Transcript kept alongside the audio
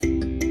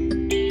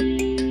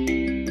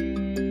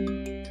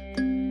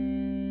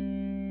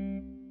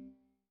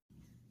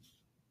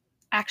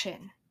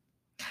Action.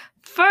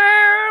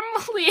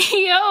 Firmly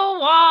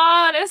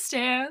Awana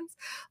stands,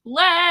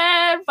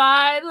 led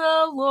by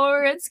the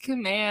Lord's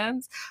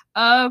commands.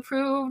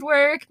 Approved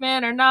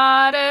workmen are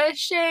not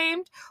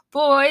ashamed,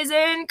 boys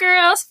and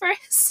girls for his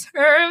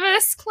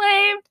service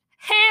claimed.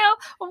 Hail,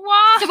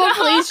 Awana! Someone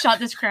please shut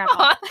this crap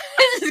off.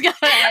 This is good.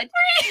 Okay,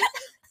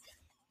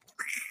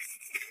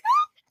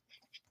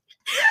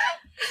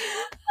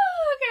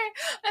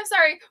 I'm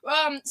sorry.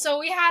 So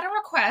we had a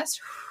request.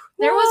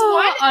 There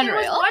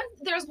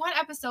was one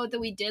episode that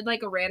we did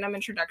like a random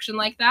introduction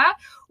like that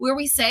where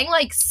we sang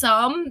like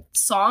some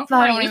song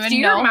from our youth. Do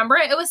you remember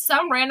it? It was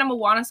some random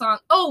Awana song.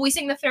 Oh, we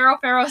sing the Pharaoh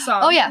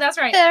song. Oh yeah, that's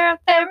right.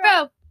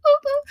 Pharaoh.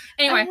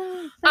 Anyway,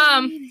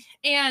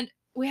 and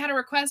we had a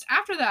request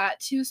after that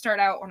to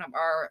start out one of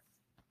our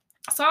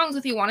songs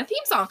with the Awana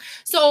theme song.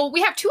 So we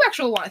have two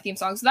actual Awana theme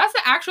songs. So that's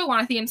the actual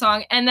Awana theme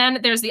song, and then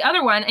there's the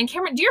other one. And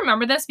Cameron, do you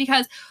remember this?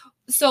 Because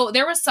so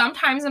there was some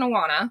times in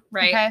Awana,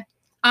 right? Okay.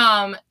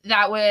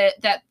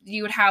 That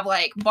you would have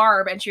like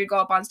Barb, and she would go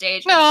up on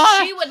stage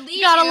and she would lead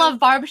you. Gotta love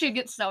Barb. She'd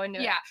get so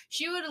into it. Yeah,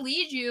 she would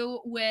lead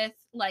you with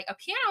like a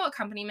piano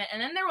accompaniment, and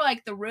then there were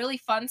like the really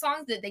fun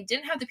songs that they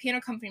didn't have the piano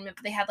accompaniment,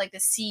 but they had like the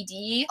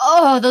CD.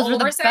 Oh, those were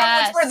the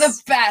best. Those were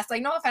the best.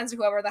 Like, no offense to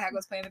whoever the heck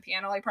was playing the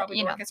piano, like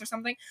probably Dorcas or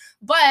something,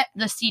 but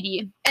the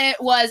CD. It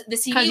was the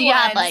CD ones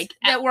had, like,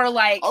 that were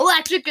like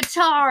electric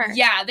guitar.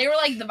 Yeah, they were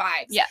like the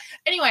vibes. Yeah.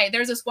 Anyway,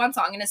 there's this one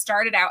song, and it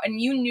started out, and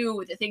you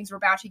knew that things were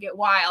about to get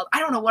wild. I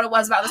don't know what it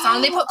was about the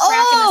song. They put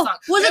crack in the song.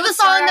 Was it the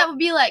song that would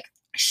be like?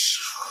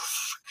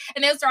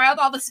 And they would start out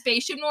with all the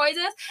spaceship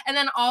noises, and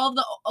then all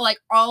the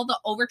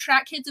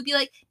overtrack kids would be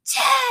like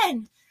 10.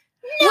 9,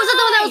 Was it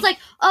the one that was like,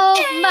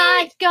 oh 8.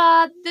 my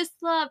God, this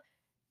love,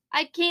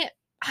 I can't.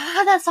 How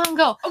did that song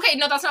go? Okay,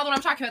 no, that's not what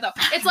I'm talking about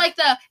though. It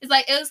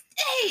was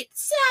 8,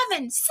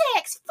 7,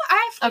 6, 5,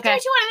 4, 3, 2, 1, and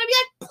it'd be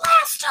like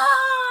blast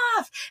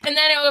off, and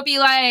then it would be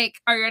like,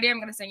 are you ready?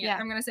 I'm gonna sing it. Yeah.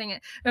 I'm gonna sing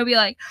it. It would be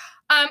like,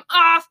 I'm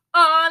off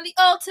on the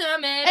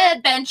ultimate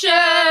adventure.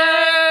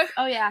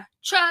 Oh yeah.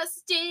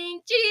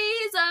 Trusting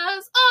Jesus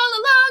all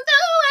along the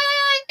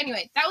way.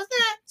 Anyway, that was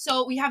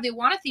so we have the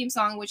Awana theme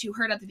song, which you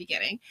heard at the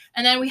beginning,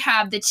 and then we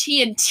have the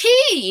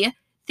TNT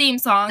theme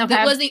song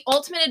that was the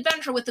ultimate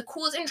adventure with the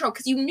coolest intro,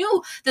 because you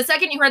knew the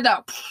second you heard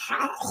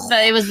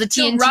it was the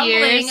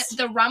TNT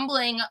the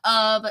rumbling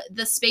of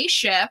the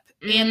spaceship,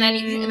 and then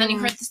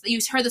you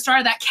heard the start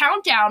of that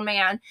countdown,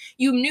 man.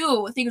 You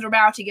knew things were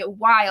about to get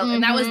wild,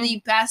 and that was the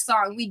best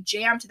song. We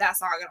jammed to that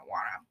song in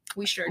Awana.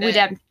 We sure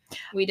did.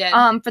 We did.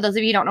 For those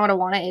of you who don't know what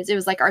Awana is, it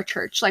was like our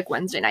church like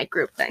Wednesday night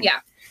group thing. Yeah.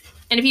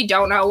 And if you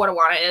don't know what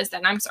Awana is,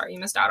 then I'm sorry, you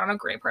missed out on a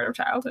great part of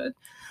childhood.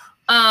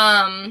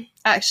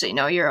 Actually,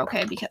 no, you're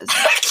okay because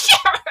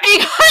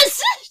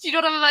because you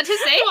don't have much to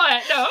say.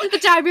 What? No. The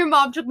time your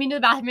mom took me to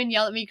the bathroom and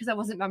yelled at me because I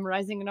wasn't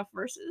memorizing enough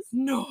verses.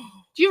 No.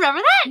 Do you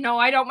remember that? No,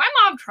 I don't. My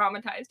mom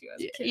traumatized you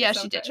as a kid. Yeah,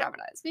 she did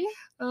traumatize me.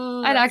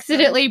 Oh, I'd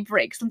accidentally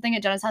break something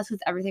at Jenna's house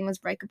because everything was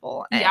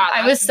breakable. And yeah,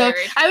 I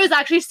was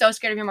actually so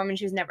scared of your mom, and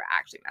she was never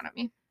actually mad at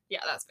me. Yeah,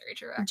 that's very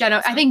true. Actually.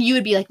 Jenna, I think you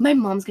would be like, my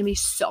mom's gonna be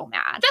so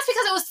mad. That's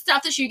because it was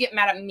stuff that she would get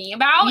mad at me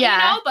about, you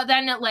know? But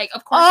then, like,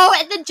 of course. Oh,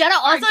 and then Jenna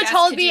also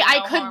told me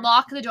I could harm.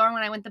 lock the door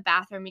when I went to the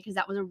bathroom because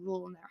that was a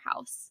rule in their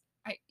house.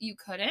 You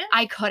couldn't?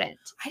 I couldn't.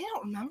 I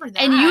don't remember that.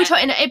 And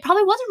and it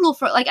probably was a rule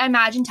for, like, I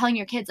imagine telling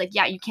your kids, like,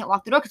 yeah, you can't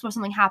lock the door because when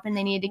something happened,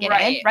 they needed to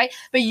get in, right?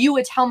 But you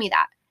would tell me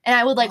that. And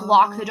I would, like,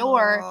 lock the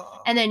door,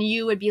 and then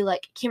you would be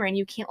like, Cameron,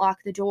 you can't lock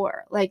the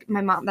door. Like,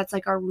 my mom, that's,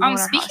 like, our rule in our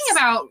speaking house.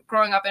 about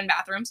growing up in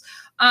bathrooms,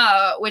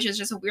 which is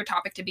just a weird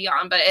topic to be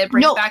on, but it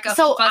brings back a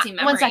fuzzy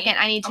memory. 1 second,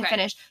 I need to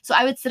finish. So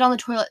I would sit on the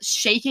toilet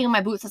shaking in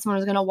my boots that someone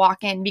was going to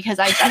walk in because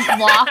I just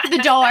locked the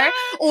door,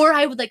 or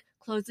I would, like,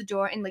 close the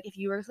door, and, like, if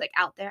you were, like,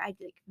 out there, I'd,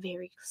 like,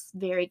 very,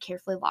 very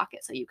carefully lock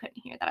it so you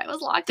couldn't hear that I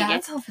was locked again.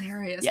 That's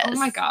hilarious. Yes. Oh,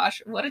 my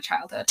gosh. What a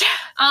childhood.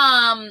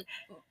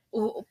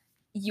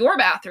 Your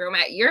bathroom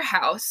at your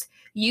house,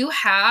 you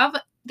have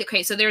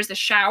so there's the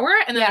shower,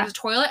 and then there's a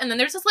toilet, and then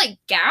there's this like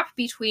gap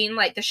between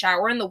like the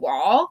shower and the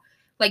wall,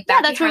 like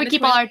that. That's where we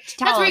keep all our towels.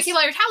 That's where we keep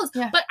all your towels.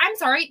 Yeah. But I'm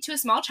sorry, to a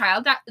small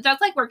child, that's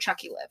like where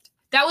Chucky lived.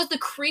 That was the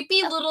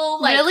creepy little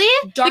like really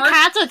dark. The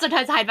cats would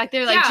sometimes hide back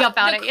there, like jump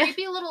out at you. The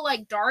creepy little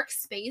like dark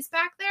space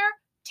back there,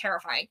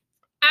 terrifying.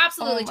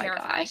 Absolutely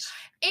terrifying. Gosh.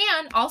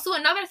 And also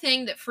another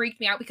thing that freaked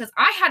me out, because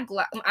I had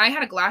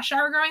a glass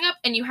shower growing up,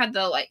 and you had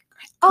the like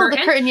curtain.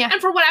 The curtain, yeah. And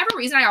for whatever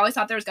reason, I always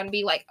thought there was going to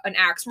be like an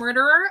axe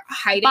murderer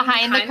hiding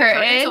behind the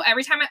curtain. So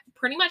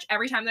pretty much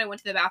every time that I went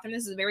to the bathroom,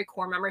 this is a very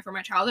core memory from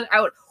my childhood,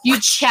 I would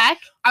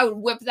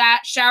whip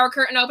that shower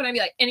curtain open. I'd be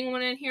like,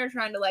 anyone in here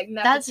trying to like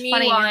mess with me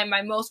while I'm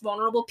my most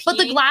vulnerable peeing? But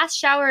the glass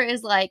shower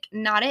is like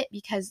not it,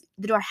 because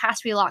the door has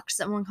to be locked.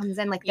 Someone comes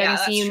in, like they're gonna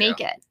see you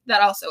naked.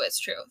 That also is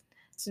true.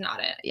 It's not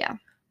it. Yeah.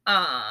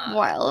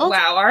 Wild.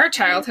 Wow, our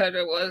childhood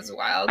was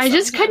wild. I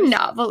just could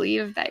not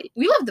believe that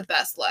we lived the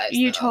best lives.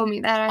 You told me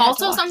that.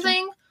 Also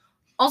something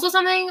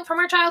from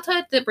our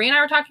childhood that Brie and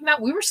I were talking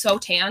about. We were so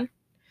tan.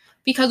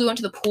 because we went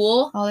to the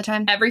pool all the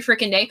time. Every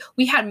freaking day.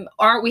 We had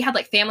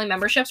like family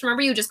memberships.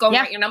 Remember, you just go and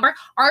write your number.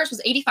 Ours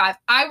was 85.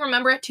 I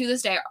remember it to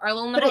this day. Our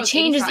little number. But it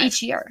changes 85.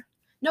 Each year.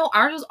 No,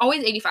 ours was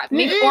always 85.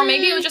 Maybe, or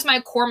maybe it was just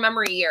my core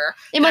memory year.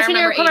 It must be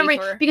your core memory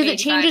because 85. It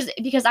changes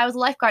because I was a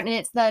lifeguard and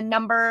it's the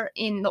number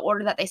in the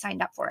order that they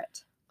signed up for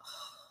it.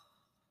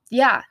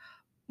 Yeah.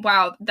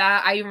 Wow,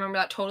 that I remember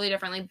that totally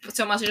differently.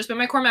 So it must have just been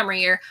my core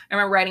memory year. I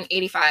remember writing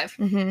 85.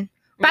 Mm-hmm.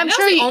 But I'm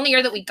sure the only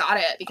year that we got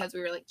it because we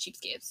were like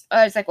cheapskates.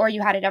 It's like, or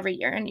you had it every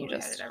year and you had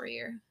it every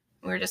year.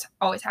 We were just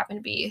always happened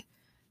to be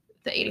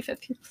the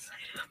 85th people.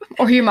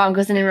 Or your mom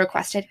goes in and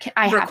requested,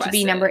 I have to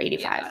be number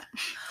 85. Yeah.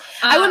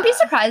 I wouldn't be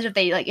surprised if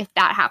if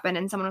that happened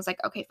and someone was like,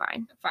 okay,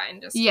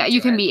 fine. Just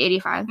you can be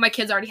 85. My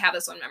kids already have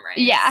this one memorized.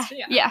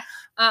 Yeah.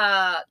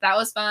 That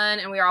was fun,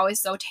 and we were always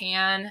so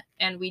tan,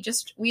 and we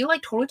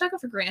like totally took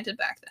it for granted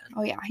back then.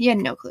 Oh yeah, you had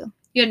no clue.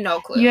 You had no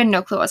clue. You had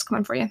no clue what's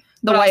coming for you.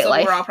 The white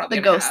life, we're all probably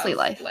the ghostly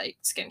life, like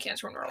skin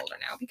cancer when we're older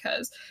now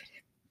because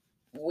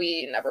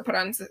we never put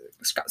on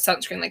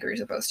sunscreen like we were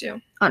supposed to.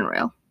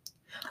 Unreal.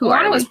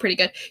 Moana was pretty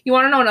good. You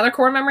want to know another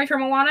core memory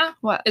from Moana?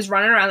 What? Is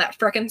running around that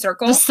frickin'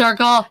 circle. The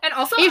circle. And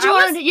also, you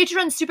have to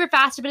run super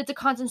fast, but it's a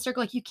constant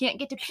circle. Like, you can't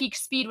get to peak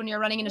speed when you're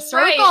running in a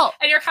circle. Right.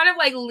 And you're kind of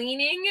like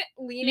leaning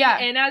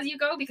in as you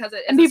go because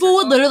it's people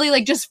would literally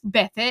like just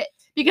biff it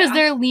because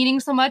they're leaning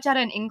so much at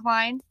an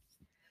incline.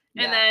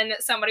 And then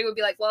somebody would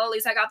be like, well, at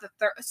least I got the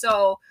third.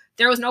 So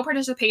there was no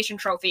participation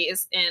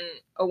trophies in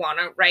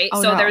Moana, right?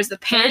 Oh, so there's the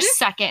pin. There's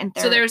second and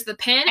third. So there's the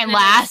pin. And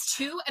last.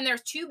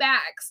 There's two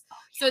bags.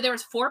 So there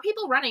was 4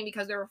 people running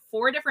because there were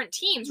 4 different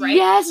teams, right?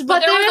 Yes, but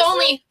there was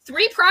only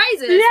 3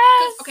 prizes.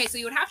 Yes. Okay, so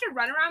you would have to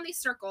run around these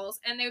circles,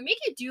 and they would make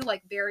you do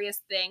like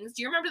various things.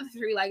 Do you remember the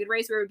 3-legged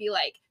race where it would be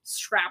like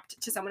strapped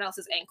to someone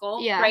else's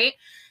ankle? Yeah. Right?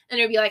 And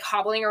it would be like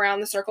hobbling around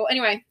the circle.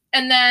 Anyway,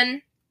 and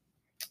then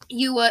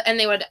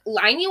they would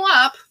line you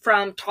up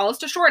from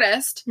tallest to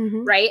shortest,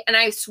 right? And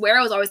I swear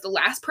I was always the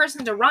last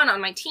person to run on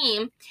my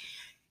team.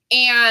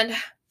 And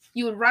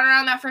you would run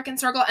around that freaking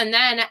circle, and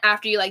then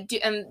after you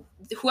and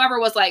whoever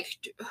was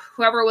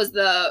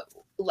the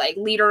like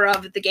leader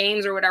of the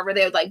games or whatever,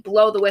 they would like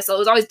blow the whistle. It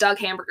was always Doug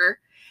Hamburger.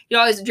 Do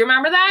you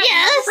remember that?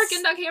 Yes.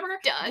 Freaking Doug Hamburger.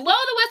 Doug. Blow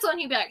the whistle,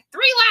 and he'd be like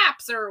 3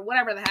 laps or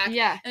whatever the heck.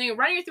 Yeah. And you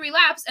run your 3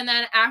 laps, and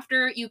then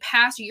after you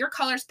pass your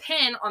color's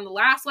pin on the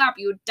last lap,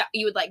 you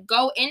would like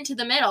go into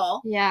the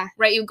middle. Yeah.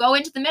 Right. You go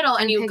into the middle,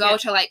 and you go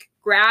to like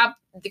grab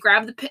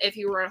the pin if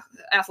you were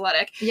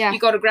athletic. Yeah. You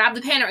go to grab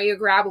the pin, or you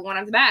grab one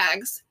of the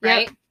bags.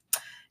 Right. Yep.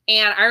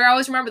 And I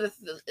always remember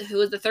who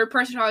was the third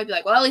person who would be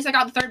like, well, at least I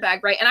got the third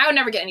bag, right? And I would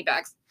never get any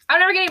bags.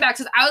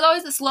 Because I was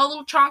always the slow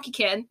little chonky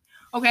kid,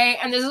 okay?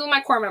 And this is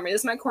my core memory.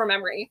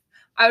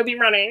 I would be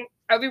running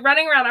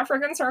around that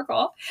freaking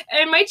circle,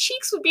 and my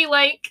cheeks would be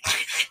like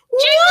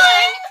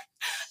jiggling.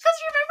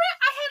 Because remember,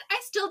 I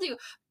still do.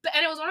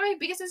 And it was one of my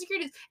biggest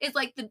insecurities. Is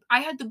like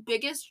I had the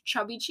biggest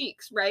chubby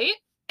cheeks, right?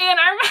 And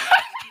I remember.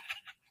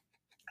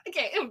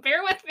 Okay,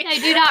 bear with me. I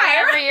do not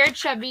remember your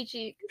chubby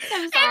cheeks.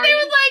 I'm sorry. And they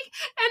would like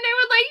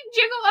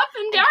jiggle up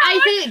and down.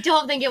 I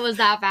don't think it was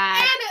that bad.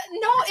 And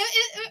no,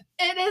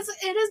 it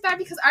is bad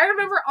because I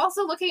remember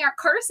also looking at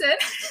Carson,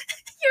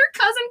 your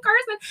cousin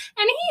Carson,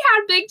 and he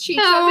had big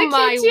cheeks. Oh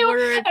my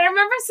word! And I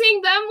remember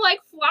seeing them like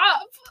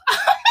flop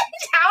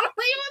down.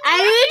 I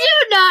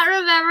do not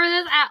remember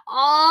this at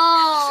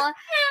all.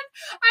 And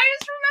I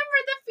just remember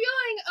the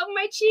feeling of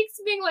my cheeks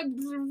being like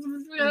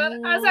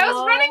as I was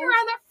running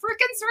around that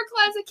freaking circle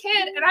as a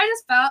kid, and I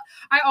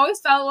always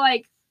felt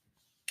like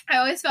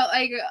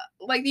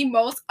the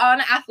most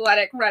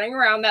unathletic running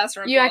around that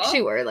circle. You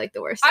actually were like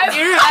the worst. I was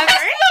the worst.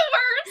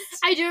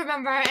 I do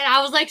remember, and I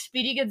was like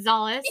Speedy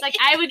Gonzalez. Like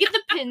I would get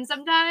the pin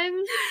sometimes.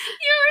 You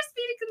were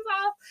Speedy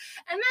Gonzalez,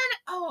 and then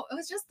it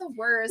was just the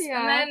worst. Yeah.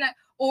 And then,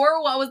 or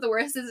what was the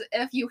worst is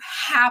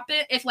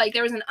if like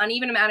there was an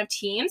uneven amount of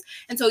teams,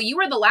 and so you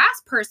were the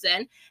last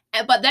person,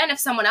 but then if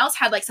someone else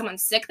had like someone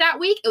sick that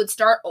week, it would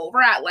start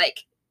over at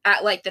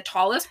the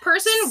tallest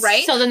person,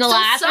 right? So then the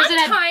last person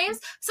sometimes I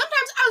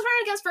was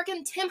running against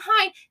freaking Tim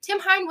Hine. Tim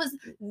Hine was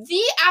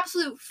the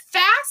absolute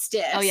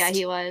fastest. Oh yeah,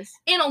 he was.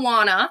 In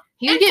Awana.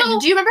 Do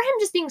you remember him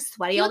just being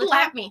sweaty all the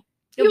time?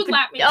 He would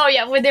lap me. Oh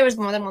yeah, there was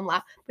more than one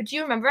lap. But do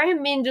you remember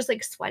him being just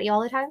like sweaty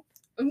all the time?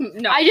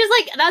 No. I just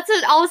like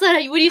all of a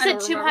sudden when you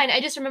said Tim Hine,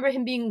 I just remember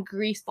him being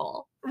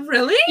greaseball.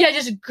 Really? Yeah,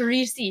 just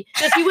greasy.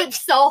 Because he went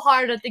so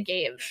hard at the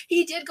game.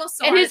 He did go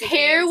so hard. And his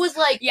hair was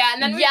like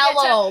and then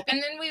yellow.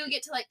 And then we would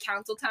get to like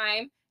council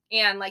time,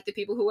 and like the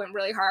people who went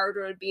really hard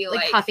would be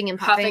like huffing and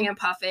puffing, and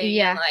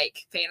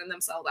like fanning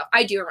themselves up.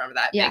 I do remember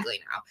that vaguely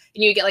now.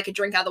 And you would get like a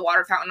drink out of the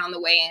water fountain on the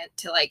way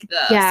into like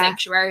the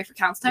sanctuary for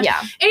council time.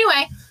 Yeah.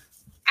 Anyway,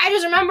 I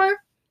just remember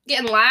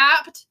getting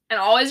lapped and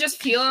always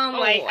just feeling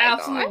like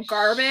absolute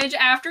garbage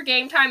after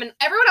game time, and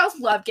everyone else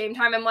loved game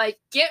time. I'm like,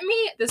 get me.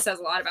 This says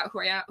a lot about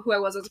who I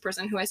was as a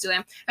person, who I still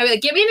am. I'd be like,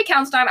 get me into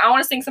council time. I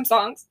want to sing some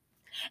songs.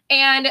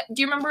 And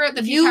do you remember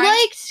the few times?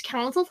 Liked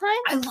council time?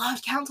 I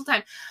loved council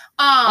time.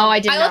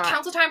 I did not. I loved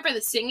council time for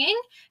the singing,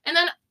 and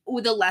then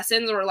the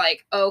lessons were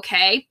like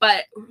okay,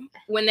 but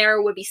when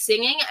there would be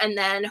singing and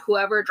then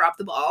whoever dropped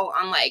the ball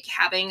on like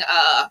having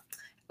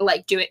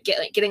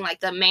getting like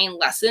the main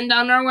lesson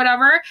done or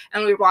whatever,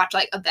 and we'd watch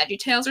like a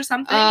VeggieTales or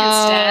something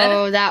instead.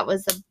 Oh, that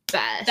was the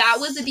best. That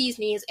was the bee's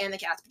knees and the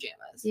cat's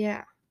pajamas.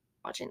 Yeah,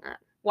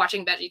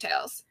 watching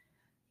VeggieTales.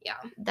 Yeah,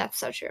 that's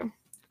so true.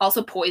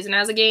 Also, Poison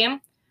as a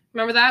game.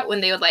 Remember that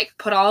when they would like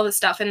put all the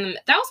stuff in the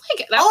that was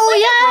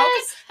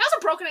a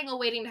broken angle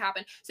waiting to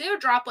happen. So they would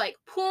drop like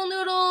pool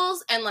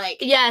noodles and like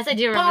yes, I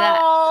do remember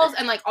balls that.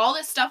 and like all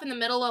this stuff in the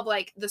middle of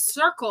like the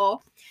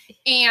circle,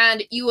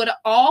 and you would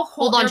all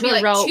hold on to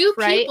a rope, two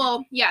right?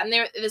 people, yeah, and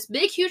there this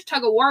big huge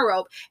tug of war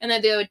rope, and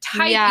then they would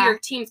tie your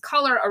team's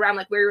color around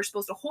like where you're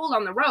supposed to hold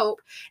on the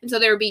rope, and so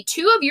there would be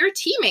two of your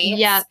teammates.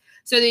 Yeah.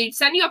 So they'd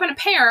send you up in a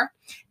pair,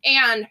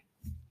 and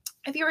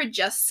if you were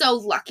just so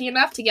lucky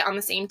enough to get on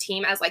the same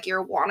team as like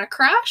your Awana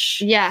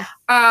crush. Yeah.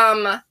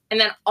 And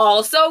then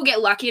also get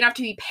lucky enough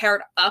to be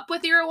paired up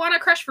with your Awana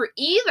crush for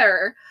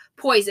either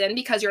Poison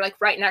because you're like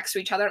right next to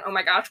each other and oh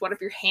my gosh, what if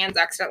your hands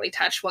accidentally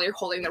touch while you're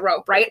holding the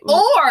rope, right?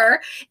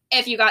 Or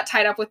if you got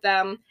tied up with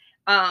them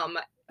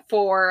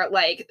for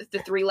like the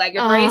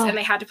 3-legged race and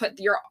they had to put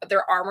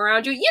their arm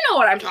around you. You know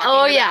what I'm talking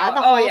about. Oh yeah,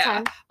 the whole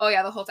time. Oh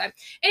yeah, the whole time.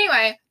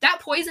 Anyway, that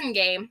Poison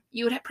game,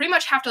 you would pretty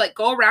much have to like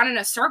go around in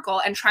a circle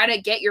and try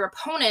to get your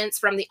opponents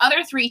from the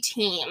other 3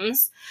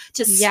 teams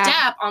to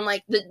step on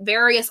like the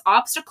various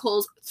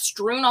obstacles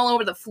strewn all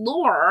over the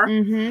floor.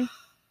 Mm-hmm.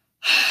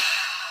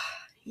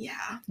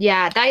 Yeah.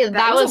 Yeah,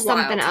 that was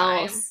something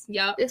else.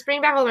 Yep. It's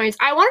bringing back all the memories.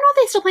 I want to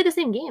know if they still play the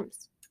same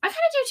games. I kind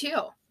of do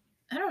too.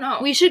 I don't know.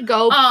 We should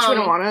go to an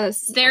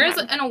Awana. There's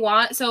an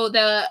Awana. So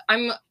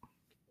I'm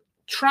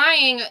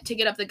trying to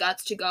get up the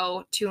guts to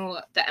go to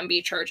the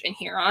MB Church in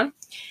Huron,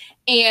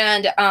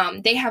 and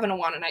they have an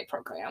Awana night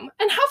program.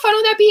 And how fun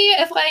would that be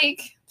if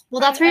like?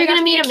 Well, that's where you're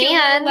gonna meet a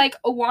man. Like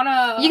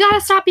Awana. You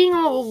gotta stop being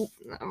I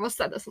almost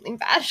said something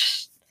bad.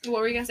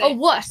 What were you gonna say? A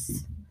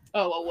wuss.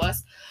 Oh, a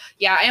wuss.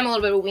 Yeah, I am a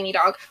little bit of a weenie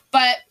dog,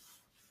 but.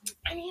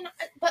 I mean,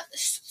 but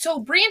so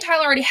Bree and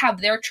Tyler already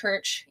have their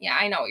church. Yeah,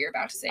 I know what you're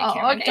about to say,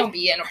 Cameron. Okay. Don't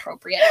be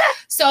inappropriate.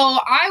 So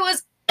I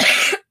was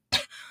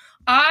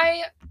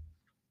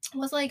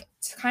like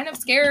kind of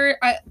scared.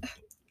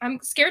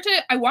 I'm scared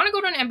I want to go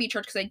to an MB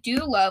church because I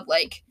do love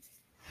like,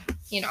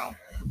 you know,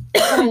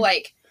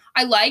 like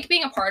I like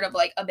being a part of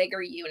like a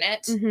bigger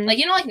unit. Mm-hmm. Like,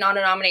 you know, like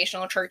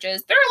non-denominational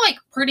churches, they're like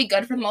pretty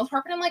good for the most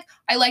part. But I'm like,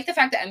 I like the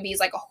fact that MB is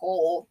like a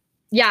whole.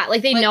 Yeah,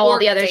 like they know all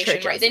the other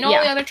churches. Right? They know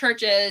all the other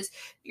churches.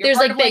 There's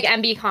like big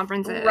MB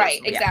conferences. Right,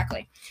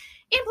 exactly.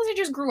 And plus I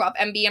just grew up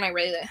MB and I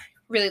really,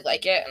 really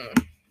like it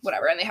and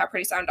whatever. And they have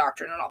pretty sound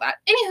doctrine and all that.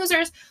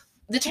 Anywho's,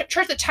 the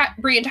church that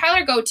Bree and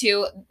Tyler go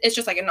to is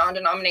just like a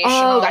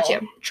non-denominational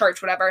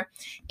church, whatever.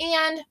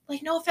 And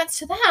like, no offense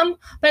to them,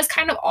 but it's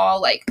kind of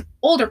all like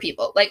older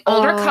people, like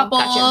older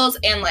couples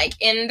and like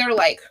in their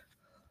like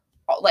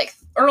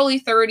early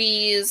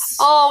 30s.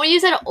 Oh, when you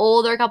said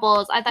older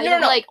couples, I thought you were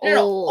like old.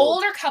 No.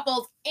 Older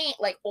couples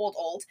ain't like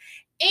old.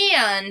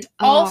 And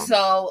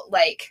also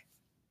like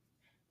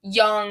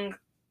young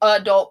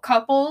adult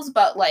couples,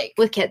 but like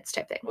with kids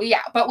type thing.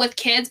 Yeah, but with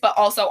kids, but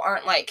also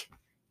aren't like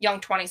young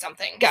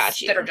 20-somethings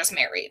that are just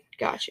married.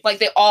 Gotcha. Like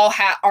they all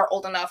are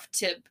old enough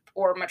to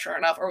or mature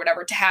enough or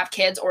whatever to have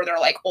kids, or they're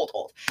like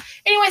old.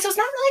 Anyway, so it's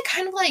not really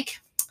kind of like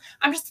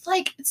I'm just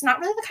like, it's not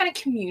really the kind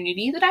of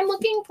community that I'm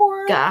looking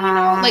for. Gotcha. You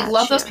know? Like,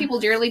 love those people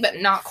dearly, but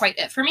not quite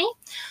it for me.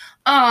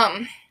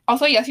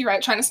 Also, yes, you're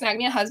right, trying to snag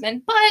me a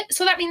husband. But,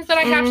 so that means that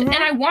I have to,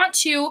 and I want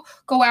to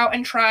go out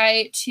and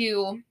try to.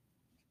 You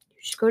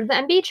should go to the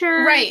MB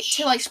church. Right,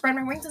 to, like, spread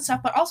my wings and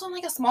stuff. But also in,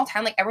 like, a small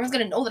town, like, everyone's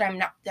going to know that I'm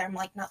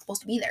not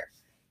supposed to be there.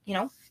 You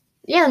know?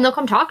 Yeah, and they'll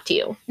come talk to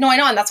you. No, I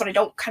know, and that's what I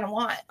don't kind of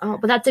want. Oh,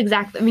 but that's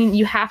exactly, I mean,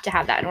 you have to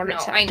have that in order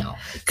to. I know.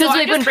 Because, so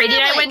like, when Brady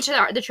and I went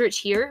to the church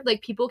here,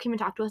 like, people came and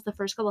talked to us the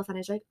first couple of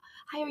Sundays, like,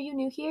 hi, are you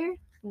new here?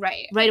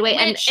 Right. Right away.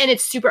 And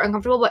it's super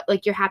uncomfortable, but,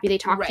 like, you're happy they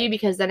talk to you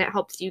because then it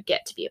helps you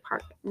get to be a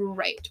part of it.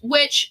 Right.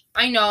 Which,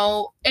 I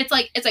know, it's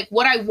like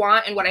what I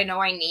want and what I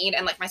know I need,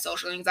 and, like, my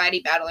social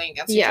anxiety battling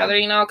against each other,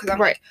 you know? Because I'm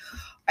like,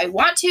 I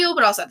want to,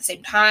 but also at the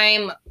same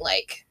time,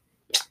 like,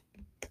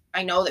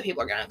 I know that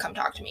people are going to come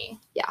talk to me.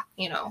 Yeah.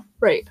 You know?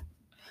 Right.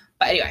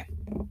 But anyway,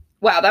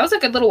 wow, that was a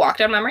good little walk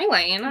down memory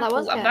lane. That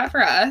was Love that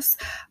for us.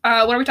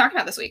 What are we talking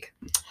about this week?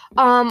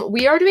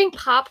 We are doing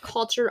pop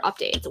culture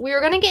updates. We were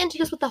gonna get into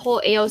this with the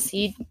whole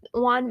AOC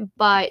one,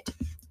 but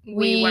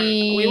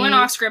we went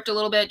off script a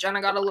little bit.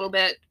 Jenna got a little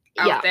bit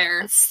out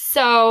there.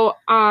 So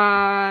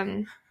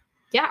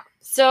yeah.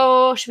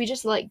 So should we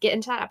just like get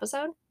into that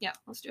episode? Yeah,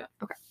 let's do it.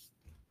 Okay.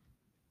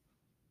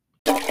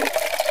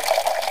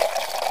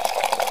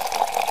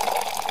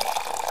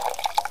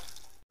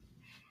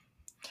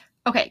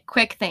 Okay,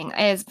 quick thing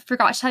is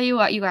forgot to tell you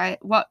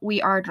what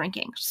we are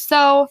drinking.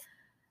 So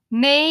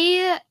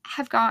may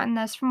have gotten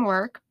this from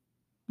work.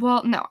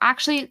 Well, no,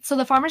 actually, so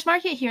the farmer's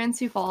market here in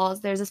Sioux Falls,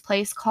 there's this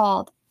place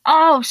called,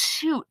 oh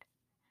shoot.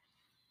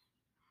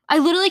 I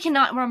literally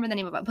cannot remember the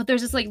name of it, but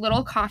there's this like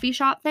little coffee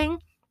shop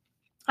thing.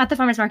 at the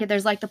farmer's market,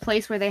 there's like the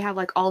place where they have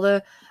like all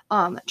the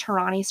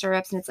Torani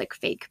syrups and it's like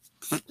fake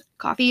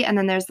coffee. And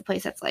then there's the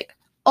place that's like,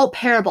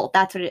 Parable.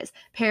 That's what it is.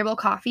 Parable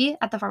coffee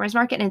at the farmer's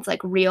market. And it's like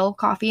real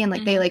coffee and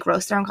like they like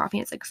roast their own coffee.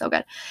 And it's like so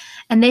good.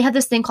 And they have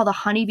this thing called a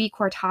honeybee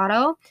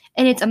cortado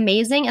and it's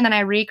amazing. And then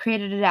I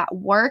recreated it at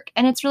work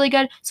and it's really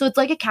good. So it's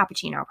like a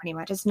cappuccino pretty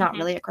much. It's not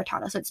really a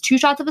cortado. So it's 2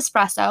 shots of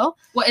espresso.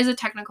 What is a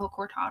technical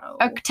cortado?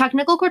 A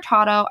technical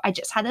cortado. I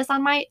just had this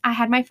on I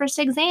had my first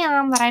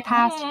exam that I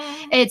passed.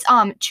 Oh. It's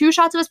 2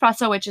 shots of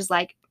espresso, which is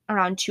like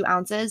around 2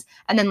 ounces.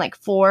 And then like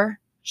 4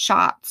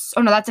 shots.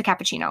 Oh no, that's a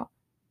cappuccino.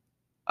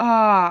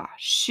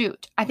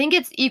 Shoot. I think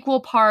it's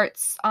equal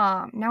parts.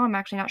 Now I'm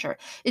actually not sure.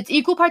 It's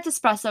equal parts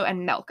espresso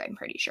and milk, I'm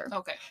pretty sure.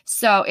 Okay.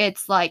 So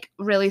it's like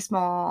really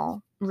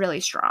small, really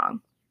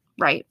strong,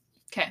 right?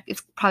 Okay.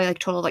 It's probably like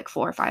total like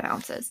 4 or 5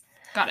 ounces.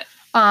 Got it.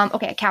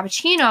 Okay. A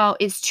cappuccino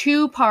is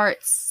 2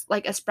 parts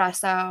like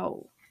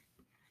espresso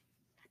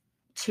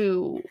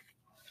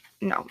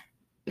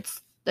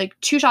it's like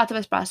 2 shots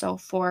of espresso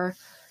for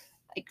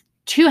like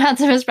 2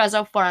 ounces of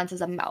espresso, 4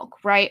 ounces of milk,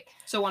 right?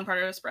 So 1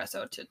 part of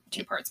espresso to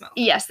 2 parts milk.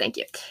 Yes, thank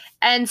you.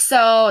 And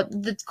so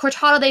the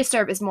cortado they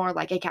serve is more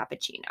like a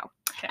cappuccino.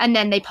 Okay. And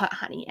then they put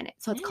honey in it.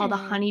 So it's called a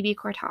honeybee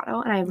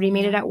cortado. And I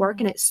remade it at work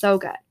and it's so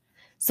good.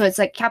 So it's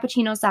like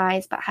cappuccino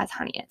size, but has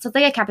honey in it. So it's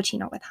like a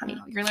cappuccino with honey.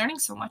 Wow, you're learning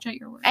so much at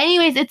your work.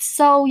 Anyways, it's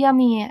so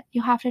yummy.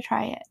 You have to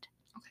try it.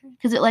 Okay.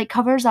 Because it like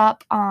covers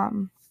up,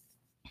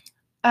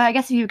 I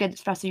guess if you get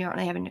espresso, you don't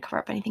really having to cover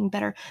up anything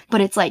bitter. But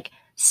it's like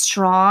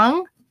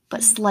strong,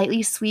 but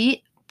slightly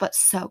sweet, but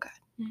so good.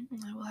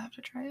 I will have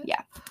to try it.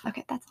 Yeah.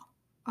 Okay, that's all.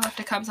 I'll have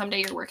to come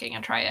someday you're working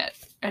and try it,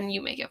 and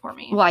you make it for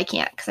me. Well, I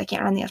can't because I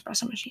can't run the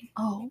espresso machine.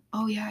 Oh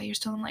yeah, you're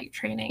still in like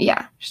training. Yeah.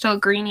 You're still a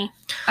greenie.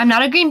 I'm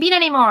not a green bean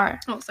anymore.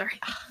 Oh, sorry.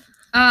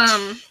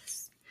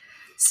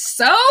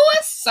 So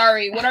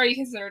sorry. What are you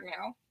considered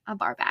now? A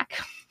bar back.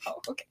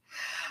 Oh, okay.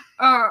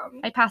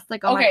 I passed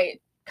like all my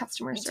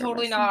customer service.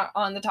 Totally not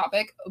on the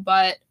topic,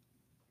 but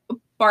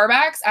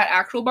barbacks at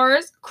actual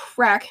bars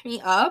crack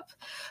me up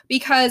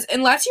because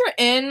unless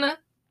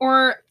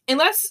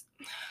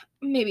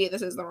maybe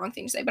this is the wrong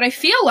thing to say, but I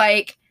feel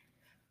like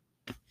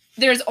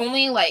there's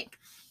only like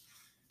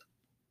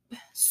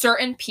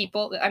certain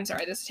people I'm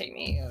sorry, this is taking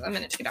me a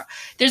minute to get out.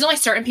 There's only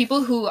certain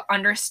people who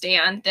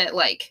understand that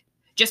like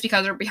just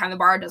because they're behind the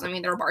bar doesn't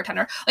mean they're a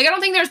bartender. Like I don't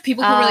think there's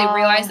people who really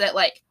realize that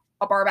like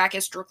a barback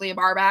is strictly a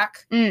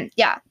barback.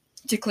 Yeah.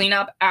 To clean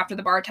up after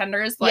the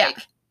bartenders. Like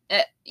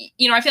I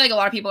feel like a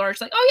lot of people are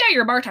just like, oh yeah,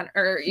 you're a bartender,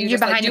 or you're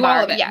just behind like, do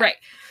all of it. Yeah. Right.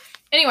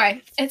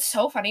 Anyway, it's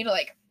so funny to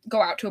like go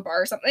out to a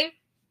bar or something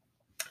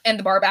and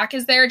the barback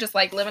is there just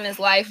like living his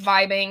life,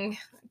 vibing.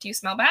 Do you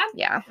smell bad?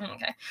 Yeah.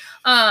 Okay.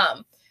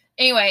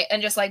 Anyway,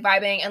 and just like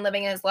vibing and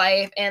living his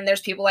life, and there's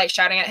people like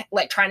shouting at,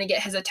 like trying to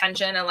get his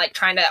attention and like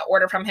trying to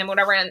order from him,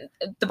 whatever. And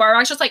the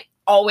barback's just like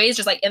always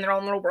just like in their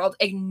own little world,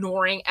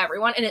 ignoring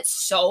everyone. And it's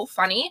so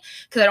funny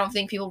because I don't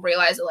think people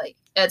realize that like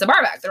it's a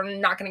barback. They're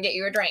not going to get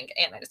you a drink.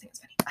 And I just think it's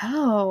funny.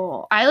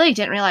 Oh, I like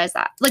didn't realize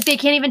that. Like they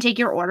can't even take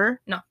your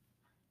order. No.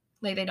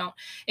 Like they don't.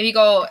 If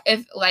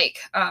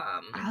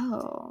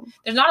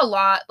there's not a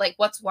lot. Like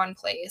what's one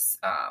place?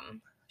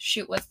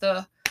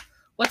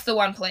 What's the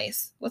one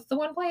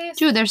place?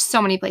 Dude, there's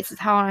so many places.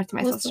 How on earth am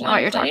I supposed to know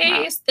what you're talking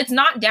about? It's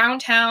not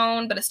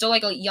downtown, but it's still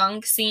like a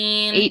young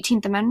scene.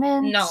 18th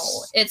Amendment? No.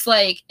 It's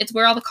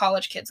where all the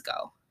college kids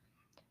go.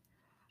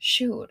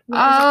 Shoot. What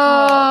is it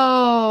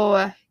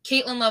called?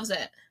 Caitlin loves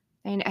it.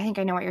 I think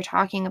I know what you're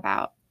talking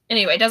about.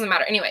 Anyway, it doesn't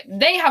matter. Anyway,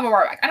 they have a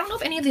barback. I don't know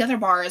if any of the other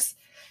bars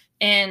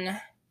in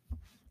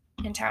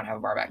town have a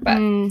barback, but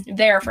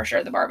there for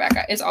sure the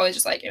barback is always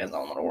just like in his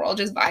own little world,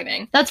 just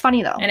vibing. That's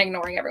funny though. And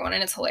ignoring everyone,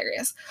 and it's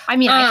hilarious. I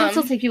mean, I can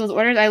still take people's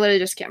orders. I literally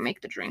just can't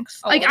make the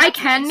drinks. Well, I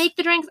can make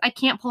the drinks. I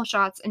can't pull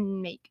shots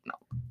and make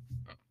milk.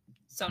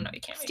 So no,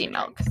 you can't steam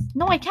milk.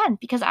 No, I can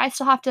because I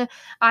have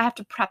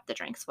to prep the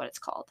drinks, what it's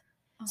called.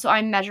 So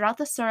I measure out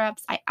the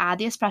syrups, I add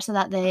the espresso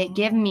that they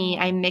give me,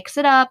 I mix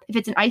it up. If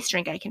it's an iced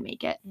drink, I can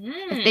make it.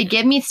 If they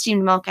give me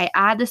steamed milk, I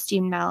add the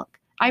steamed milk.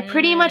 I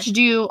pretty much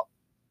do.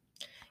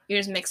 You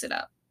just mix it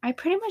up. I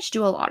pretty much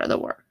do a lot of the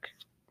work.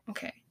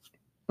 Okay.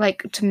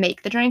 Like to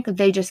make the drink,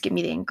 they just give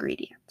me the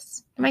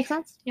ingredients. That makes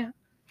sense? Yeah.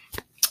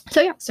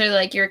 So yeah. So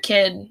like your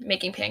kid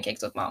making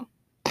pancakes with mom.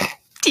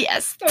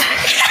 Yes.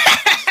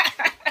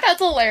 That's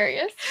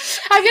hilarious.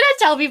 I'm gonna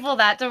tell people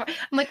that. I'm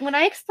like, when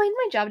I explain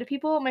my job to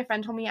people, my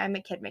friend told me I'm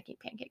a kid making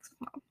pancakes with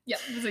mom. Yeah,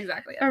 that's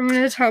exactly it. I'm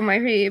gonna tell my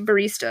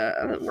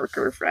barista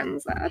worker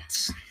friends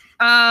that.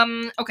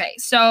 Okay,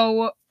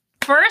 so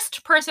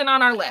first person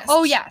on our list.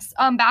 Oh yes.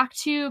 Back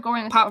to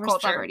going with pop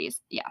culture.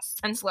 Celebrities. Yes.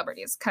 And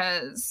celebrities,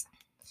 because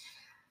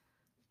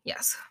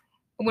yes.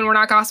 When we're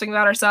not gossiping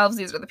about ourselves,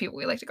 these are the people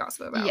we like to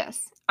gossip about.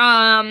 Yes.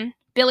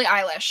 Billie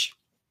Eilish.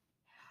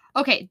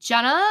 Okay,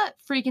 Jenna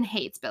freaking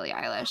hates Billie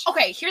Eilish.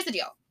 Okay, here's the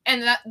deal.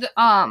 And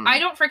I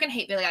don't freaking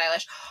hate Billie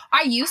Eilish.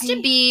 I used to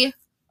be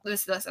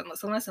listen.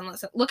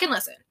 Look and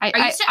listen.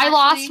 I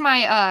lost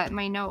my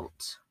my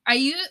note.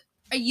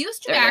 I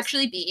used to There it is.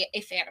 actually be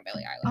a fan of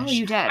Billie Eilish. Oh,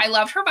 you did. I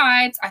loved her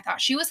vibes. I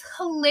thought she was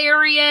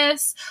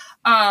hilarious.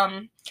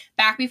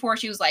 Back before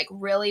she was like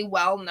really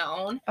well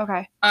known.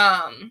 Okay.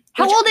 How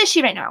How old is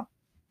she right now?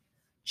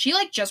 She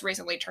like just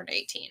recently turned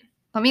 18.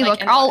 Let me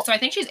Like, look. so I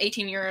think she's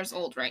 18 years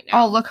old right now.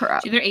 I'll look her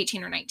up. She's either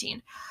 18 or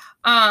 19.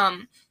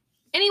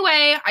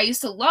 Anyway, I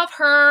used to love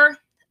her.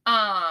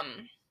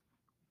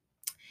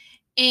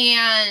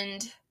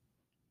 And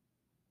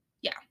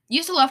yeah,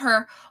 used to love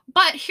her.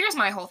 But here's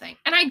my whole thing.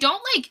 And I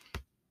don't like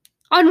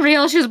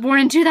Unreal. She was born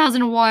in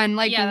 2001.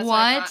 Like, yeah, that's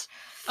what?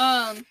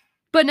 I thought.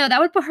 But no, that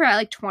would put her at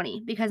like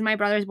 20 because my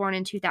brother's born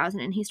in 2000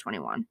 and he's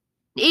 21.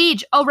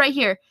 Age. Oh, right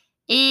here.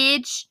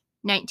 Age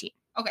 19.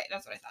 Okay,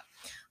 that's what I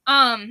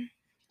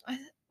thought.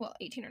 Well,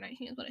 18 or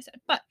 19 is what I said.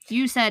 But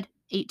You said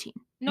 18.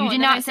 no, You did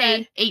and then not I say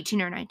said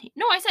 18 or 19.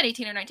 no. I said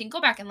 18 or 19. Go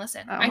back and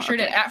listen. Oh, I sure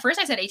did. okay. At first,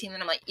 I said 18,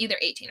 then I'm like either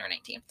 18 or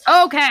 19.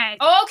 Okay.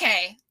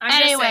 Okay. I'm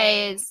just saying,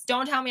 Anyways.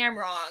 don't tell me I'm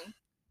wrong.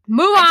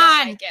 Move I on.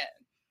 don't like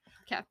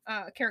it.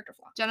 Okay. Character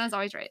flaw. Jenna's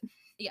always right.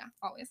 Yeah,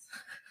 always.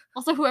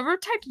 Also, whoever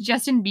typed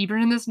Justin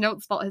Bieber in this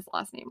note spelled his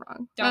last name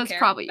wrong. Don't That's care.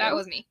 probably That you.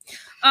 was me.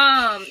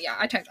 Yeah,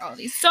 I typed all of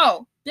these.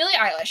 So, Billie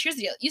Eilish, here's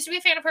the deal. Used to be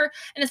a fan of her,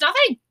 and it's not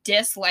that I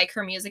dislike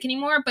her music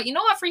anymore, but you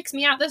know what freaks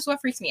me out? This is what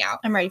freaks me out.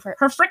 I'm ready for it.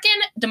 Her freaking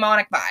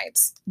demonic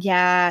vibes.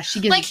 Yeah, she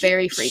gives Like,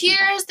 very freaky.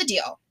 here's the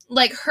deal.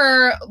 Like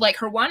her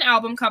one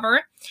album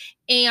cover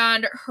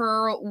and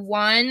her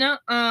one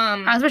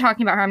As we're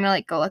talking about her, I'm gonna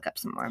like go look up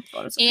some more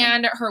photos. Of her.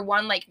 and her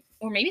one like,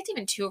 or maybe it's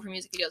even two of her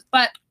music videos,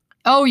 but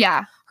Oh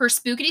yeah, her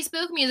spookity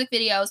spook music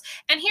videos.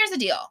 And here's the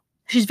deal.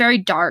 she's very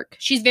dark.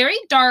 She's very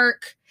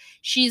dark.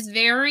 She's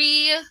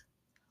very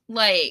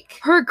like,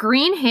 Her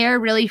green hair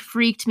really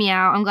freaked me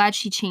out. I'm glad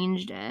she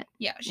changed it.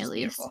 yeah, she's At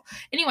least. beautiful.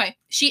 Anyway,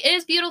 she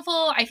is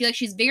beautiful. I feel like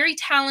she's very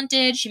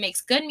talented. She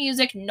makes good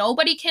music.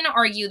 Nobody can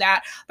argue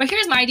that. But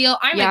here's my deal.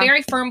 I'm Yeah. a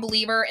very firm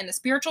believer in the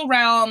spiritual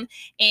realm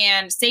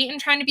and Satan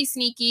trying to be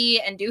sneaky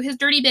and do his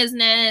dirty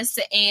business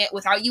and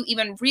without you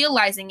even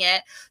realizing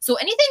it. So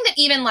anything that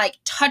even like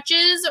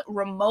touches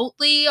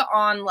remotely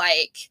on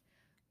like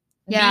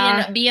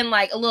Yeah. being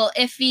like a little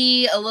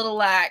iffy, a little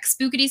like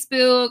spookity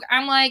spook,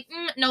 I'm like,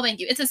 no thank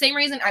you. It's the same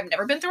reason I've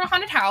never been through a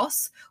haunted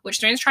house, which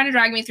Strain's trying to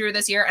drag me through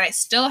this year, and I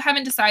still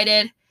haven't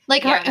decided.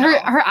 Like Yeah, her no.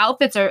 her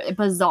outfits are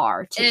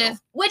bizarre too.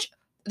 Which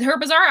her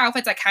bizarre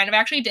outfits I kind of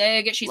actually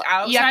dig. She's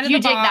outside of you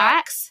the dig that?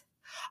 box.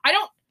 I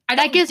don't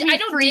That gives me I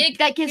don't freak. dig.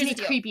 That gives here's me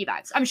the deal. creepy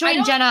vibes. I'm showing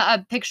don't- Jenna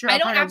a picture I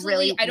of don't her in a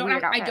really absolutely.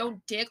 weird I outfit.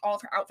 don't dig all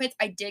of her outfits.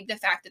 I dig the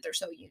fact that they're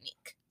so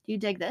unique. Do you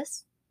dig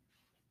this?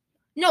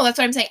 No, that's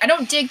what I'm saying. I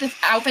don't dig the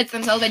outfits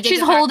themselves. I dig She's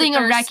the fact holding that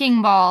a they're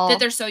wrecking ball. that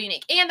they're so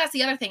unique. And that's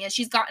the other thing is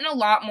she's gotten a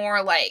lot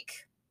more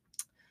like,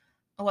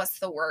 what's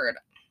the word?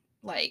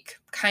 Like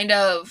kind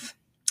of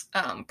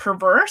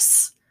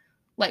perverse,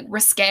 like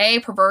risque,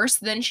 perverse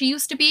than she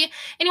used to be.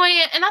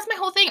 Anyway, and that's my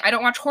whole thing. I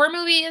don't watch horror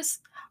movies.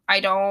 I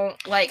don't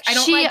like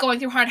going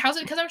through haunted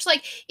houses because I'm just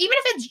like, even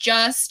if it's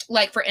just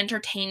like for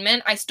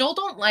entertainment, I still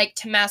don't like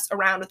to mess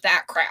around with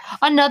that crap.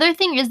 Another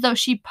thing is though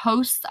she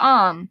posts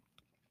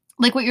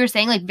like what you were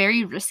saying, like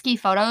very risky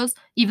photos,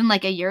 even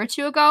like a year or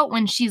two ago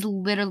when she's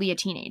literally a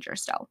teenager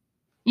still.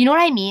 You know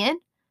what I mean?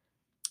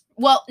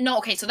 Well, no,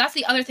 okay, so that's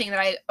the other thing that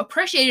I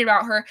appreciated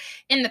about her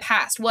in the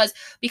past was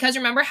because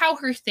remember how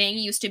her thing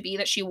used to be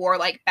that she wore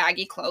like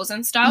baggy clothes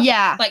and stuff?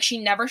 Yeah. Like she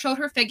never showed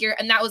her figure,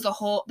 and that was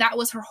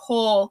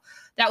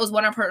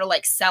one of her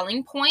like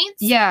selling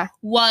points. Yeah.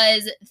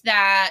 Was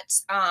that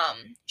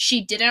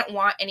she didn't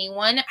want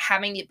anyone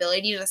having the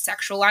ability to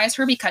sexualize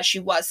her because she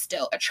was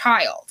still a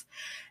child.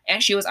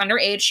 And she was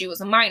underage, she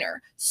was a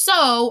minor.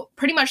 So,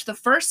 pretty much the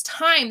first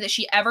time that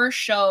she ever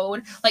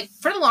showed, like,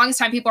 for the longest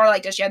time, people are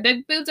like, does she have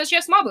big boobs? Does she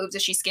have small boobs?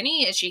 Is she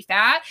skinny? Is she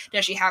fat?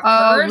 Does she have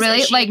curves? Oh,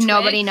 really? Is she Like, a twig?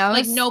 nobody knows?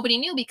 Like, nobody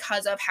knew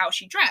because of how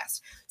she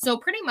dressed. So,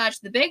 pretty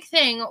much the big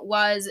thing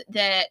was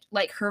that,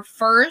 like, her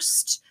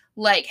first,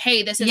 like,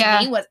 hey, this is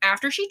me, was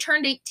after she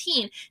turned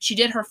 18, she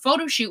did her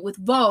photo shoot with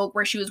Vogue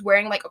where she was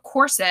wearing, like, a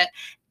corset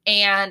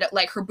and,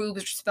 like, her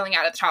boobs were spilling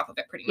out at the top of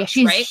it, pretty much,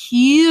 she's right?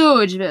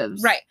 huge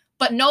boobs. Right.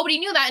 But nobody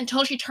knew that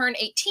until she turned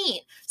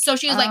 18. So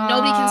she was like,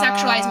 nobody can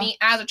sexualize me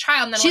as a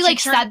child. And then she like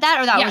said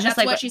that, or that was just that's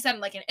like what she said in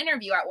like an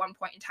interview at one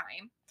point in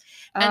time.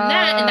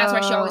 And that's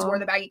why she always wore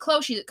the baggy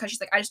clothes. Because she's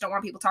like, I just don't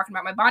want people talking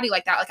about my body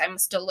like that. Like I'm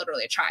still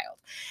literally a child.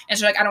 And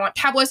she's like, I don't want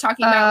tabloids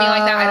talking about me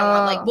like that. I don't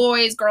want like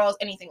boys, girls,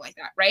 anything like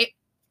that, right?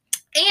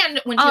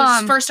 And when she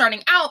was first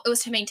starting out, it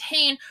was to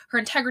maintain her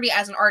integrity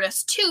as an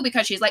artist too,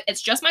 because she's like,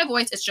 it's just my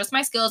voice, it's just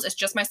my skills, it's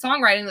just my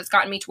songwriting that's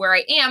gotten me to where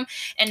I am,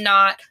 and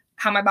not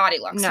how my body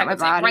looks, Not my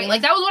body. right?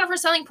 Like that was one of her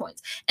selling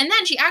points. And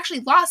then she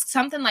actually lost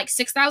something like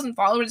 6,000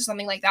 followers or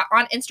something like that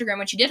on Instagram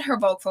when she did her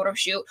Vogue photo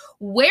shoot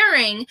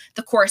wearing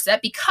the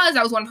corset, because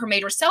that was one of her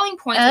major selling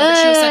points, was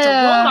that she was such a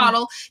role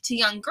model to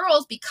young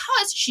girls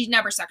because she's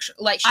never sexual,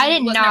 like she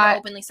was never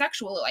openly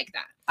sexual like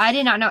that. I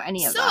did not know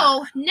any of that.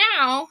 So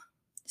now,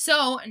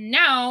 So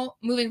now,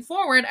 moving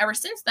forward, ever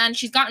since then,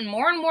 she's gotten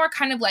more and more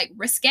kind of like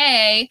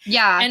risque.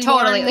 Yeah, and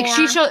totally. more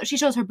Like she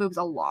shows her boobs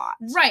a lot.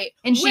 Right.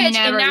 And she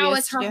never and now used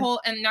it's her to. whole,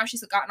 and now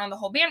she's gotten on the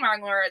whole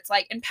bandwagon where it's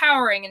like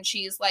empowering, and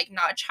she's like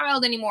not a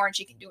child anymore, and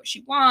she can do what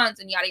she wants,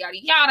 and yada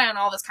yada yada, and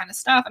all this kind of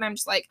stuff. And I'm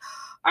just like,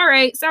 all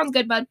right, sounds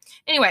good, bud.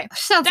 Anyway,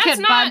 Sounds good,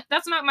 bud.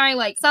 That's not my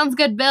like. Sounds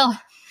good, Bill.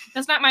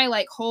 That's not my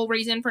like whole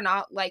reason for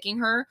not liking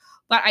her.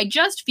 But I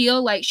just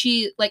feel like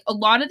she, like, a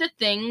lot of the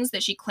things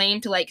that she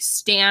claimed to, like,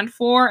 stand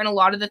for, and a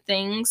lot of the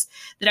things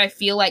that I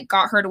feel like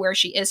got her to where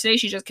she is today,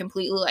 she just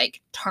completely, like,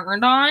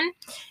 turned on.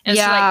 And it's,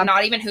 like,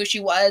 not even who she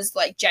was,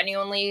 like,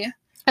 genuinely.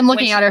 I'm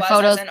looking at her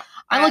photos.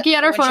 I'm looking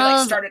at her photos. She,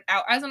 like, started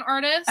out as an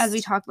artist. As we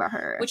talk about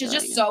her. Which is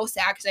just so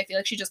sad, because I feel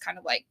like she just kind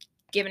of, like,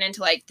 given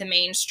into, like, the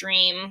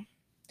mainstream,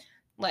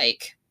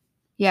 like,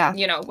 yeah,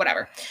 you know,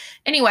 whatever.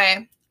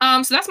 Anyway.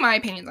 So that's my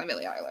opinions on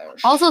Billie Eilish.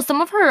 Also,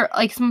 some of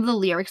the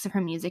lyrics of her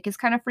music is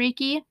kind of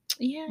freaky.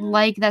 Yeah.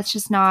 Like, that's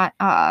just not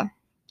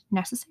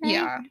necessary.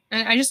 Yeah.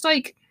 And I just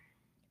like,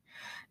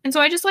 and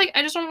so I just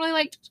don't really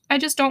like, I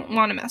just don't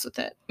want to mess with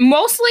it.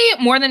 Mostly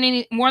more than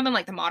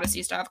like the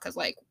modesty stuff, because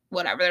like,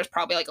 whatever, there's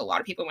probably like a lot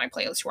of people in my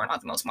playlist who are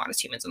not the most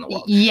modest humans in the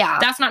world. Yeah.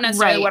 That's not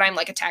necessarily what I'm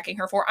like attacking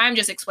her for. I'm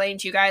just explaining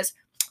to you guys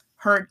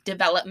her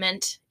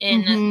development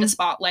in the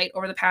spotlight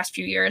over the past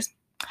few years.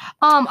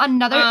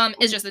 Another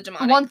is just the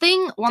demonic. One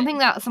thing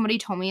that somebody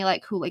told me,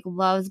 like, who like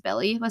loves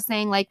Billie, was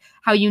saying like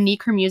how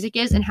unique her music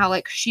is and how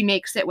like she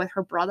makes it with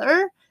her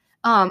brother.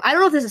 I don't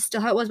know if this is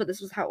still how it was, but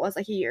this was how it was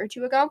like a year or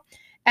two ago.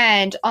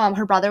 And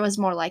her brother was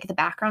more like the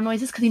background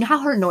noises, because you know how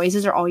her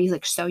noises are always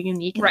like so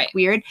unique and like,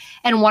 weird.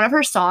 And one of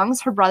her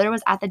songs, her brother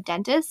was at the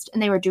dentist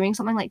and they were doing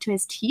something like to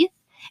his teeth,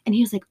 and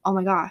he was like, "Oh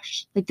my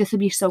gosh, like this would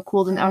be so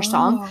cool in our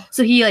song."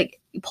 So he like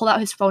pulled out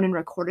his phone and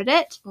recorded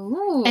it.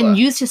 Ooh. And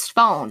used his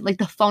phone, like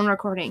the phone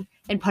recording,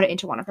 and put it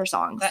into one of her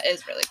songs. That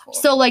is really cool.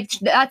 So like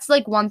that's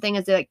like one thing,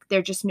 is that, like,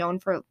 they're just known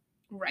for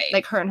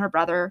like her and her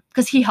brother,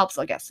 because he helps,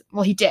 I guess.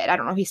 Well, he did. I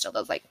don't know if he still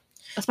does, like,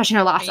 especially in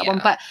her last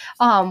album. But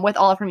with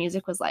all of her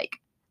music was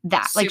like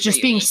that, like super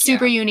just being unique,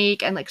 super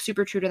unique and like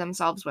super true to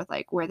themselves with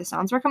like where the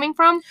sounds were coming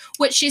from.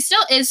 Which she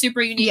still is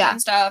super unique and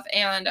stuff.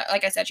 And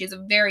like I said, she's a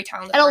very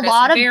talented and artist, a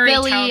lot of very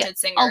Billie, talented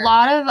singer. A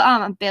lot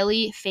of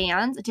Billie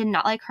fans did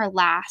not like her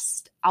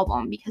last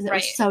album because it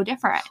was so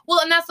different. Well,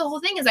 and that's the whole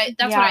thing, is that's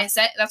what I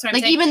said. That's what I'm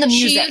like saying. Even the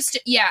music. She used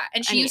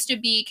to, she used to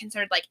be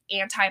considered like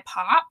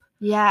anti-pop.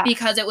 Yeah.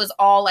 Because it was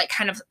all like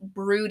kind of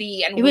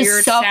broody and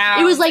weird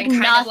sounds. It was like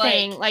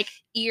nothing. Like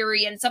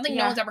eerie and something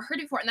no one's ever heard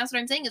before. And that's what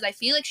I'm saying, is I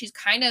feel like she's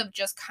kind of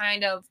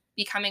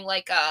becoming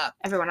like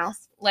everyone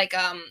else. Like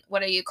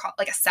what do you call,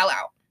 like a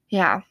sellout.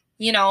 Yeah.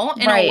 You know,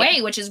 in a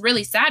way, which is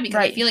really sad, because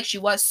I feel like she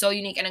was so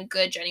unique and a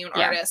good, genuine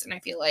artist, and I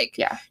feel like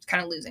she's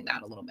kind of losing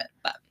that a little bit.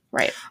 But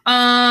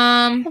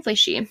hopefully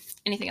she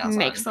anything else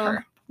makes on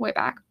her way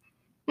back.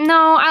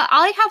 No, I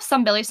like have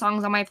some Billie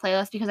songs on my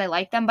playlist because I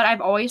like them, but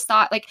I've always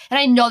thought like, and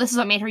I know this is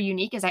what made her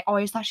unique, is I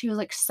always thought she was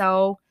like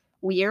so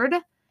weird,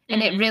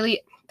 and it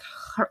really,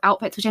 her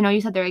outfits, which I know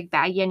you said they're like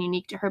baggy and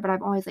unique to her, but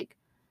I'm always like,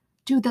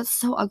 dude, that's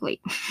so ugly.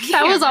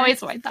 That was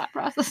always my thought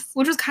process,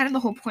 which was kind of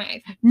the whole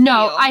point.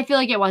 I feel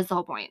like it was the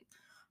whole point.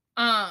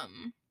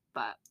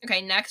 But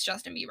okay, next,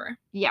 Justin Bieber.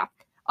 Yeah.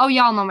 Oh,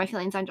 y'all know my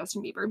feelings on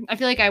Justin Bieber. I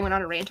feel like I went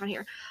on a rant on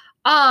here.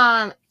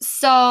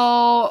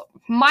 So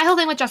my whole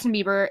thing with Justin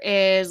Bieber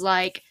is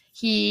like,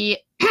 he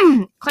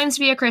claims to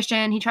be a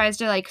Christian. He tries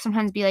to like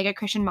sometimes be like a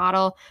Christian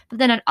model, but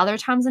then at other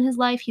times in his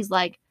life, he's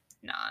like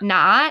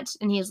not,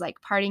 and he's like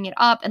partying it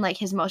up. And like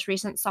his most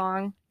recent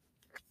song,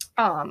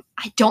 I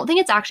don't think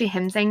it's actually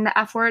him saying the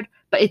F word,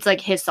 but it's like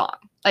his song.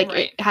 Like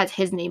it has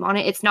his name on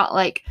it. It's not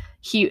like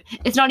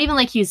it's not even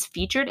like he's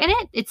featured in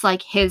it. It's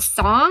like his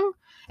song.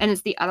 And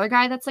it's the other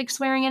guy that's like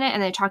swearing in it,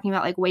 and they're talking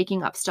about like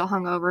waking up still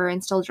hungover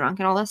and still drunk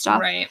and all this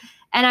stuff. Right.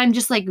 And I'm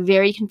just like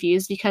very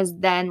confused, because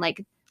then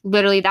like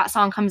literally that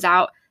song comes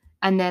out,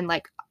 and then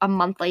like a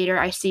month later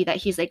I see that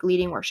he's like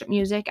leading worship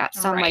music at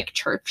some like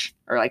church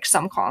or like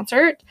some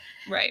concert.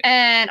 Right.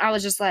 And I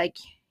was just like,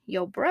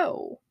 yo,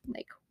 bro,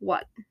 like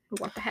what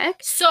the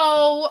heck?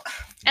 So,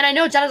 and I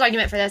know Jenna's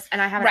argument for this,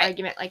 and I have an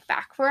argument like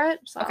back for it.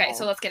 So. Okay,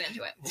 so let's get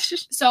into it.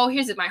 So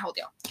here's my whole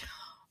deal.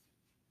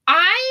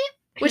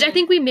 Which I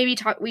think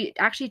we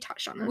actually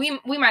touched on this.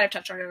 We might have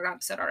touched on it in an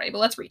episode already, but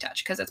let's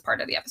retouch because it's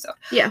part of the episode.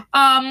 Yeah.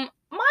 My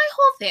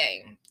whole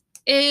thing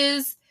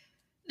is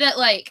that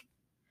like,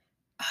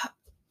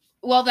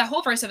 well, the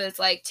whole verse of it is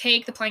like,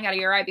 take the plank out of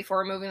your eye before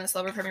removing the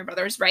silver from your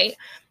brother's, right?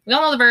 We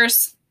all know the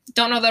verse,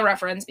 don't know the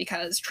reference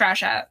because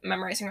trash at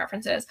memorizing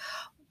references.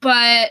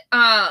 But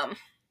my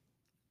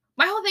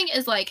whole thing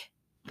is like,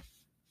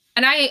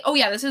 and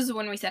this is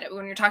when we said it,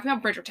 when you're talking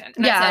about Bridgerton.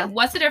 And I said,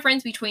 what's the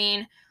difference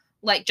between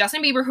like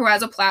Justin Bieber, who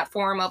has a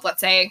platform of,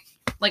 let's say,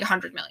 like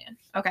 100 million.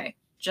 Okay.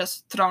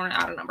 Just throwing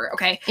out a number.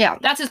 Okay. Yeah.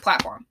 That's his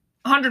platform.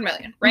 100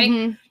 million, right?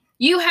 Mm-hmm.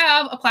 You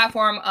have a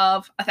platform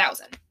of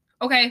 1,000.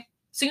 Okay.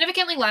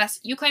 Significantly less.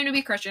 You claim to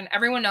be Christian.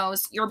 Everyone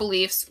knows your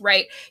beliefs,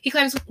 right? He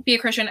claims to be a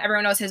Christian.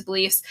 Everyone knows his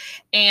beliefs.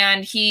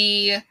 And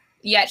he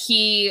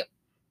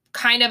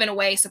kind of in a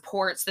way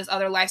supports this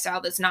other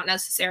lifestyle that's not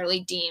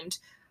necessarily deemed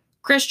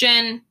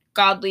Christian,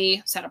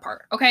 godly, set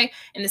apart. Okay.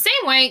 In the same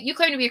way, you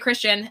claim to be a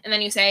Christian and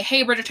then you say,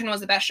 hey, Bridgerton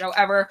was the best show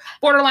ever,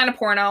 borderline a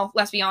porno,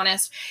 let's be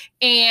honest.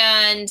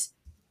 And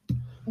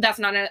that's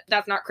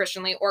not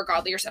Christianly or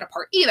godly or set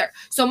apart either.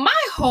 So my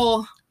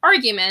whole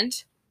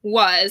argument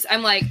was,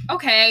 I'm like,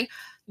 okay,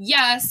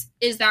 yes,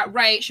 is that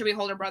right? Should we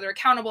hold our brother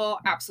accountable?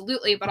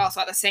 Absolutely. But also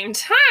at the same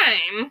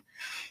time,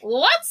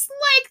 let's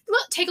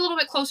take a little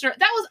bit closer.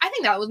 I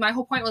think that was my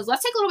whole point, was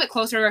let's take a little bit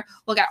closer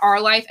look at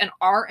our life and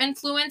our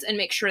influence and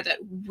make sure that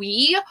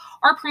we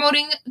are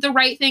promoting the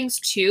right things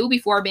too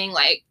before being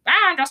like,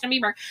 Justin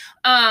Bieber.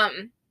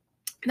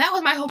 That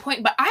was my whole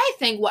point. But I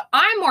think what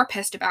I'm more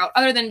pissed about,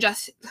 other than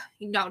just,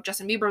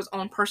 Justin Bieber's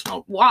own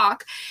personal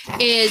walk,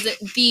 is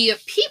the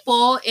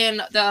people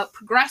in the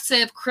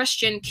progressive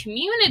Christian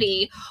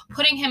community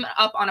putting him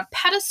up on a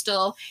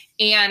pedestal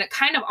and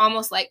kind of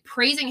almost like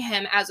praising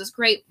him as this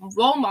great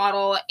role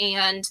model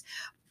and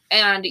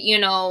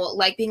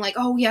like being like,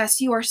 oh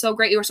yes, you are so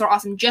great, you are so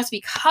awesome, just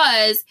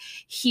because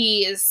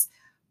he's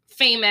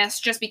famous,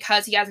 just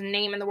because he has a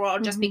name in the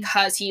world, just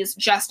because he's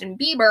Justin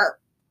Bieber.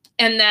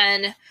 And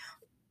then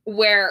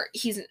where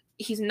he's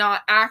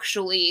not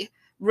actually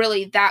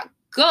really that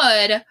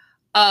good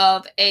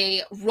of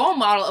a role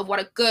model of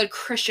what a good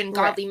Christian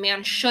godly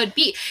man should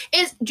be.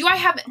 I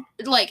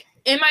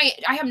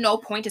have no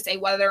point to say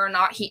whether or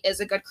not he is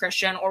a good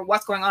Christian or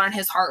what's going on in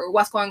his heart or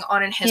what's going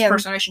on in his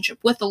personal relationship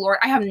with the Lord.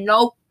 I have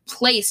no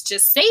place to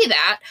say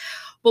that.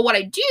 But what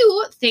I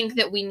do think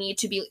that we need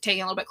to be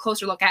taking a little bit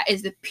closer look at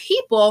is the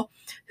people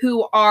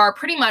who are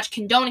pretty much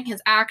condoning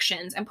his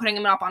actions and putting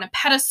him up on a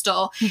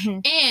pedestal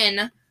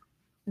in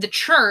the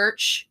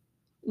church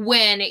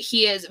when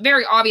he is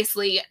very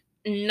obviously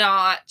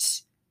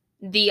not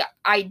the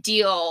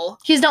ideal.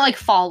 He's not like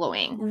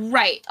following.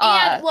 Right.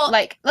 And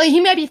like he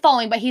might be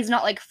following, but he's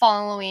not like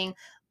following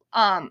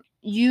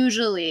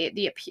usually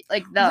the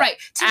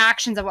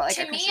actions of what like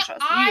a Christian shows.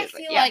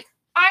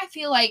 I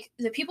feel like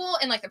the people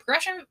in like the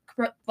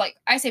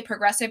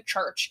progressive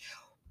church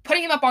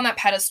putting him up on that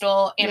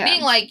pedestal and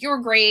being like, you're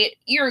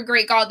a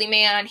great godly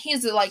man,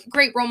 he's a like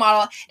great role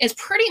model, is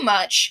pretty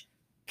much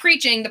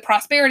preaching the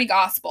prosperity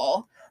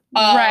gospel.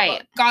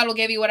 God will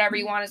give you whatever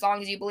you want as long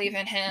as you believe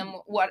in him.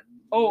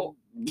 Camera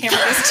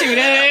just tuned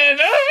in.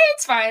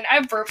 It's fine.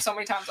 I've burped so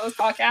many times on this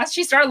podcast.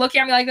 She started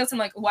looking at me like this. I'm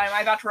like, why am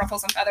I about to ruffle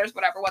some feathers?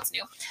 Whatever, what's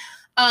new?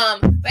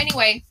 But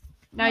anyway.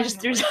 No, you just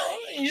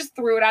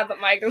threw it out of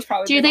the mic. There's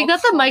probably. Do you think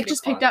that the mic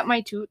just picked up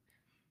my toot?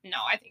 No,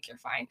 I think you're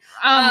fine.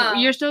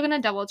 You're still gonna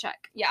double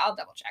check. Yeah, I'll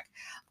double check.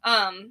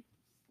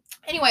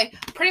 Anyway,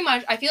 pretty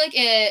much, I feel like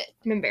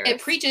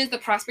it preaches the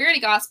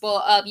prosperity gospel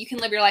of you can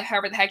live your life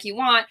however the heck you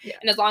want,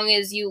 and as long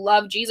as you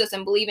love Jesus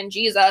and believe in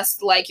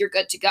Jesus, like, you're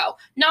good to go.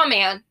 Nah,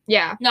 man.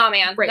 Yeah. Nah,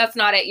 man. Right. That's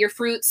not it. Your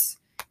fruits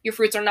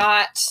are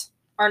not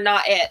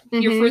it.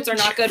 Your fruits are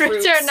not good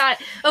fruits. Fruits are not.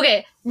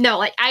 Okay, no,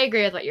 like, I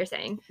agree with what you're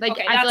saying. Like,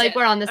 okay, I feel like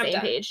we're on the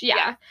same page.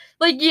 Yeah.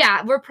 Like,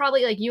 we're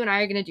probably, like, you and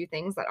I are going to do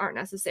things that aren't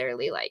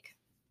necessarily, like,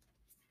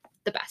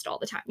 the best all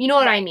the time. You know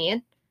what I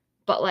mean?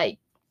 But, like,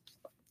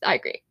 I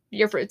agree.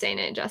 Your fruits ain't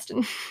it,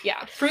 Justin.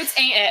 Yeah, fruits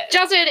ain't it.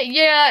 Justin,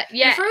 yeah.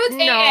 Your fruits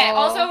ain't it.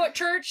 Also,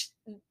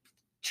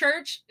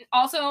 church,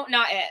 also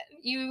not it.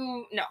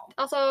 You, no.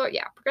 Also,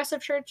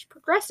 progressive church,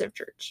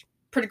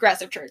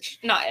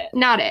 not it.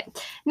 Not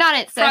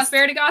it, sis.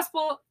 Prosperity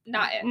gospel,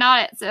 not it.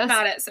 Not it, sis.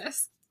 Not it,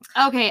 sis.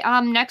 Okay,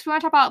 next we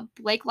want to talk about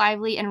Blake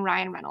Lively and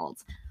Ryan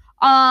Reynolds.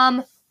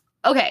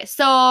 Okay,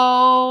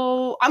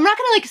 so I'm not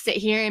gonna like sit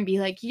here and be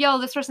like, yo,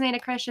 this person ain't a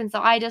Christian, so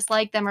I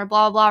dislike them or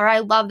blah blah, or I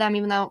love them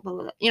even though blah,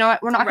 blah, blah. You know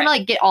what? We're not gonna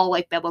like get all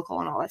like biblical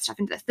and all that stuff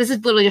into this. This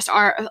is literally just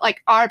our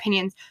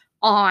opinions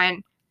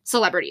on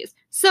celebrities.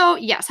 So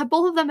yes, have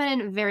both of them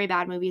been in very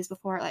bad movies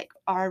before, like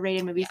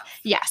R-rated movies?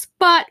 Yeah. Yes,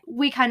 but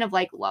we kind of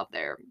like love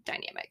their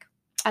dynamic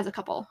as a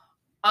couple.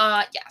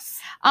 Yes.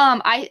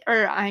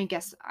 I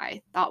guess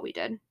I thought we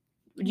did.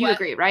 You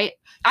agree, right?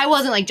 I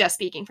wasn't like just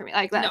speaking for me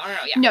like that.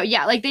 No,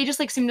 like they just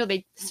like seem to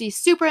be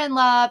super in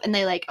love, and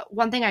they like,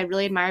 one thing I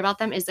really admire about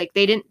them is like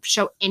they didn't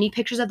show any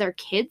pictures of their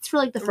kids for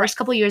like the first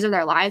couple years of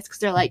their lives, because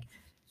they're like,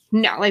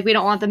 no, like we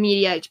don't want the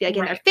media to be like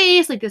in their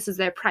face, like this is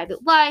their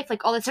private life,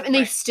 like all this stuff, and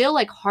they still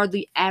like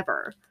hardly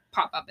ever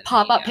pop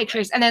up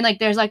pictures. And then like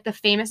there's like the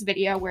famous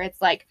video where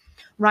it's like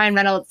Ryan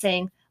Reynolds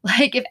saying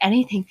like, if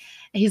anything,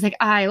 he's like,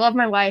 I love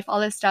my wife,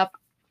 all this stuff,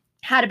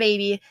 had a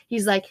baby,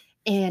 he's like,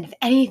 and if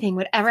anything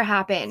would ever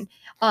happen,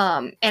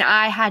 and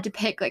I had to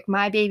pick like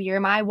my baby or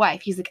my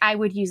wife, he's like, I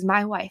would use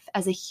my wife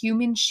as a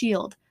human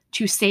shield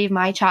to save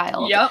my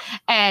child. Yep.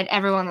 And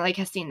everyone like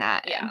has seen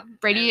that. Yeah.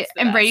 Brady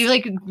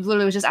like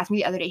literally was just asking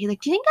me the other day. He's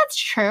like, do you think that's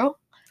true?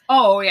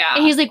 Oh yeah.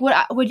 And he's like,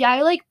 would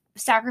I like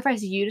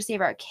sacrifice you to save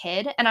our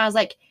kid? And I was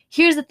like,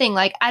 here's the thing,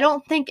 like I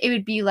don't think it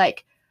would be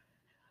like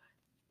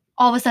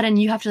all of a sudden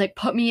you have to like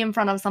put me in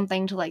front of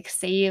something to like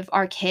save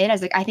our kid. I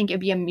was like, I think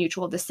it'd be a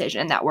mutual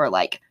decision that we're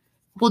like,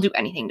 we'll do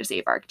anything to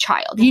save our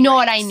child. You know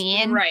what I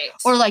mean? Right.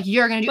 Or like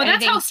you're gonna do anything.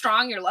 But that's how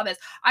strong your love is.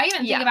 I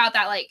even think about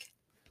that like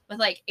with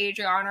like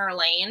Adriana or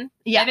Lane.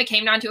 Yeah. If it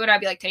came down to it, I'd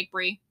be like, take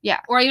Brie.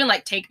 Yeah. Or even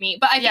like take me.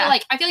 But I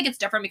feel like it's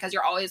different because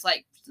you're always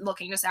like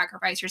looking to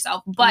sacrifice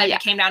yourself. But if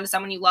it came down to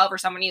someone you love or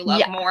someone you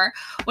love more,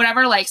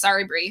 whatever, like,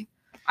 sorry, Brie.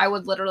 I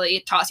would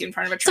literally toss you in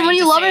front of a train. Someone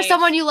you love or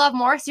someone you love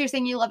more? So you're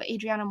saying you love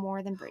Adriana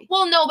more than Brie?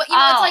 Well, no, but you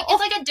know, it's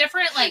like a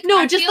different, like...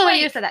 No, just the way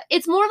you said that.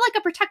 It's more like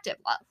a protective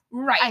love.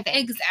 Right, I think.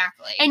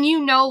 Exactly. And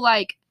you know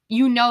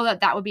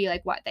that would be,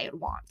 like, what they would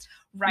want.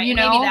 Right, you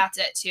know? Maybe that's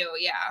it, too,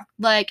 yeah.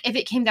 Like, if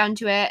it came down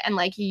to it and,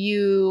 like,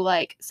 you,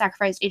 like,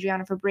 sacrificed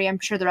Adriana for Brie, I'm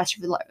sure the rest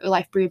of your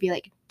life, Brie would be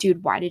like,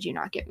 dude, why did you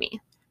not get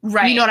me?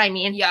 Right. You know what I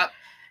mean? Yep.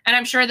 And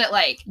I'm sure that,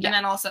 like, and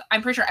then also,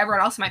 I'm pretty sure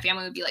everyone else in my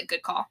family would be like,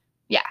 good call.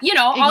 Yeah. You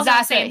know, all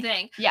the same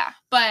thing. Yeah.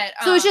 But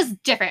so it's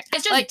just different.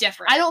 It's just like,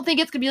 different. I don't think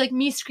it's gonna be like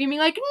me screaming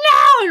like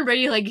no, and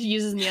Brady like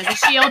uses me as a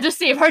shield to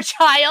save her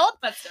child.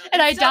 But still,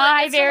 and I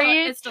die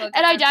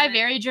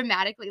very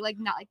dramatically, like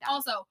not like that.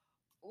 Also,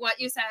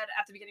 what you said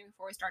at the beginning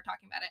before we start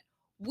talking about it,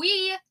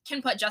 we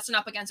can put Justin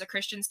up against a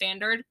Christian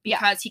standard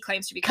because he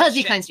claims to be Christian.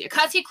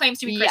 Because he claims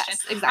to be Christian.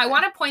 Yes, exactly. I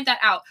want to point that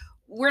out.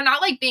 We're not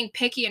like being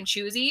picky and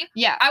choosy.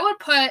 Yeah. I would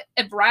put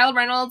if Ryle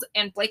Reynolds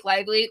and Blake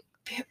Lively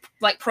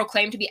like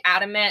proclaim to be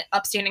adamant,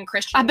 upstanding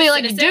Christian. I'd be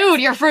like,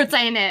 dude, your fruit's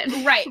saying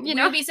it. Right. You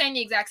know? We'd be saying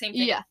the exact same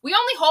thing. Yeah. We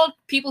only hold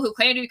people who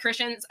claim to be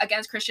Christians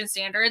against Christian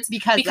standards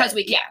because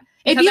we can. Yeah.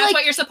 Because that's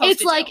what you're supposed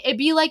to do. It'd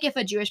be like if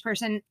a Jewish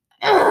person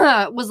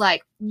was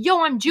like,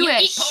 yo, I'm Jewish.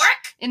 You eat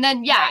pork? And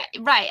then,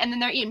 right. And then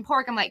they're eating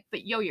pork. I'm like,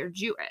 but yo, you're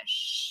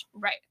Jewish.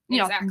 Right.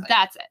 You exactly. know,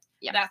 that's it.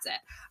 Yeah. That's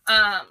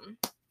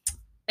it.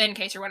 In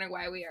case you're wondering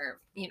why we are,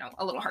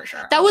 a little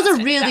harsher. That was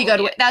a really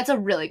good way. That's a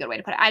really good way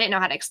to put it. I didn't know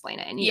how to explain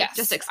it, and you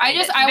just explained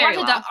it.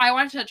 I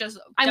wanted to just.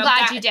 I'm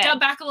glad you did.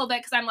 Jump back a little bit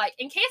because I'm like,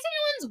 in case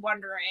anyone's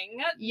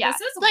wondering, this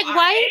is like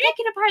why are you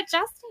picking apart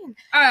Justin?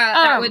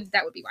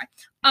 That would be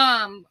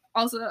why.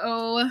 Also,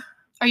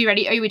 are you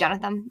ready? Are you done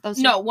with them? Those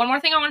two? No. One more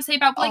thing I want to say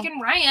about Blake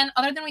and Ryan,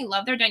 other than we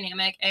love their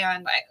dynamic,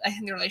 and I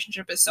think their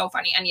relationship is so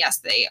funny. And yes,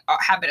 they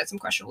have been in some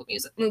questionable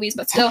movies,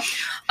 but still,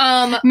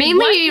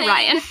 mainly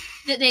Ryan.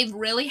 That they've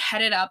really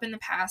headed up in the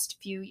past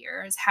few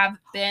years have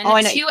been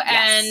to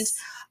end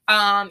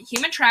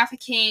human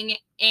trafficking,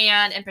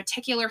 and in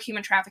particular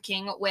human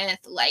trafficking with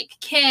like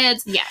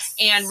kids. Yes.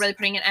 And really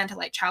putting an end to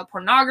like child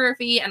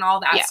pornography and all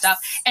that stuff.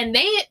 And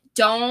they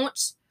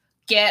don't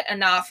get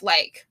enough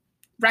like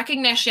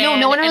recognition.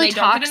 No one really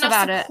talks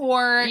about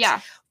support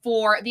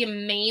for the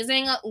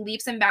amazing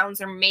leaps and bounds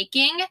they're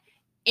making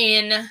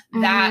in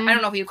that. I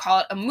don't know if you call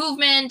it a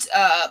movement,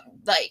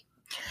 like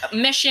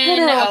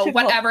mission,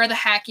 whatever the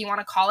heck you want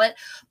to call it,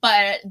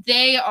 but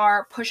they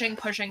are pushing,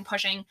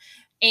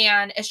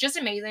 and it's just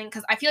amazing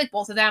because I feel like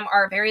both of them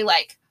are very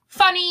like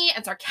funny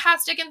and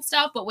sarcastic and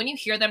stuff, but when you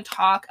hear them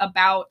talk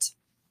about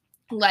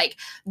like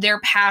their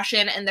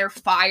passion and their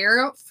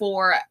fire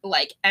for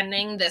like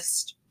ending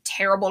this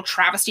terrible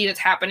travesty that's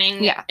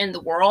happening in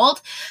the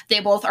world, they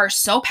both are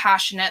so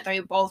passionate. They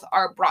both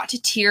are brought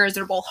to tears.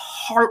 They're both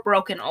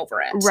heartbroken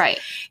over it. Right.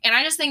 And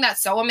I just think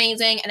that's so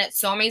amazing, and it's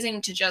so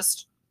amazing to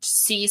just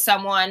see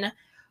someone.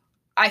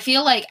 I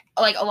feel like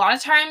a lot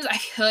of times I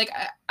feel like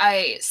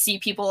I see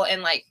people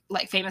in like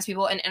famous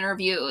people in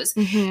interviews,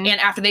 and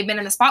after they've been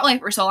in the spotlight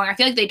for so long, I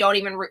feel like they don't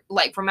even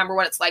remember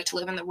what it's like to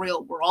live in the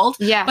real world.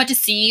 Yeah. But to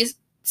see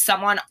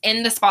someone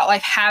in the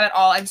spotlight have it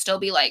all and still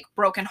be like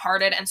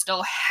brokenhearted and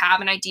still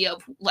have an idea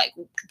of like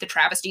the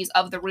travesties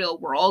of the real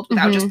world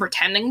without just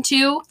pretending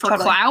to for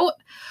clout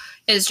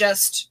is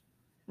just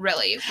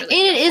really,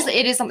 really and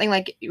it is something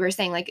like you were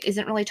saying, like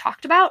isn't really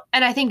talked about.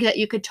 And I think that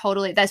you could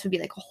totally, this would be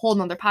like a whole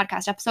nother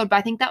podcast episode, but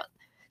I think that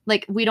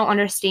like we don't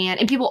understand,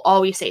 and people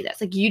always say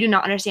this, like you do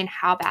not understand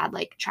how bad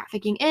like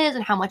trafficking is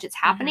and how much it's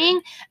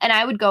happening. And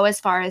I would go as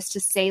far as to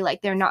say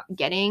like they're not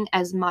getting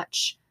as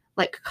much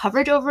like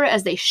coverage over it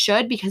as they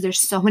should, because there's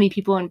so many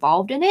people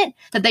involved in it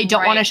that they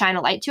don't want to shine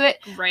a light to it.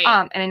 Right.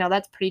 And I know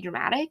that's pretty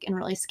dramatic and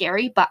really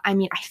scary, but I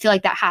mean, I feel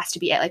like that has to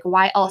be it. Like,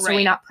 why else are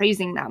we not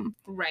praising them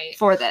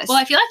for this? Well,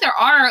 I feel like there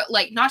are,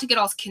 like, not to get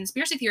all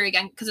conspiracy theory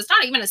again, because it's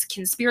not even a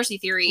conspiracy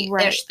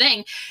theory-ish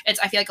thing. It's,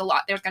 I feel like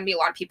there's going to be a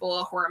lot of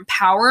people who are in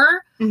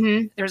power.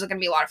 There's going to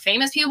be a lot of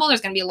famous people.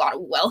 There's going to be a lot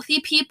of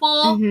wealthy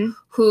people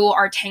who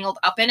are tangled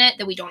up in it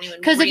that we don't even realize.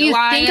 Because if you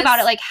think about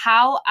it, like,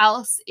 how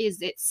else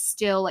is it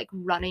still, like,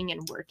 running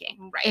and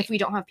working if we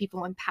don't have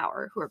people in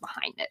power who are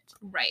behind it?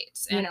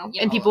 And,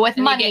 and people with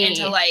money. Get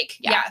into, like,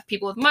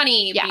 people with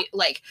money.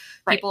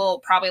 People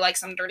probably like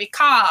some dirty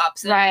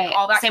cops. And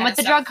all that same kind with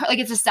the stuff. drug, like,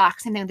 it's a same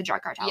thing with the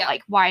drug cartel.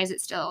 Like, why is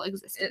it still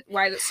existing?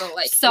 Why is it still,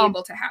 like,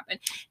 able to happen?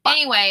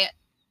 Anyway,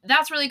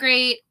 that's really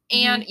great.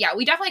 And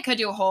we definitely could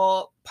do a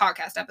whole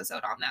podcast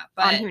episode on that.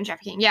 But on human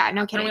trafficking. Yeah,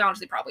 no kidding. And we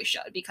honestly probably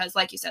should, because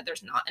like you said,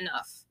 there's not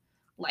enough.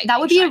 Like, that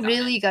would be a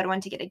really good one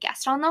to get a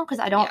guest on, though, because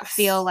I don't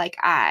feel like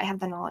I have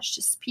the knowledge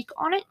to speak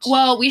on it.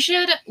 Well, we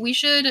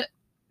should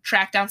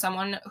track down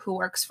someone who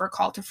works for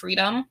Call to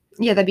Freedom.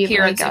 Yeah, that'd be here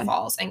really in Sioux good.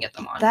 Falls and get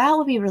them on. That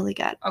would be really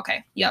good.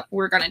 Okay. Yep.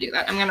 We're gonna do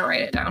that. I'm gonna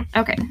write it down.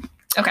 Okay.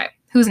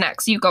 Who's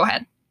next? You go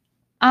ahead.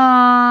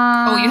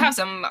 Oh, you have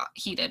some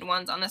heated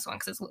ones on this one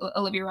because it's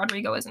Olivia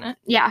Rodrigo, isn't it?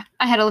 Yeah,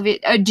 I had Olivia.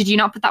 Did you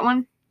not put that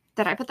one?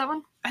 Did I put that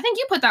one? I think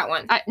you put that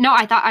one. No,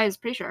 I was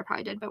pretty sure I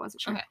probably did, but I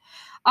wasn't sure.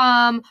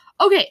 Okay.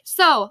 Okay,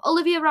 so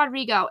Olivia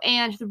Rodrigo,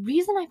 and the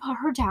reason I put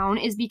her down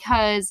is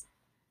because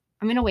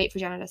I'm gonna wait for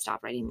Jenna to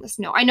stop writing this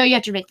note. I know you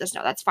have to make this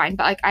note, that's fine,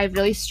 but like I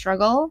really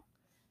struggle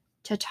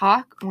to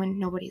talk when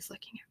nobody's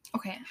looking at me.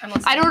 Okay, I'm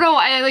listening. I don't know.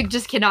 I like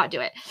just cannot do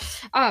it.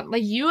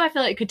 Like you, I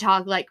feel like could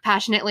talk like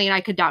passionately, and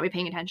I could not be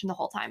paying attention the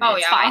whole time. Oh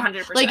it's yeah, fine.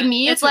 100%. Like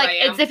me, it's like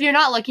it's if you're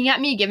not looking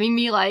at me, giving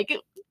me like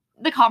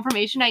the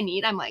confirmation I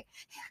need. I'm like,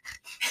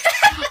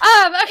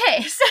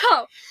 okay,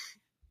 so,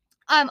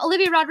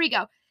 Olivia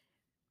Rodrigo,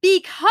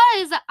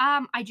 because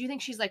I do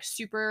think she's like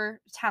super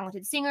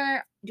talented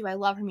singer. Do I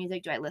love her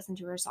music? Do I listen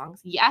to her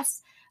songs?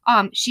 Yes.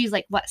 She's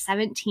like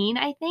 17,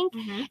 I think,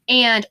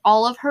 and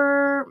all of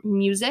her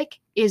music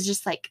is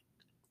just like.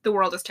 The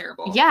world is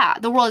terrible. Yeah,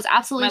 the world is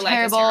absolutely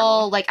terrible.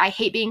 terrible. Like, I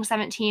hate being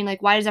 17.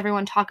 Like, why does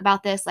everyone talk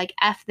about this? Like,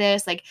 F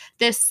this. Like,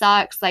 this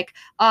sucks. Like,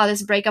 oh,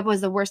 this breakup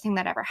was the worst thing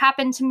that ever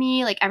happened to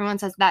me. Like, everyone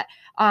says that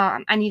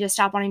I need to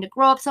stop wanting to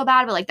grow up so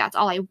bad, but, like, that's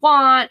all I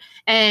want.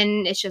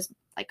 And it's just,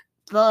 like,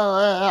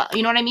 blah,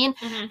 you know what I mean?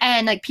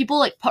 And, like, people,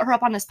 like, put her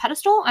up on this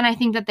pedestal, and I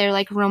think that they're,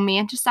 like,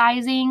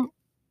 romanticizing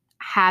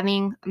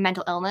having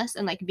mental illness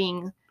and, like,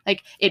 being...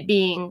 like it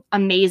being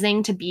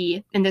amazing to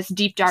be in this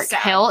deep dark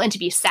hill and to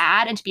be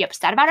sad and to be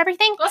upset about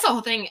everything. That's the whole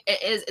thing.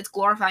 It's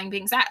glorifying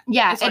being sad.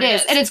 Yeah, it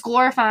is. And it's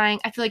glorifying.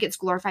 I feel like it's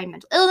glorifying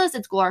mental illness.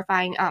 It's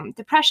glorifying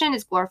depression.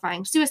 It's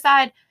glorifying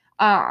suicide.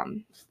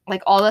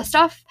 Like all this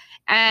stuff.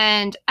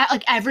 And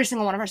like every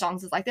single one of her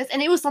songs is like this.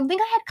 And it was something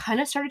I had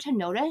kind of started to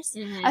notice.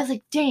 I was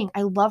like, dang,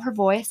 I love her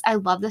voice. I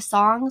love the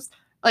songs.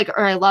 Like,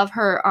 or I love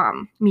her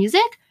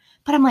music.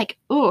 But I'm like,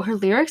 ooh, her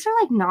lyrics are,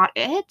 like, not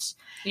it.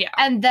 Yeah.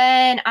 And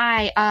then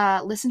I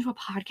listened to a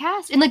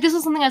podcast. And, like, this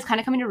was something I was kind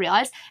of coming to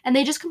realize. And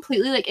they just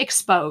completely, like,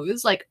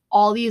 exposed, like,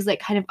 all these, like,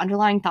 kind of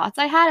underlying thoughts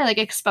I had. And, like,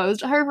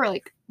 exposed her for,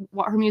 like,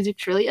 what her music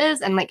truly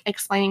is. And, like,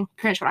 explaining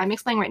pretty much what I'm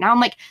explaining right now. I'm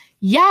like,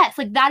 yes,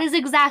 like, that is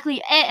exactly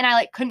it. And I,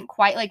 like, couldn't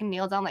quite, like,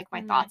 nail down, like,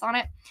 my thoughts on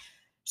it.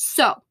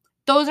 So,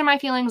 those are my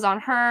feelings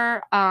on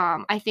her.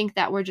 I think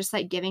that we're just,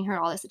 like, giving her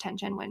all this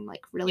attention when,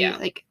 like, really,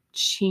 like,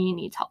 she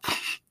needs help.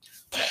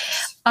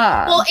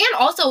 Well, and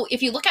also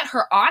if you look at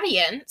her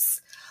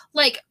audience,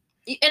 like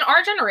in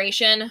our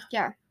generation,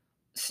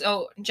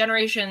 so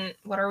generation,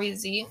 what are we,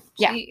 Z?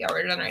 Yeah,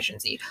 we're Generation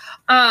Z.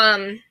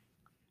 The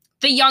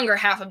younger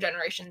half of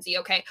Generation Z,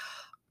 okay,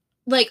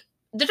 like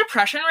the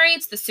depression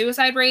rates, the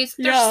suicide rates,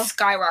 they're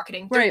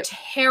skyrocketing. They're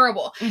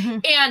terrible,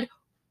 and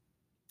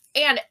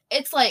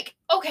it's like,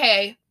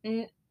 okay.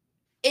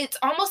 It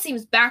almost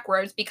seems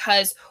backwards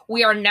because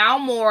we are now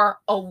more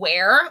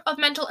aware of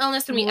mental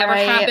illness than we ever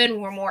have been.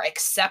 We're more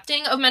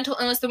accepting of mental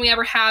illness than we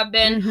ever have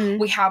been.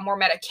 We have more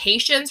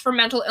medications for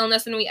mental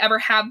illness than we ever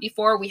have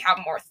before. We have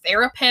more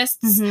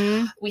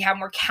therapists. We have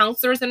more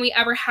counselors than we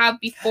ever have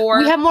before.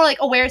 We have more like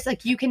awareness.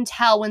 Like you can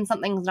tell when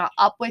something's not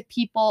up with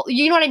people.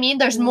 You know what I mean?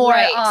 There's more.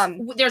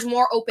 There's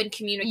more open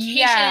communication.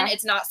 Yeah.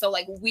 It's not so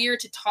like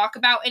weird to talk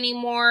about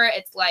anymore.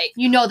 It's like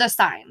you know the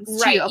signs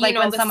too. Like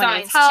when someone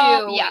needs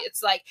help. Yeah.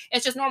 It's like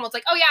it's just normal. It's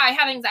like, oh yeah, I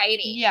have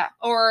anxiety. Yeah.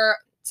 Or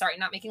sorry,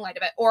 not making light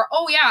of it. Or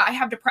oh yeah, I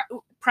have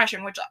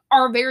depression, which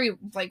are very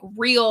like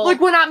real. Like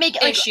we're not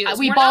making issues. Like,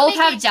 we both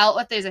have dealt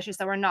with those issues,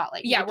 so we're not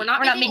like we're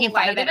not making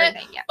fun of it.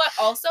 Yeah. But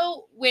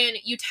also when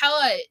you tell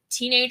a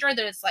teenager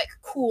that it's like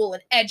cool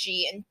and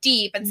edgy and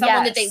deep and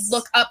someone that they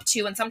look up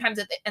to and sometimes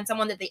and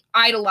someone that they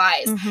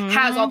idolize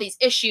has all these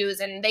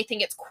issues and they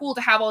think it's cool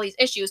to have all these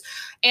issues.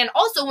 And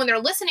also when they're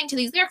listening to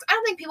these lyrics, I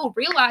don't think people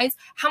realize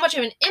how much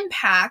of an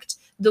impact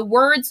the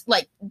words,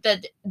 like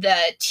the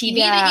TV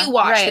that you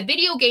watch, the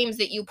video games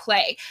that you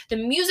play, the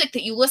music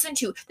that you listen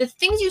to, the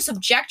things you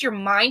subject your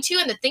mind to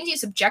and the things you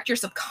subject your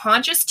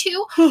subconscious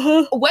to,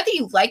 whether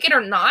you like it or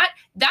not,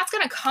 that's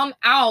going to come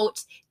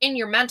out in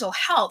your mental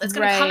health. It's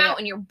going to come out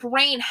in your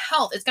brain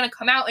health. It's going to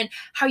come out in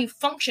how you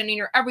function in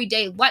your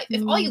everyday life.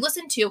 If all you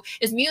listen to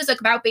is music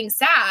about being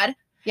sad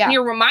and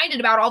you're reminded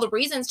about all the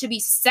reasons to be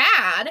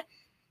sad,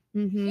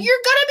 you're going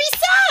to be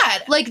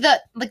sad.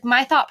 Like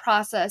my thought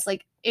process,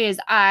 like,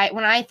 is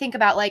when I think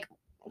about like,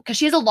 because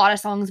she has a lot of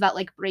songs about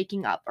like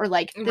breaking up or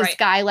like this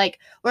guy, like,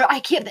 where I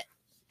can't,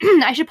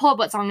 I should pull up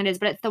what song it is,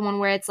 but it's the one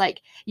where it's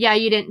like, yeah,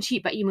 you didn't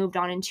cheat, but you moved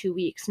on in 2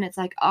 weeks. And it's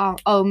like,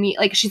 oh, me,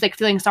 like, she's like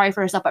feeling sorry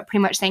for herself, but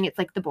pretty much saying it's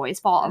like the boy's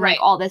fault and like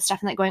all this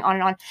stuff and like going on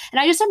and on. And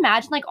I just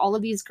imagine like all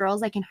of these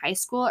girls like in high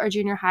school or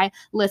junior high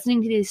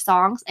listening to these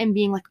songs and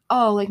being like,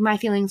 oh, like my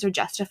feelings are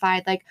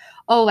justified. Like,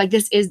 oh, like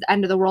this is the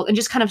end of the world, and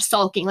just kind of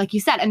sulking, like you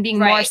said, and being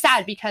more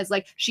sad because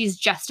like she's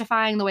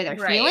justifying the way they're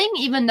feeling,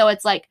 even though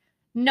it's like,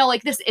 no,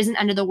 like this isn't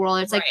end of the world.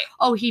 It's like,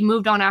 oh, he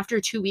moved on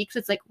after 2 weeks.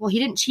 It's like, well, he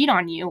didn't cheat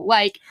on you.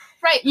 Like,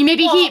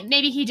 maybe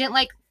he didn't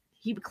like,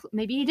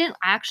 maybe he didn't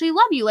actually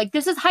love you. Like,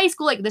 this is high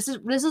school. Like, this is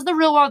the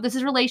real world. This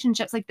is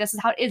relationships. Like, this is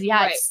how it is.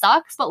 Yeah, it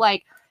sucks, but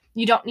like,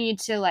 you don't need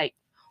to like.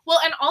 Well,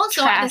 and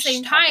also at the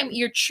same time,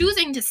 you're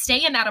choosing to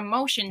stay in that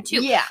emotion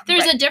too. Yeah,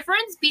 there's a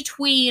difference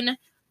between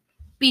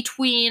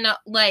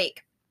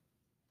like,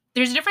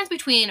 there's a difference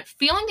between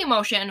feeling the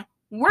emotion,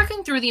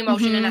 working through the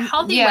emotion in a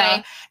healthy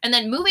way, and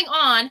then moving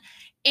on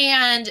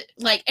and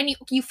like, and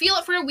you feel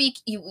it for a week,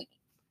 you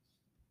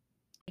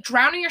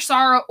drowning your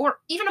sorrow, or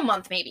even a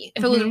month maybe,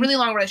 if it was a really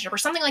long relationship or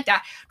something like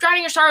that,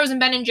 drowning your sorrows in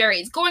Ben and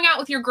Jerry's, going out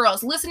with your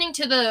girls, listening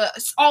to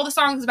all the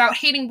songs about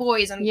hating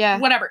boys and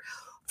whatever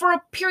for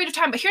a period of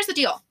time. But here's the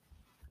deal.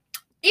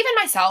 Even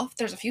myself,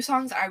 there's a few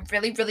songs that I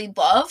really, really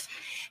love.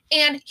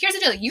 And here's the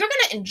deal. You're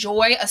going to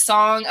enjoy a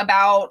song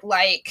about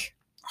like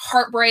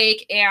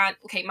heartbreak, and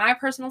okay, my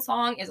personal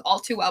song is All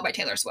Too Well by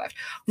Taylor Swift.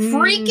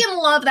 Freaking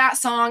love that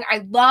song.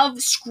 I love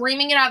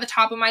screaming it out of the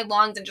top of my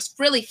lungs and just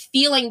really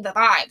feeling the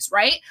vibes,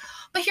 right?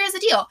 But here's the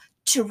deal.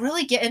 To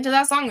really get into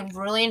that song and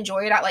really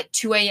enjoy it at like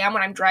 2 a.m.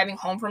 when I'm driving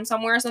home from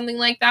somewhere or something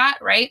like that,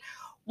 right?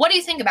 What do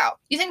you think about?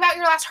 You think about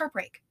your last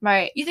heartbreak.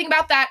 Right. You think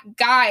about that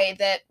guy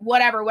that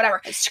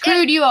whatever. It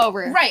screwed you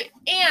over. Right.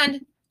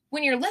 And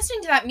when you're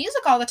listening to that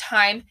music all the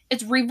time,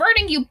 it's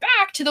reverting you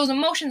back to those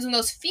emotions and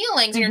those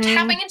feelings, and you're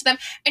tapping into them,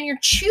 and you're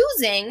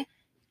choosing,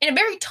 in a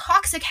very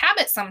toxic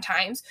habit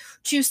sometimes,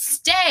 to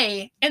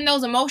stay in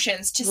those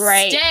emotions, to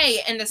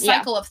stay in the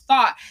cycle of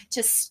thought,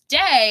 to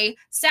stay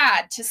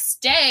sad, to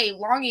stay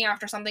longing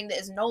after something that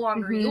is no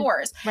longer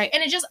yours. Right.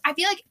 And I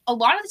feel like a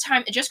lot of the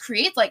time it just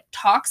creates like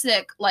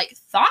toxic like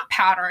thought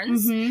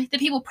patterns that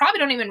people probably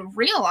don't even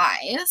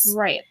realize.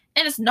 Right.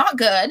 And it's not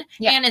good.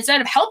 Yeah. And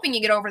instead of helping you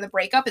get over the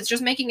breakup, it's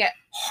just making it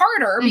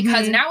harder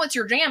because now it's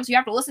your jam. So you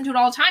have to listen to it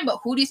all the time. But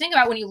who do you think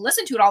about when you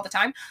listen to it all the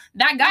time?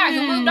 That guy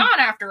who moved on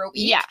after a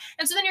week. Yeah.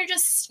 And so then you're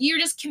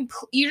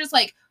just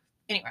like,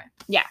 anyway.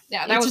 Yeah.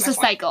 Yeah. That was just a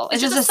cycle.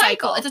 It's just a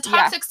cycle. It's a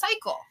toxic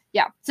cycle.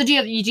 Yeah. So do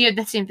you have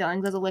the same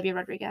feelings as Olivia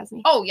Rodrigo?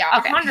 Oh yeah.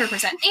 Okay.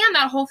 100%. And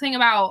that whole thing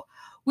about,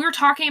 we were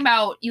talking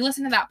about, you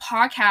listen to that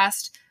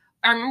podcast.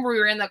 I remember we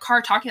were in the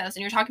car talking about this,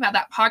 and you're talking about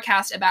that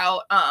podcast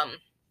about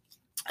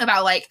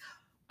like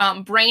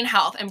brain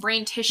health and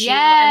brain tissue,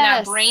 and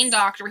that brain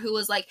doctor who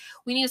was like,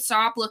 we need to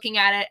stop looking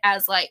at it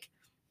as like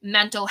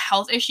mental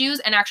health issues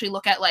and actually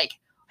look at like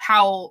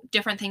how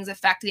different things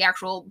affect the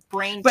actual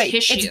brain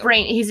tissue.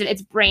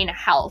 It's brain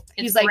health.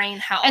 He's like brain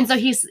health. And so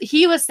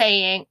he was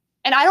saying,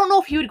 and I don't know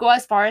if he would go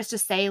as far as to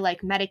say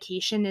like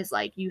medication is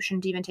like you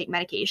shouldn't even take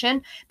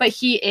medication, but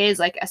he is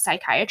like a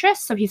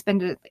psychiatrist, so he's been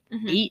to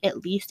like at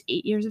least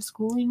 8 years of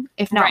schooling,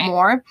 if not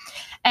more.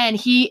 And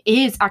he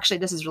is actually,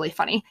 this is really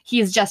funny, he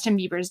is Justin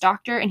Bieber's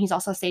doctor, and he's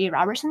also Sadie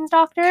Robertson's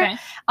doctor. Okay.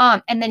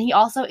 And then he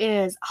also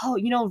is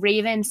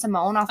Raven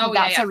Simone off of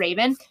That's a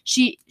Raven.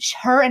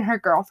 Her and her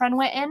girlfriend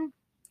went in.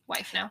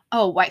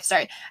 Wife,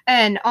 sorry.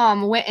 And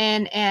went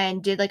in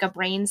and did like a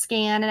brain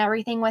scan and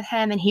everything with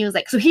him, and he was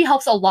like, so he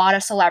helps a lot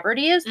of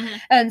celebrities,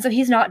 and so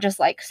he's not just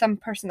like some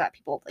person that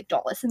people like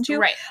don't listen to,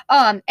 right?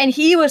 And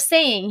he was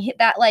saying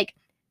that like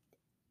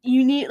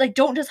you need, like,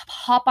 don't just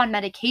hop on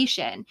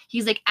medication.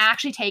 He's like,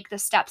 actually take the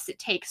steps it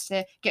takes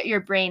to get your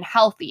brain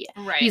healthy.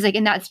 Right. He's like,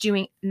 and that's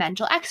doing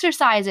mental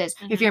exercises.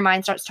 If your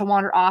mind starts to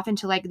wander off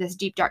into like this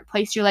deep, dark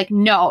place, you're like,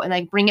 no, and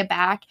like bring it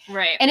back.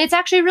 Right. And it's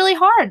actually really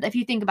hard if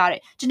you think about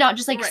it, to not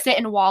just like sit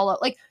and wallow.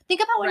 Like,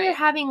 think about when you're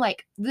having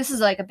like, this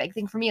is like a big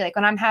thing for me. Like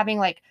when I'm having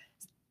like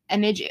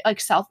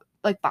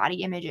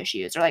body image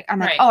issues, or like, I'm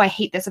like, oh, I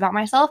hate this about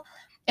myself.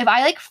 If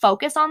I like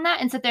focus on that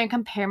and sit there and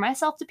compare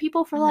myself to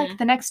people for like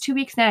the next 2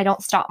 weeks, then I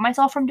don't stop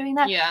myself from doing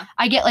that. Yeah.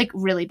 I get like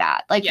really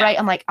bad. Like, right.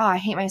 I'm like, oh, I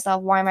hate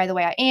myself. Why am I the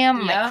way I am?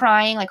 I'm like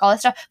crying, like all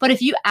this stuff. But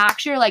if you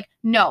actually are like,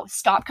 no,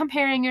 stop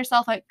comparing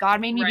yourself. Like, God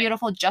made me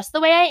beautiful just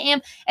the way I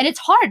am. And it's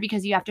hard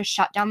because you have to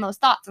shut down those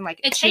thoughts and like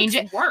change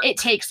it. It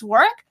takes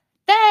work.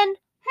 Then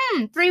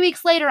 3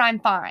 weeks later, I'm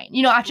fine.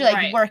 You know, after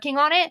like working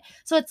on it.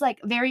 So it's like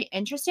very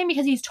interesting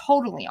because he's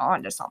totally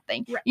on to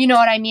something. Right. You know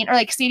what I mean? Or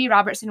like Sadie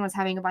Robertson was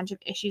having a bunch of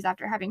issues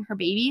after having her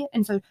baby.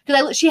 And so,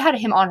 because she had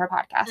him on her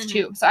podcast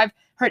too. So I've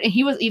heard, and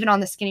he was even on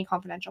the Skinny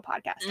Confidential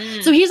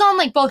podcast. So he's on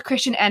like both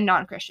Christian and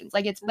non-Christians.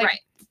 Like it's like,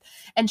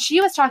 and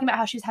she was talking about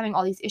how she's having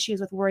all these issues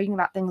with worrying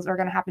about things that are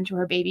going to happen to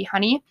her baby,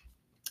 Honey.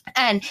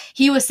 And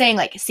he was saying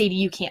like, Sadie,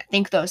 you can't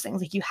think those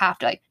things. Like you have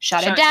to like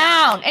shut it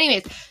down.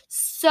 Anyways,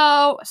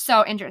 so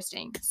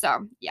interesting.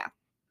 So yeah.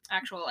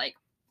 Actual like,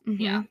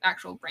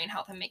 actual brain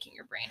health and making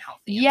your brain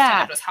healthy.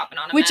 Instead of just hopping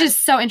on which is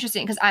so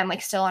interesting because I'm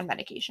like still on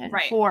medication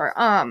for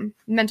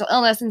mental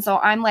illness. And so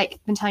I'm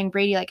like been telling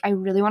Brady, like, I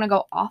really want to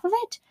go off of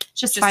it.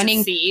 Just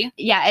finding,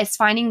 it's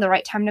finding the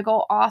right time to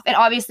go off. And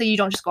obviously you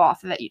don't just go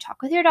off of it. You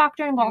talk with your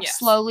doctor and go off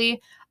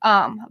slowly.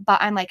 But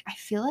I'm like, I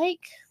feel like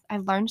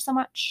I've learned so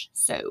much.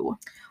 So,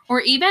 or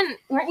even,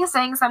 weren't you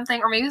saying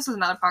something, or maybe this was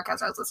another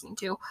podcast I was listening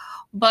to,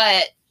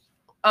 but,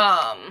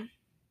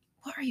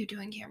 what are you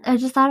doing, Cameron? I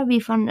just thought it'd be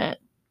fun to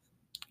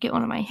get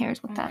one of my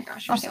hairs with that. Oh my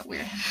gosh, you're so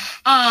weird.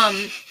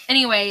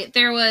 Anyway,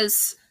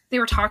 they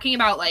were talking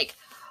about like,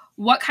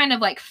 what kind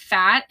of like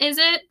fat is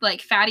it?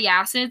 Like fatty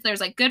acids. There's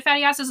like good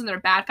fatty acids and there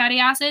are bad fatty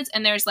acids.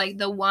 And there's like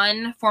the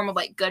one form of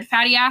like good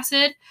fatty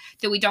acid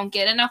that we don't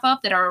get enough of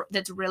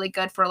that's really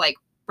good for like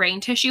brain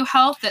tissue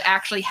health, that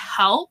actually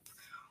help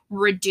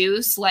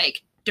reduce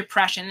like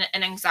depression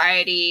and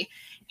anxiety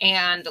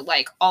and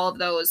like all of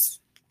those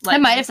like I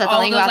might have said all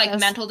something those about like this.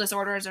 mental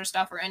disorders or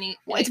stuff or any.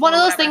 It's one of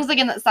those whatever. things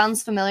again that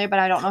sounds familiar, but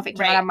I don't know if it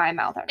came out of my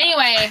mouth or not.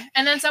 Anyway,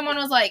 and then someone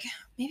was like,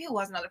 maybe it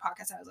was another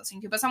podcast I was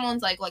listening to, but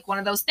someone's like one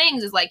of those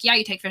things is like, yeah,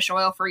 you take fish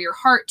oil for your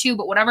heart too,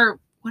 but whatever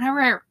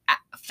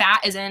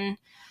fat is in.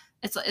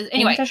 It's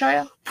anyway. Fish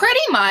oil? Pretty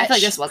much. I feel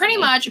like this wasn't pretty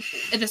me.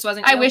 much. This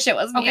wasn't. I you. wish it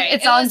was me. Okay,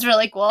 It sounds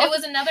really cool. It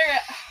was another.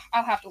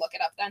 I'll have to look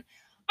it up then.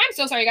 I'm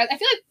so sorry, guys. I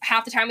feel like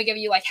half the time we give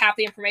you like half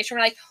the information.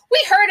 We're like, we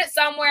heard it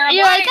somewhere.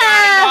 You're like,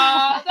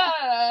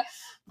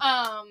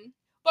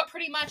 but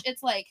pretty much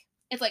it's like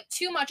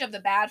too much of the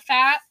bad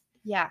fat.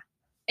 Yeah.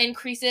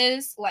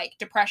 Increases like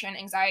depression,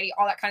 anxiety,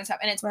 all that kind of stuff,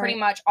 and it's pretty Right.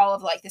 much all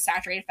of like the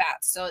saturated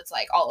fats. So it's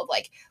like all of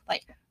like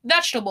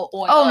vegetable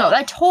oil. Oh no,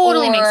 that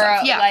totally makes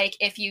sense. Yeah. Like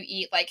if you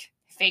eat like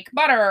fake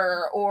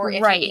butter, or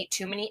if Right. you eat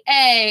too many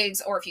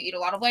eggs, or if you eat a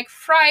lot of like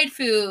fried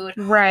food,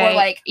 Right. or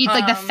like eat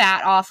like the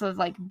fat off of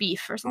like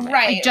beef or something.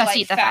 right? Like, just like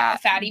eat the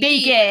fat. fatty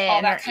bacon, beef,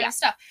 all that or- kind of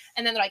stuff.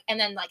 And then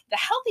the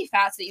healthy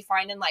fats that you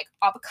find in like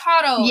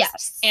avocados,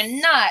 Yes.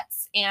 and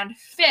nuts and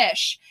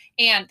fish,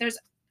 and there's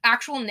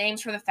actual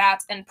names for the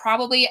fats, and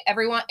probably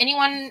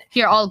anyone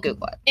Here, I'll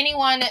Google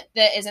it.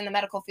 that is in the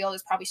medical field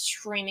is probably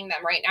screaming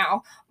them right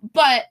now.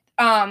 But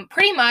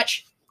pretty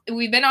much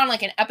we've been on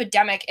like an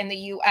epidemic in the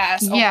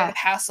US over Yeah. the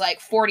past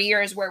like 40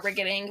 years where we're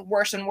getting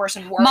worse and worse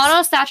and worse.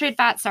 Monosaturated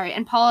fats,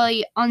 and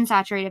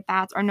polyunsaturated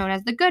fats are known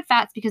as the good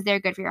fats because they're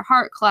good for your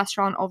heart,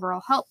 cholesterol, and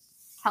overall health.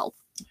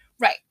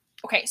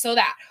 Okay, so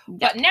that.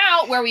 But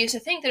now where we used to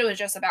think that it was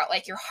just about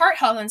like your heart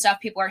health and stuff,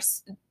 people are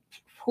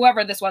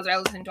whoever this was that I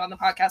was listening to on the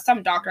podcast,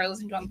 some doctor I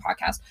listened to on the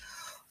podcast,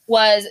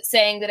 was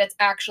saying that it's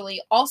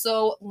actually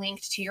also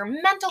linked to your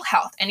mental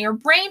health and your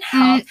brain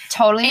health.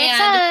 Totally makes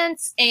And-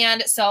 sense.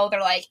 And so they're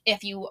like,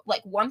 if you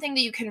like one thing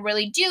that you can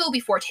really do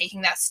before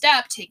taking that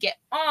step to get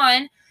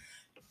on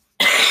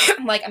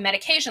like a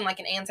medication, like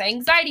an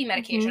anti-anxiety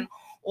medication,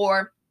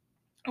 or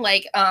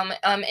like an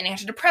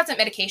antidepressant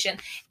medication,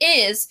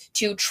 is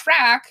to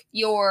track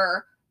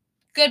your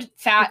good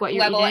fat Like what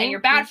you're level and eating? your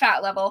bad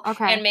fat level,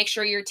 Okay. and make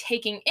sure you're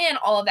taking in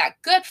all of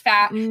that good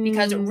fat,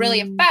 because it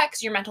really Mm.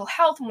 affects your mental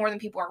health more than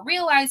people are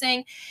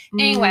realizing.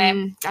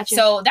 Anyway, Gotcha.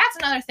 So that's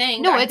another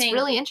thing. no, that I it's think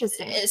really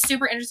interesting. is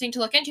super interesting to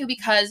look into,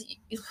 because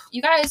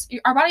you guys,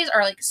 our bodies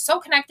are like so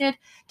connected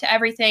to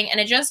everything, and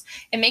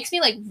it makes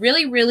me like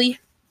really, really,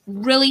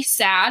 really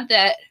sad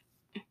that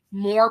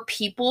more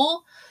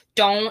people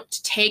don't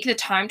take the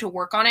time to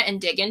work on it and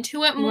dig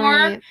into it more,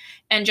 Right.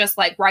 and just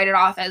like write it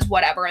off as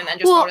whatever, and then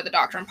just Well- go to the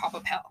doctor and pop a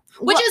pill,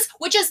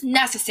 which is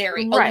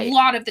necessary Right. a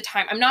lot of the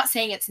time. I'm not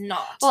saying it's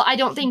not. Well, I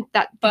don't think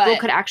that people But-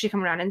 could actually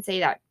come around and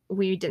say that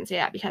we didn't say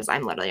that because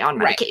I'm literally on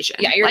Right. medication.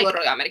 Yeah, you're Like,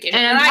 literally on medication.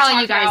 and I'm I telling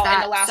talked you guys about in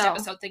that, the last so-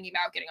 episode thinking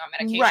about getting on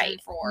medication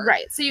Right. for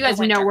Right. So you the guys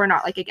know winter. we're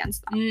not like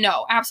against that.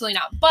 No, absolutely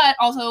not. But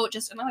also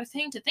just another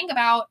thing to think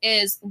about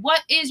is,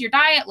 what is your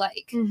diet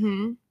like?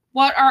 Mm-hmm.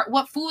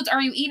 What foods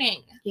are you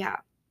eating? Yeah.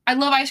 I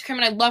love ice cream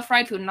and I love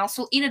fried food, and I'll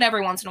still eat it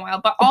every once in a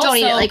while. But also, Don't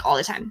eat it like all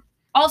the time.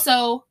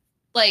 also,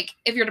 like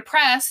if you're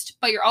depressed,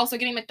 but you're also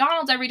getting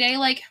McDonald's every day,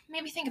 like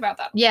maybe think about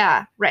that.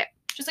 Yeah. Right.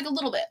 Just like a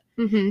little bit.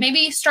 Mm-hmm.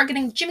 Maybe start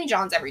getting Jimmy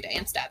John's every day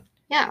instead.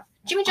 Yeah.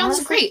 Jimmy John's is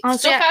Honestly- great.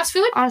 honestly, Still fast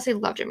food. Honestly,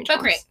 love Jimmy But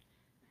John's. great.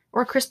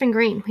 Or Crisp and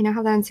Green. We now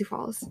have that in Sioux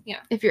Falls. Yeah.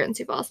 If you're in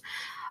Sioux Falls.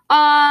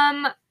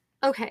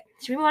 Okay.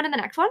 Should we move on to the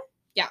next one?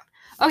 Yeah.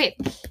 Okay.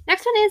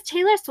 Next one is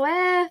Taylor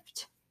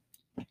Swift.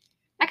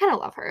 I kind of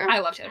love her. I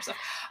love Taylor Swift.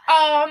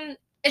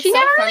 It's She so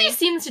never funny. really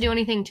seems to do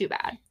anything too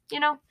bad, you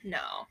know? No.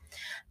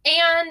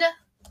 And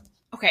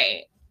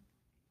okay.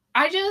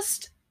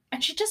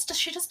 She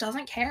just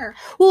doesn't care.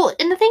 Well,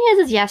 and the thing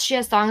is yes, she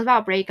has songs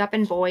about breakup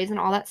and boys and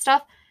all that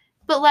stuff,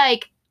 but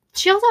like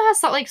she also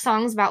has like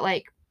songs about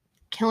like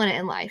killing it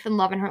in life and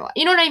loving her life.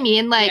 You know what I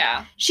mean? Like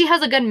Yeah. she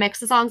has a good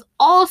mix of songs.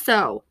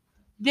 Also,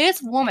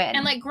 this woman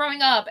And like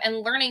growing up and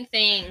learning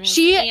things.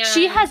 she and-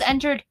 has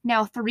entered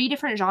now 3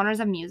 different genres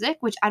of music,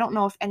 which I don't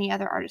know if any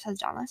other artist has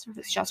done this or if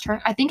it's just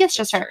her. I think it's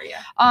just her. Sure,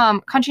 yeah.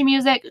 Country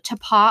music to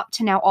pop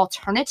to now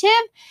alternative,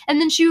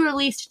 and then she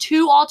released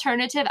 2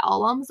 alternative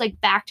albums like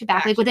back to back,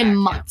 Back like to within back,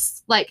 yeah.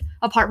 months, like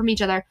apart from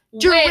each other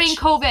during Which-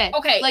 COVID.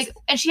 okay, like,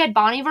 and she had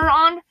Bon Iver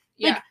on.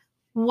 yeah. like,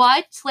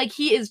 what? Like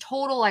he is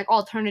total like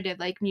alternative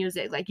like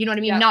music, like you know what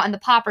I mean? Yeah. Not in the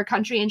pop or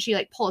country, and she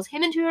like pulls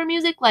him into her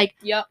music, like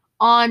Yep.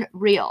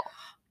 unreal.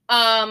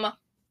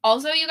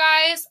 Also, you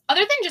guys, other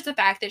than just the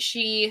fact that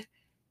she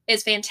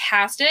is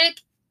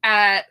fantastic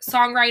at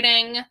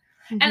songwriting,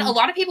 and a Mhm.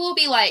 lot of people will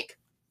be like,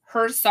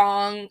 her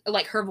song,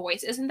 like her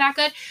voice isn't that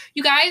good.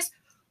 You guys,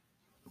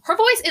 her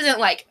voice isn't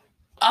like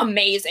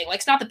amazing. Like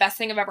it's not the best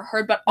thing I've ever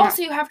heard, but Yeah.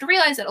 also you have to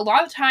realize that a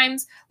lot of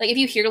times, like if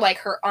you hear like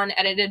her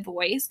unedited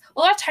voice, a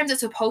lot of times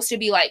it's supposed to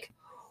be like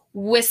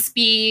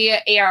wispy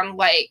and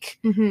like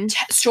Mhm.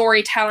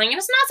 storytelling, and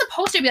it's not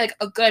supposed to be like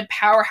a good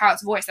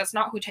powerhouse voice. That's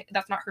not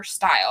that's not her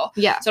style.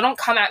 Yeah. So don't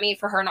come at me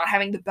for her not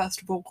having the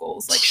best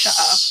vocals. Like shut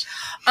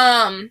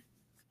up.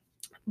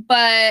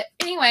 But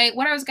anyway,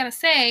 what I was gonna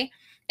say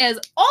is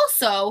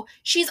also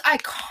she's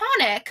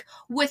iconic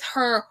with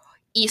her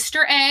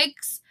Easter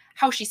eggs,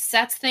 how she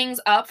sets things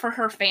up for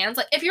her fans.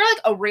 Like, if you're like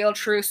a real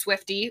true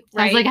Swiftie,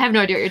 right? I was like, I have no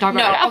idea what you're talking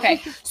about.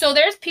 Okay. So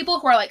there's people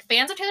who are like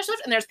fans of Taylor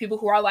Swift, and there's people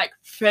who are like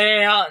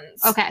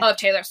fans of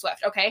Taylor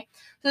Swift. Okay.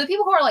 So the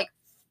people who are like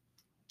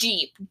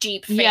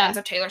deep fans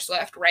of Taylor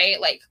Swift, right?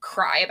 Like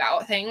cry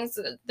about things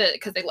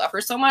because they love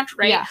her so much,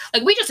 right? Yeah.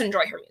 Like, we just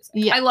enjoy her music.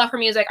 Yeah. I love her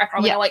music. I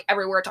probably know like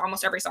every word to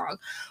almost every song.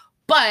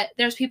 But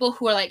there's people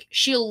who are like,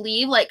 she'll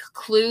leave like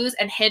clues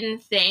and hidden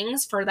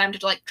things for them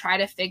to like try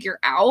to figure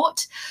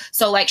out.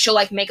 So like she'll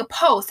like make a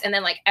post, and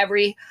then like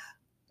every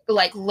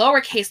like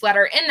lowercase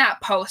letter in that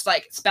post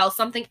like spells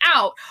something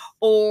out,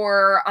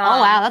 or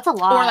oh wow, that's a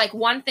lot. Or like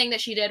one thing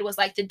that she did was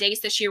like the dates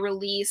that she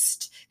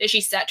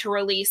set to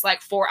release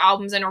like 4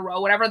 albums in a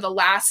row, whatever the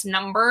last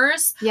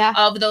numbers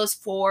of those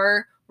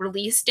 4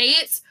 release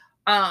dates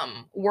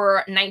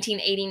were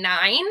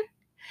 1989.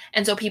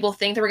 And so people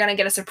think that we're going to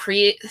get a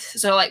surprise.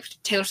 So like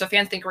Taylor Swift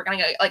fans think we're going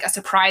to get like a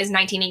surprise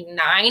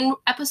 1989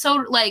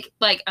 episode,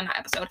 not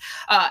episode,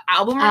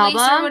 album release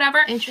or whatever.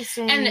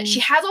 Interesting. And she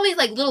has all these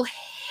like little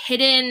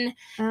hidden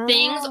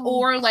things,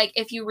 or like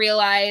if you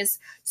realize,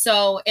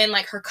 so in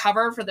like her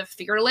cover for the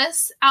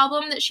Fearless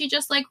album that she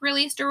just like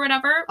released or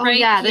whatever, right?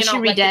 Yeah, that she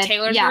redid. Like the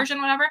Taylor's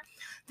version, whatever.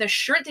 The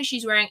shirt that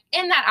she's wearing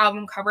in that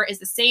album cover is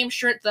the same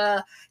shirt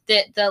the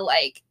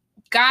like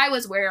guy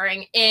was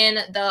wearing in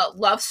the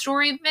Love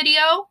Story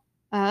video.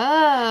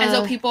 Oh. And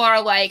so people are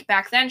like,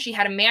 back then she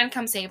had a man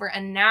come save her,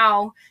 and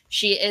now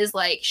she is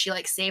like, she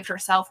like saved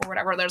herself or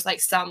whatever. There's like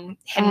some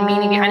hidden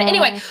meaning behind it.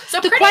 Anyway, so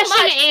the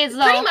question is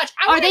though, pretty much,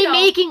 are they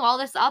making all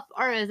this up,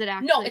 or is it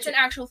actually? No, it's an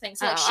actual thing.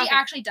 So like, she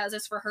actually does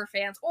this for her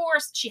fans, or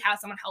she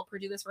has someone help her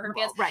do this for her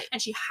fans. Right. And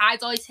she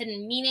hides all these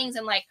hidden meanings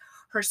in like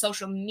her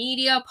social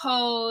media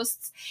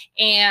posts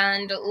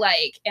and also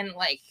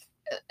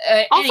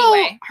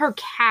anyway. Her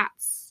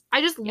cats.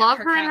 I just love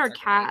her and her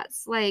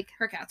cats. Like,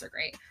 her cats are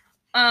great.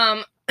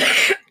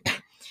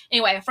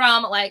 Anyway,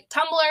 from like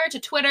Tumblr to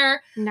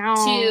Twitter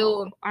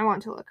to I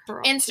want to look her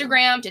up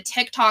Instagram to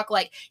TikTok,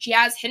 like she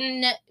has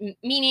hidden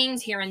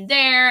meanings here and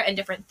there and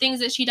different things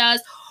that she does.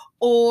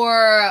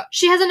 Or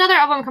she has another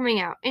album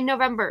coming out in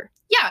November.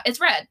 Yeah, it's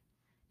Red.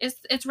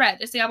 It's Red.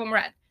 It's the album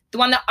Red. The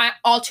one that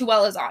All Too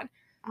Well is on.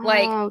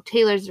 Like,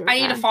 Taylor's version. I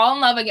need to fall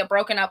in love and get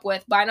broken up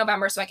with by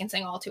November so I can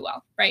sing All Too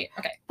Well. Right?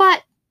 Okay.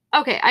 But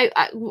okay,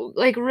 I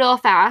like real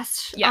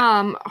fast.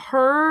 Yeah.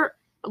 Her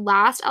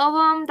last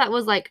album that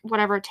was like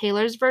whatever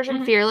Taylor's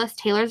version, Fearless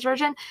Taylor's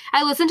version.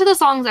 I listened to the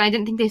songs and I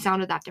didn't think they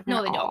sounded that different.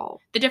 No, they don't.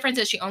 The difference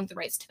is she owns the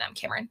rights to them,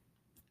 Cameron.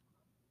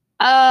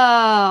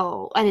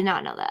 Oh, I did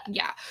not know that.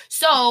 Yeah.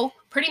 So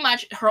pretty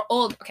much her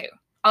old. Okay,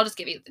 I'll just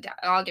give you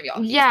I'll give you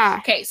all. Yeah.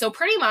 Okay, so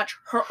pretty much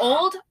her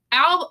old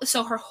album.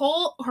 So her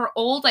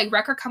old like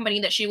record company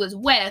that she was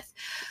with.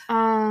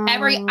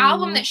 Every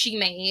album that she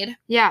made.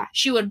 Yeah.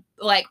 She would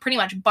like pretty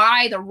much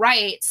buy the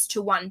rights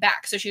to one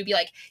back. So she would be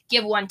like,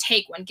 give one,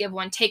 take one, give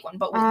one, take one.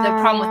 But the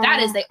problem with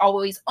that is they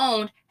always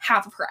owned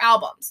half of her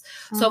albums.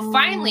 So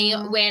finally,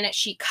 when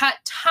she cut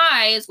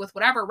ties with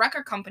whatever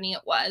record company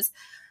it was,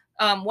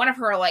 one of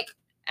her like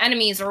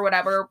enemies or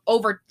whatever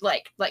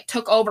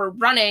took over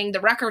running the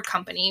record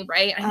company,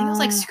 right? I think it was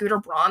like Scooter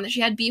Braun that she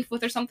had beef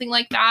with or something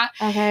like that.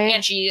 Okay.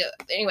 And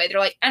they're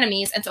like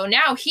enemies, and so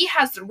now he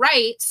has the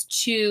rights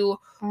to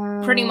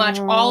pretty much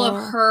all of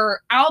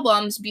her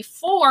albums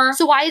before.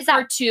 So why is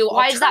that?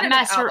 Why does that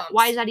mess her?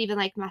 Why does that even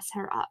like mess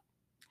her up?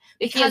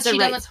 Because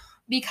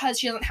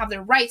she doesn't have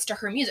the rights to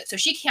her music, so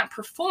she can't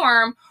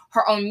perform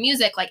her own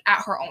music like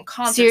at her own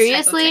concerts.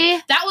 Seriously?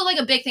 That was like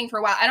a big thing for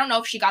a while. I don't know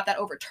if she got that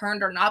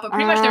overturned or not, but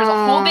pretty much there was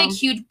a whole big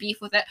huge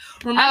beef with it.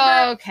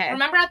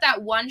 Remember at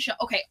that one show,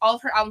 okay, all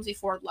of her albums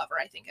before Lover,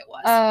 I think it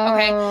was.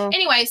 Okay.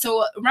 Anyway,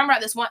 so remember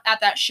at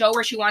that show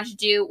where she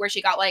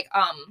got like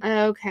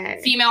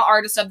female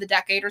artist of the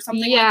decade or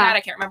something like that.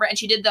 I can't remember. And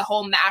she did the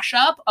whole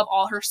mashup of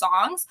all her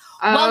songs.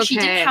 Well, she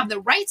didn't have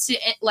the rights to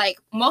it, like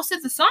most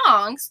of the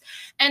songs,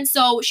 and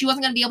so she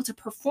wasn't going to be able to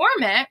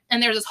perform it.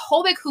 And there was this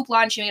whole big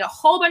hoopla, and she made a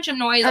whole bunch of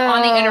noise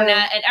on the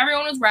internet, and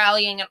everyone was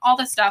rallying and all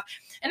this stuff.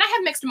 And I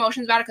have mixed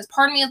emotions about it because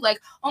part of me is like,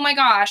 oh my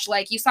gosh,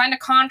 like you signed a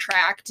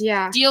contract.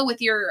 Yeah. Deal with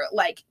the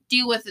like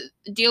be a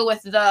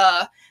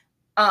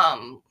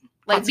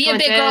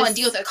big girl and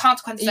deal with the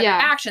consequences of your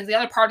actions. The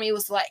other part of me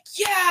was like,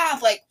 yeah,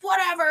 like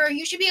whatever,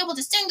 you should be able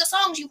to sing the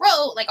songs you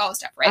wrote, like all this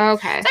stuff, right?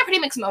 Okay. So I have pretty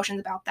mixed emotions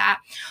about that.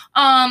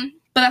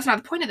 But that's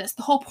not the point of this.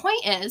 The whole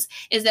point is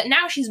that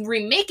now she's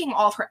remaking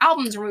all of her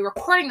albums and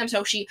re-recording them,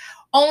 so she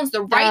owns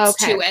the rights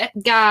to it.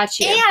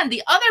 Gotcha. And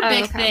the other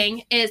big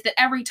thing is that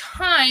every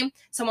time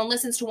someone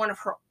listens to one of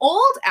her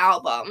old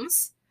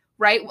albums,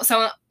 right?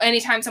 So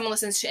anytime someone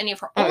listens to any of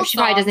her old songs, she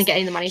probably doesn't get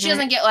any of the money. She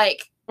doesn't get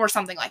like, or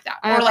something like that.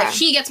 Or like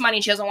he gets money,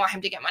 she doesn't want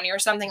him to get money or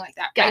something like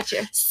that. Right?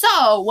 Gotcha.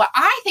 So what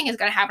I think is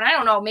going to happen, I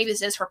don't know, maybe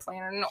this is her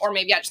plan or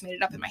maybe I just made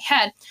it up in my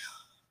head,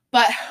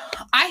 but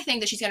I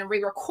think that she's going to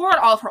re-record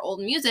all of her old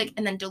music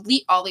and then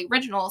delete all the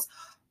originals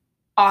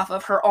off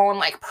of her own,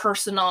 like,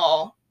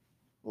 personal,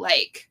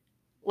 like,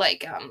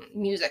 like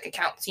music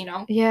accounts, you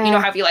know? Yeah. You know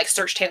how if you like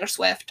search Taylor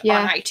Swift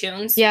on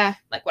iTunes? Yeah.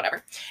 Like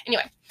whatever.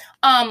 Anyway.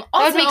 Also,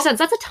 that would make sense.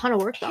 That's a ton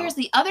of work though. Here's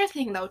the other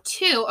thing though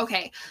too.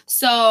 Okay.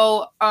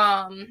 So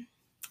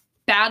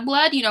Bad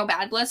Blood, you know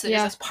Bad Blood? So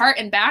there's this part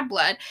in Bad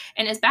Blood.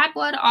 And is Bad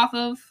Blood off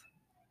of,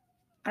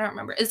 I don't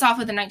remember. It's off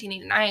of the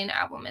 1989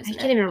 album, isn't it? I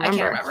can't even remember. I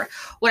can't remember.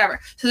 Whatever.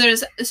 So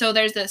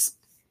there's this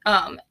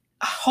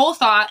whole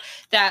thought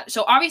that,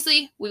 so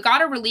obviously we've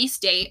got a release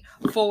date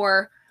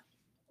for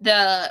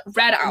the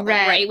Red album,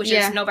 right? Which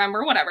is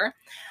November, whatever.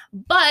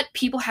 But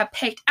people have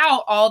picked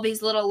out all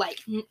these little like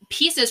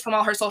pieces from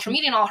all her social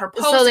media and all her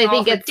posts and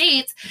all her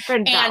dates,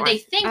 and they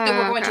think that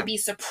we're going to be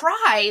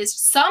surprised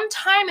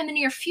sometime in the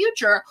near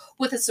future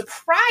with a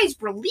surprise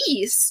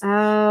release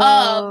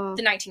of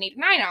the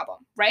 1989 album,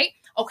 right?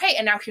 Okay,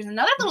 and now here's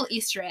another little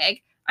Easter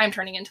egg. I'm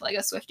turning into like a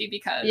Swiftie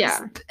because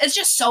it's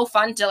just so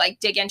fun to like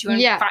dig into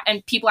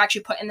and people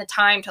actually put in the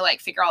time to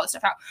like figure all this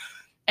stuff out.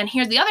 And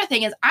here's the other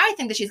thing is I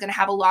think that she's going to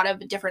have a lot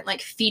of different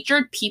like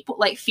featured people,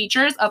 like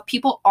features of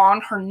people on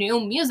her new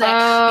music,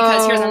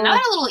 because here's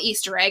another little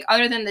Easter egg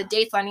other than the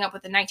dates lining up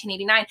with the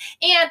 1989.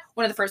 And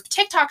one of the first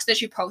TikToks that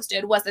she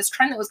posted was this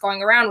trend that was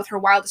going around with her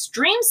Wildest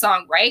Dream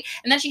song, right?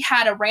 And then she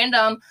had a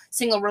random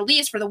single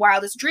release for the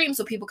Wildest Dream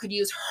so people could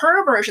use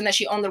her version that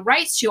she owned the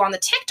rights to on the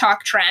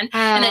TikTok trend.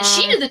 And then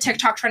she did the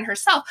TikTok trend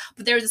herself,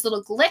 but there was this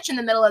little glitch in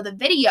the middle of the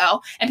video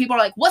and people are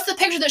like, what's the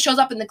picture that shows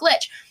up in the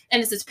glitch?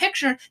 And it's this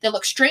picture that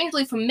looks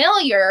strangely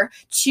familiar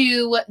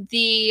to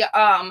the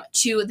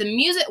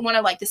music, one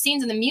of like the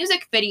scenes in the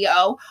music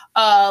video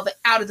of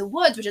Out of the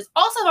Woods, which is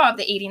also off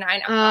the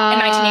 1989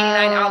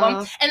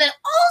 album. And then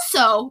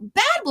also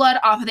Bad Blood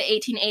off of the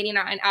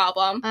 1889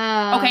 album,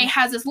 okay,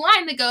 has this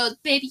line that goes,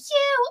 baby,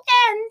 you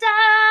and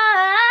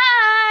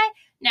I,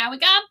 now we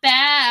got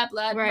bad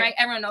blood, right?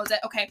 Everyone knows it.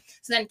 Okay,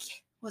 so then,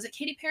 was it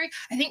Katy Perry?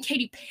 I think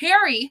Katy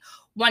Perry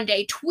one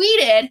day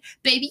tweeted,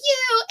 baby,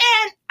 you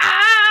and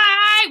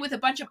I, with a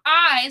bunch of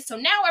eyes. So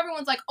now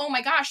everyone's like, oh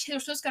my gosh, Taylor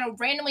Swift's going to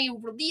randomly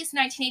release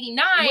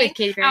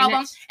 1989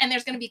 album, and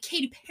there's going to be a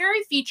Katy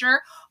Perry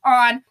feature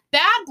on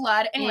Bad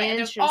Blood. Anyway,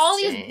 there's all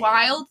these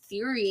wild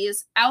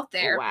theories out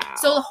there. Wow.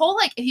 So the whole,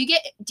 like, if you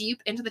get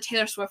deep into the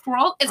Taylor Swift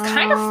world, it's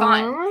kind of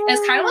fun.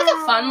 It's kind of like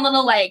a fun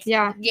little, like,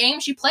 game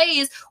she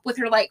plays with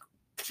her, like,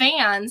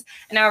 fans,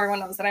 and now everyone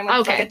knows that I'm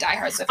like a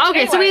diehard Swift.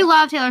 Okay, so we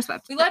love Taylor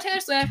Swift. We love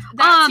Taylor Swift.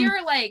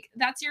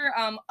 That's your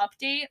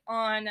update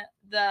on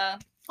the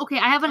Okay,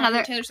 I have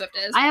another Taylor Swift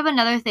is. I have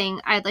another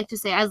thing I'd like to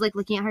say. I was like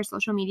looking at her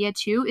social media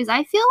too, is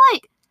I feel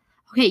like,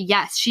 okay,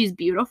 yes, she's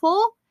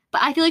beautiful,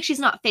 but I feel like she's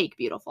not fake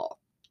beautiful.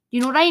 You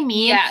know what I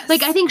mean? Yes.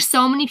 Like, I think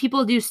so many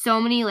people do so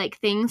many, like,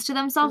 things to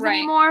themselves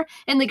anymore.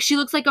 And, like, she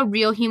looks like a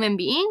real human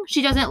being.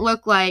 She doesn't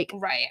look like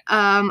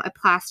a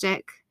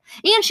plastic.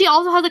 And she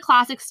also has a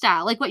classic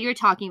style, like what you're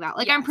talking about.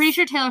 Like, I'm pretty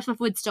sure Taylor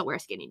Swift would still wear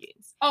skinny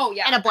jeans. Oh,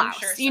 yeah. And a blouse.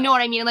 Sure so. You know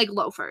what I mean? Like,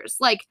 loafers.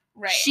 Like,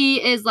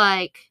 she is,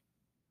 like,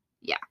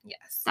 yeah.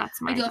 Yes.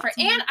 That's my thoughts.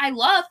 And I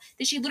love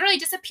that she literally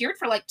disappeared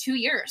for, like, 2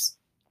 years.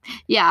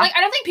 Yeah. Like,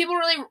 I don't think people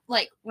really,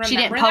 like, remember she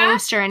didn't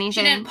post or anything.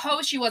 She didn't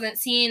post. She wasn't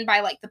seen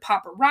by, like, the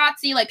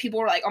paparazzi. Like, people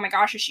were like, oh, my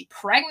gosh, is she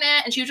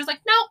pregnant? And she was just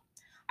like, nope.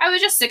 I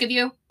was just sick of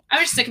you. I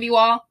was just sick of you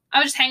all. I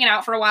was just hanging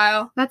out for a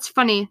while. That's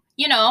funny.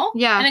 You know?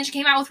 Yeah. And then she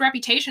came out with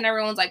Reputation.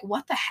 Everyone's like,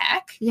 what the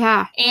heck?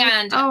 Yeah.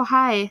 And... oh,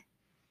 hi.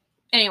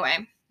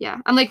 Anyway. Yeah.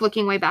 I'm, like,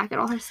 looking way back at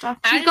all her stuff.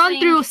 She's gone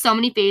through so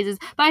many phases.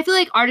 But I feel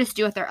like artists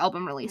do with their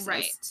album releases.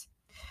 Right.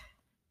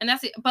 And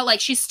that's it. But,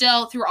 like, she's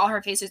still, through all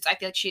her phases, I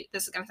feel like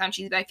this is going to sound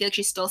cheesy, but I feel like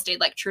she still stayed,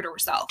 like, true to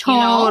herself.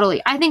 Totally.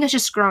 You know? I think it's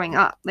just growing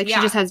up. Like, she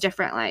just has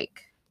different,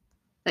 like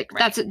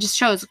that's it just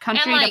shows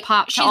country to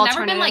pop to alternative. She's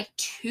never been, like,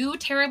 too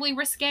terribly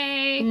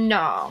risque.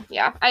 No.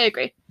 Yeah, I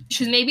agree.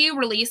 She's maybe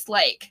released,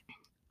 like,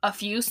 a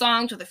few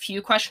songs with a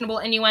few questionable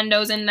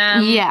innuendos in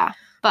them. Yeah.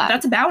 But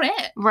that's about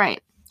it.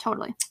 Right.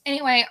 Totally.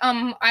 Anyway,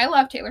 I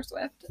love Taylor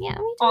Swift. Yeah, me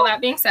too. All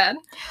that being said.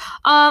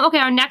 Okay,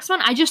 our next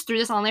one, I just threw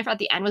this on there at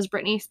the end, was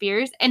Britney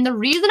Spears. And the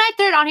reason I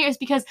threw it on here is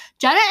because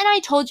Jenna and I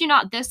told you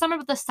not this summer,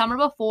 but the summer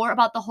before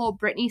about the whole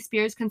Britney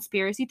Spears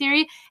conspiracy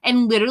theory.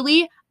 And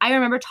literally, I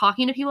remember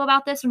talking to people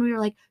about this when we were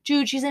like,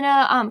 dude, she's in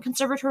a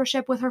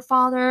conservatorship with her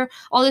father,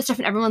 all this stuff.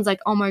 And everyone's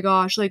like, oh my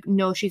gosh, like,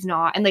 no, she's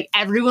not. And like,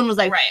 everyone was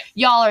like,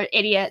 y'all are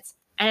idiots.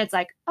 And it's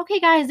like, okay,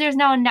 guys, there's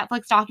now a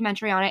Netflix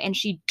documentary on it, and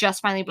she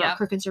just finally broke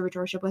her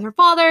conservatorship with her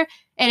father,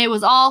 and it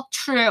was all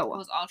true. It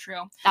was all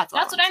true. That's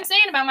what I'm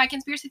saying about my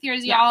conspiracy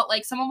theories, y'all.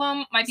 Like, some of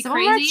them might be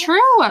crazy, are true,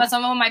 but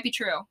some of them might be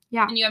true.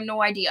 Yeah. And you have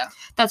no idea.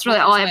 That's really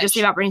all I have to say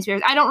about Britney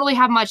Spears. I don't really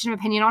have much of an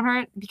opinion on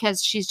her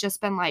because she's just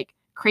been, like,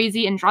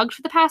 crazy and drugged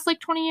for the past,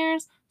 like, 20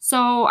 years.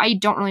 So I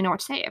don't really know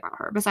what to say about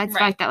her, besides the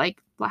fact that,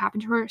 like, what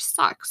happened to her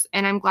sucks,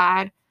 and I'm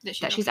glad that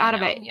she's out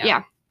of it.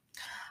 Yeah.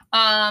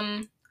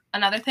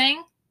 Another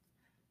thing.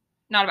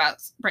 Not about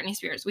Britney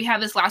Spears. We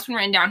have this last one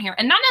written down here,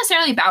 and not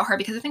necessarily about her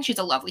because I think she's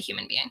a lovely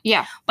human being.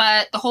 Yeah.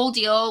 But the whole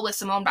deal with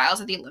Simone Biles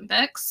at the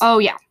Olympics. Oh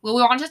yeah. Well,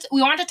 we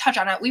wanted to touch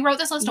on it. We wrote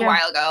this list a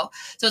while ago,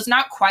 so it's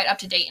not quite up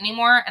to date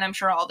anymore, and I'm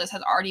sure all this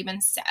has already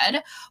been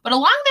said. But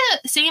along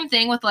the same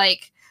thing with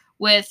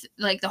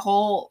the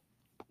whole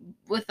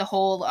with the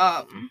whole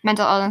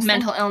mental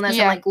illness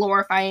and like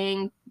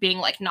glorifying being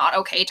like not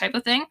okay type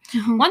of thing.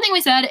 Mm-hmm. One thing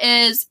we said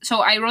is,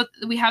 so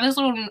we have this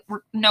little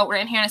note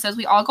written here and it says,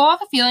 we all go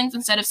off of feelings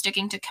instead of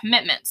sticking to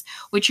commitments.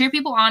 We cheer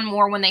people on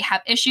more when they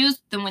have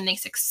issues than when they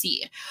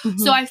succeed. Mm-hmm.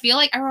 So I feel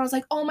like everyone was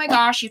like, oh my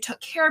gosh, you took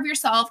care of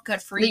yourself,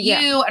 good for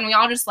you. And we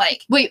all just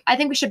like, wait, I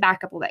think we should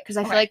back up a bit because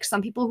I feel like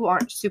some people who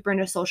aren't super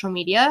into social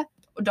media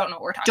don't know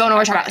what we're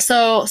talking about.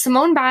 So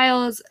Simone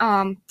Biles,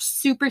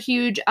 super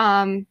huge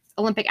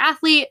Olympic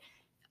athlete.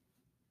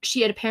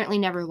 She had apparently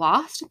never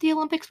lost at the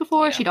Olympics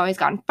before. Yeah. She'd always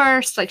gotten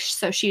first. Like,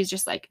 so she's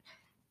just like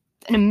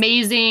an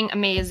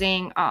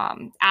amazing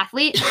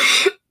athlete.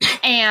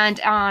 And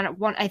on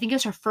one, I think it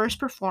was her first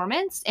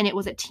performance, and it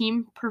was a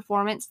team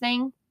performance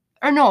thing.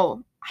 Or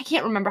no, I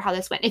can't remember how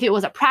this went, if it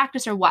was a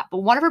practice or what. But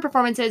one of her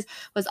performances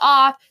was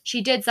off.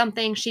 She did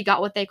something. She got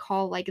what they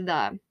call like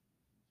the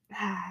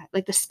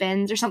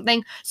spins or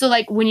something. So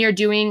like when you're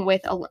doing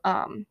with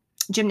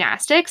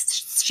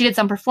gymnastics, she did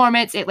some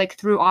performance, it like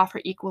threw off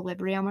her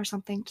equilibrium or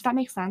something. Does that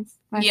make sense?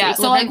 Yeah,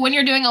 so like when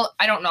you're doing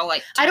I don't know,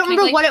 like I don't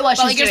remember what it was,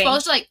 but like you're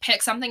supposed to like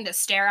pick something to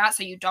stare at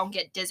so you don't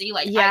get dizzy,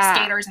 like ice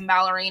skaters and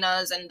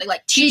ballerinas, and they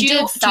like teach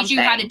you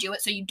how to do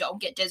it so you don't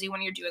get dizzy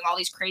when you're doing all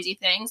these crazy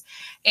things.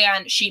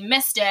 And she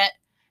missed it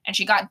and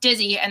she got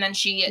dizzy, and then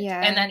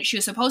she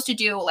was supposed to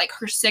do like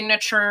her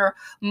signature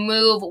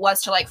move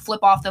was to like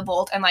flip off the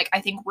vault and like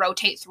I think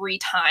rotate 3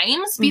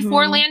 times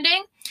before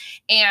landing,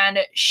 and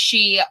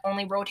she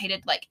only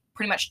rotated like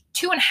pretty much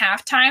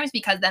 2.5 times,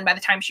 because then by the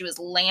time she was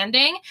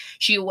landing,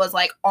 she was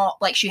like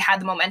she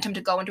had the momentum to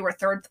go into her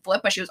third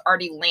flip, but she was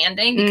already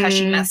landing because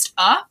she messed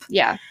up.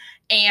 Yeah.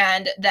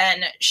 And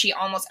then she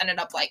almost ended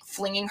up like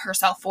flinging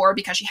herself forward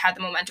because she had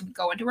the momentum to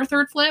go into her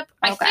third flip.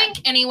 Okay. I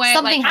think anyway.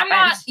 Something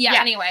happened.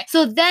 Anyway.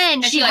 So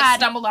then she like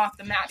stumbled off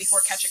the mat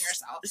before catching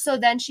herself. So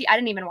then I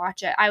didn't even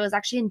watch it. I was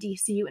actually in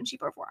DC when she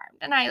performed,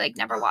 and I like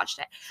never watched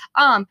it.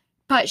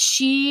 But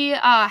she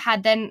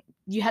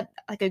you had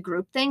like a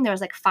group thing. There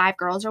was like 5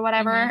 girls or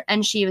whatever,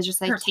 and she was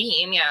just like her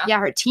team,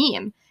 her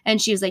team, and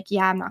she was like,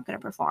 yeah, I'm not gonna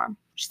perform.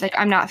 She's like,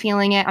 I'm not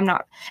feeling it. I'm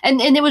not, and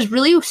it was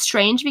really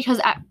strange because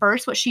at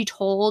first what she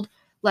told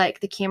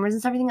like the cameras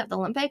and everything at the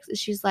Olympics is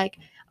she was like,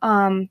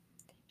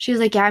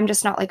 yeah, I'm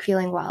just not like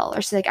feeling well,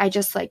 or she's like, I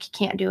just like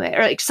can't do it,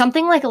 or like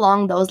something like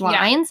along those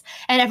lines.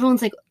 And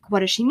everyone's like,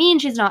 what does she mean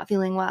she's not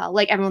feeling well?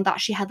 Like everyone thought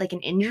she had like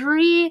an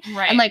injury,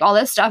 and like all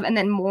this stuff. And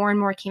then more and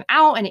more came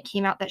out, and it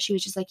came out that she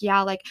was just like,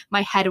 yeah, like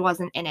my head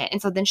wasn't in it.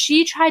 And so then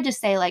she tried to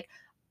say like,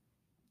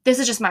 this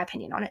is just my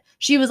opinion on it.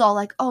 She was all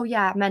like, oh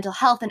yeah, mental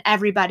health, and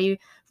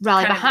everybody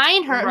rallied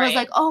behind her and was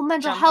like, oh,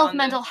 mental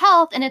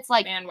health. And it's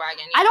like,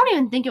 bandwagon, I don't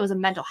even think it was a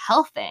mental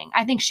health thing.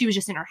 I think she was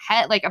just in her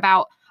head, like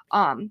about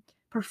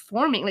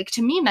performing. Like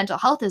to me, mental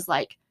health is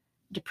like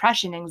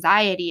depression,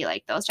 anxiety,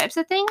 like those types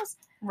of things.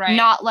 Right.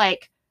 Not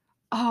like,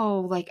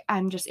 oh, like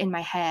I'm just in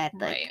my head.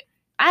 Like,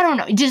 I don't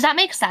know. Does that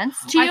make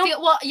sense to you?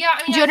 Do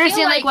you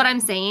understand like what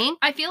I'm saying?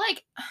 I feel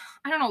like,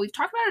 I don't know, we've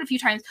talked about it a few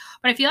times,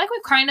 but I feel like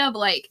we've kind of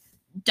like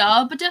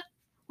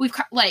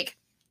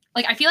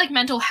like I feel like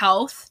mental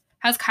health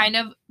has kind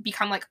of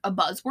become like a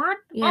buzzword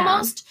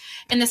almost,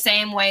 in the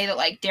same way that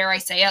like, dare I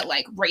say it,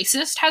 like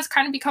racist has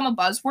kind of become a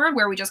buzzword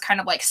where we just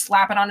kind of like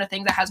slap it onto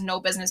things that has no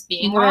business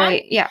being on.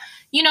 Yeah.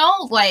 You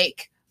know,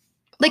 like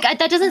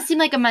that doesn't seem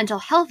like a mental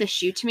health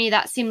issue to me.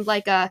 That seems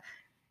like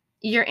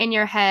you're in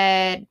your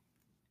head.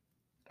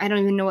 I don't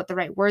even know what the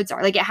right words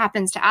are. Like it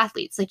happens to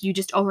athletes. Like you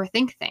just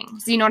overthink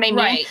things. You know what I mean?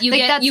 Right. You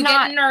like, get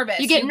nervous.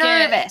 You get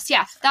nervous.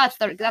 Yeah,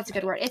 that's a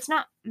good word. It's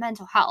not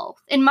mental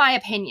health, in my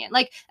opinion.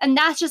 Like, and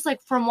that's just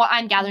like from what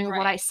I'm gathering of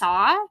what I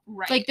saw.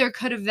 Right. Like there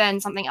could have been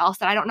something else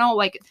that I don't know.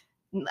 Like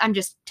I'm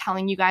just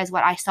telling you guys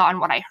what I saw and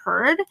what I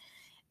heard.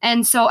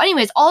 And so,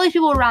 anyways, all these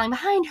people were rallying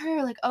behind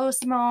her, like, oh,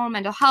 Simone,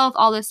 mental health,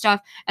 all this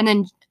stuff. And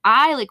then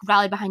I like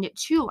rallied behind it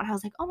too. And I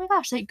was like, oh my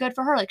gosh, like good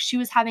for her. Like she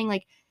was having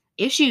like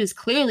issues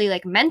clearly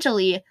like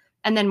mentally,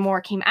 and then more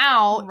came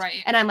out,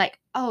 and I'm like,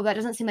 oh, that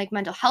doesn't seem like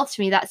mental health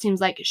to me. That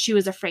seems like she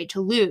was afraid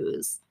to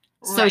lose,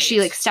 so she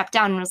like stepped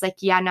down and was like,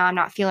 yeah, no, I'm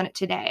not feeling it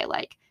today,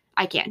 like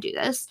I can't do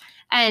this.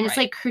 And it's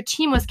like her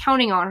team was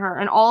counting on her,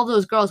 and all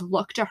those girls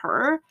looked to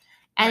her,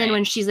 and then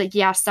when she's like,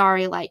 yeah,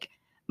 sorry, like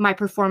my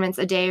performance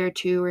a day or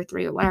 2 or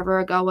 3 or whatever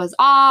ago was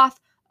off,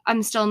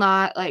 I'm still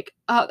not like,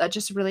 oh, that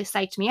just really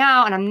psyched me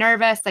out and I'm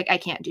nervous. Like, I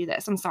can't do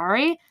this. I'm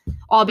sorry.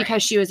 All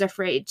because she was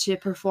afraid to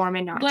perform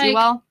and not do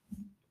well.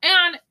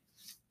 And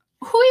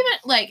who even,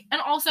 like,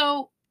 and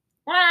also,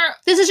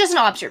 this is just an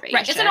observation.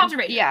 Right, it's an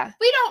observation. Yeah.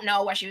 We don't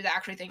know what she was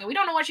actually thinking. We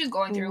don't know what she was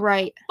going through.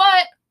 Right.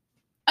 But,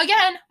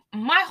 again,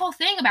 my whole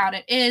thing about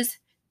it is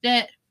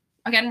that,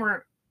 again,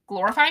 we're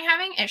glorifying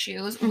having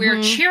issues.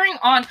 We're cheering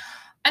on,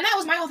 and that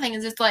was my whole thing,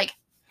 is it's like,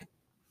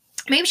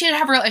 maybe she didn't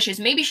have real issues.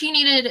 Maybe she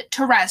needed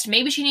to rest.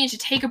 Maybe she needed to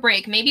take a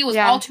break. Maybe it was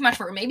all too much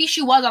for her. Maybe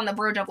she was on the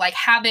verge of, like,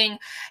 having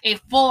a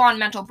full-on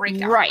mental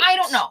breakdown. Right. I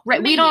don't know. Right.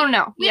 Maybe. We don't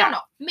know. We don't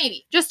know.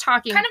 Maybe. Just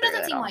talking. Kind of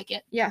doesn't seem like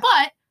it. Yeah.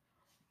 But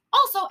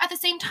also, at the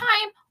same time,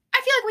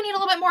 I feel like we need a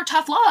little bit more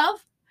tough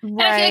love. Right.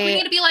 And I feel like we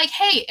need to be like,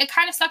 hey, it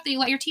kind of sucked that you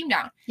let your team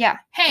down. Yeah.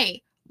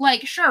 Hey,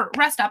 like, sure,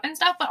 rest up and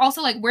stuff, but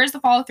also, like, where's the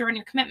follow-through on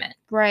your commitment?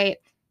 Right.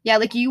 Yeah,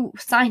 like, you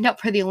signed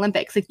up for the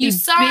Olympics. Like, you the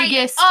signed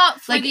biggest,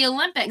 up for like, the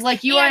Olympics.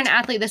 Like, you are an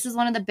athlete. This is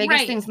one of the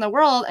biggest things in the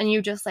world, and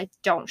you just, like,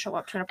 don't show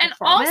up to a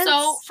performance. And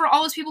also, for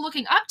all those people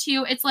looking up to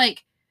you, it's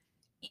like,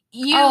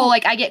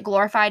 like, I get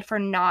glorified for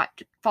not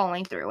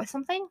following through with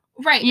something.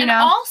 Right. You and know?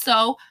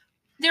 Also,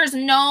 there's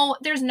no,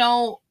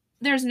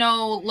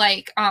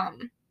 like,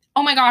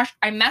 oh my gosh,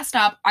 I messed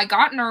up. I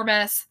got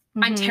nervous.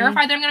 I'm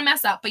terrified that I'm going to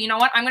mess up. But you know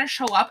what? I'm going to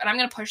show up and I'm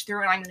going to push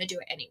through and I'm going to do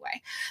it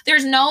anyway.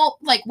 There's no,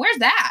 like, where's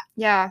that?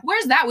 Yeah.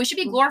 Where's that? We should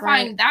be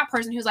glorifying that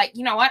person who's like,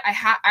 you know what?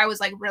 I was,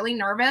 like, really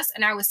nervous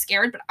and I was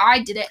scared, but I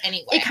did it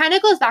anyway. It kind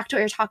of goes back to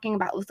what you're talking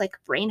about with, like,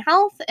 brain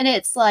health. And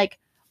it's like,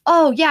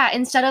 oh, yeah,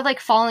 instead of,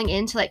 like, falling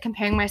into, like,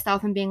 comparing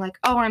myself and being like,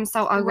 oh, I'm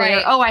so ugly,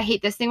 or, oh, I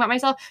hate this thing about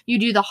myself, you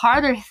do the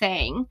harder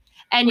thing.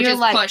 And you're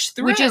like, push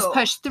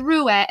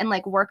through it and,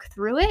 like, work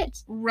through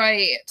it.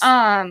 Right.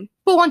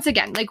 But once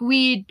again, like,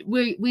 we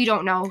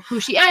don't know who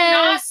she is.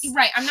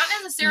 I'm not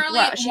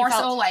necessarily more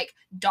so, like,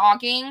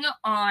 dogging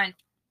on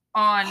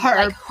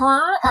her, like,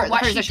 her or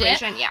what she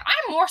did. Yeah.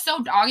 I'm more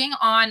so dogging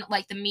on,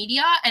 like, the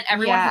media and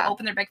everyone who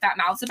opened their big fat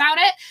mouths about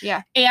it.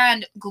 Yeah.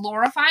 And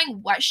glorifying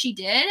what she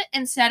did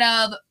instead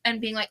of, and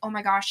being like, oh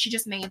my gosh, she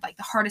just made, like,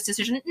 the hardest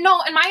decision.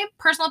 No, in my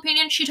personal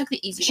opinion, she took the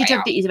easy way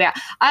out. The easy way out.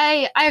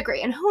 I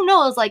agree. And who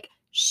knows, like,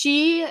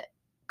 she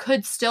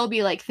could still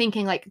be, like,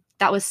 thinking, like,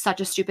 that was such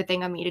a stupid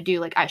thing of me to do.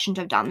 Like, I shouldn't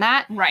have done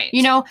that. Right.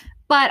 You know?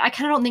 But I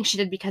kind of don't think she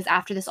did, because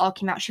after this all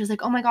came out, she was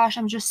like, oh my gosh,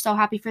 I'm just so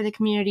happy for the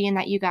community and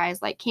that you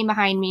guys, like, came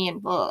behind me and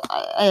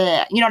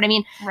you know what I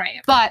mean?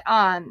 Right. But,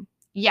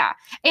 yeah.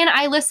 And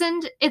I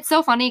listened. It's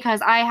so funny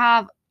because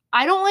I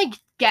don't, like,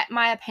 get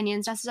my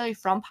opinions necessarily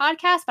from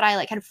podcasts, but I,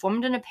 like, had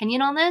formed an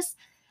opinion on this.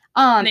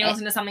 And they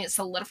listen to something that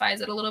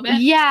solidifies it a little bit.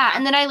 Yeah.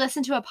 And then I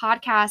listened to a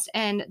podcast,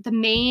 and the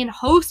main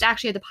host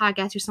actually of the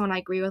podcast, who's someone I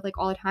agree with, like,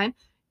 all the time,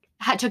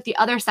 took the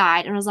other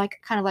side and was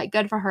like, kind of like,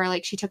 good for her.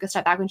 Like, she took a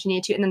step back when she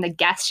needed to. And then the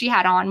guest she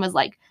had on was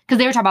like, because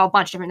they were talking about a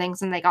bunch of different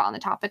things and they got on the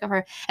topic of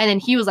her. And then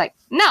he was like,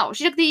 no,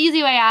 she took the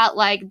easy way out.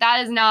 Like, that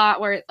is not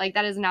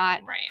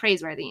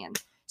praiseworthy. And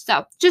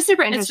so just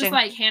super interesting. It's just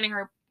like handing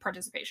her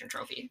participation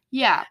trophy.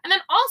 Yeah. And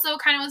then also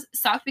kind of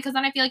sucked because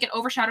then I feel like it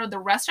overshadowed the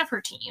rest of her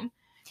team.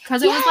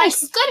 Because it was, like,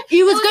 good.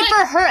 It was good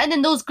for her. And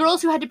then those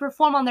girls who had to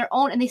perform on their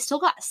own, and they still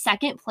got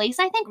second place,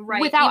 I think,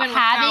 without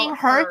having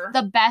her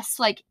the best,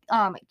 like,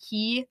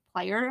 key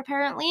player,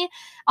 apparently.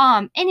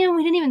 And then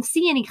we didn't even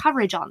see any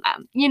coverage on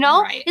them, you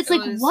know? Right. It's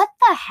like, what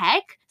the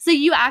heck? So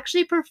you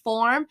actually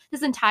perform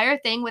this entire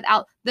thing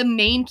without the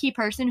main key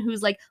person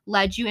who's, like,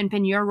 led you and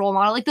been your role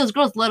model. Like, those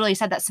girls literally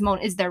said that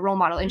Simone is their role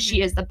model and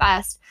she is the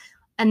best.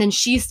 And then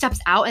she steps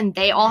out and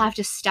they all have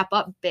to step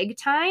up big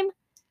time.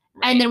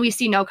 Right. And then we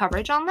see no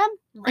coverage on them.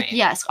 Right. Like,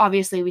 yes,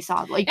 obviously we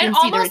saw, like, you can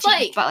see their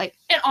achievements, but, like,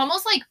 it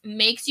almost, like,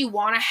 makes you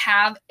want to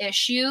have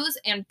issues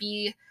and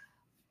be,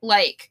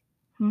 like,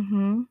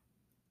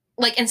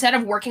 like, instead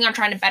of working on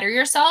trying to better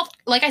yourself,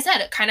 like I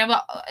said, kind of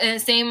in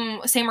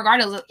the same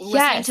regard as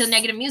listening to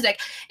negative music,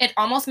 it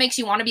almost makes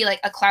you want to be, like,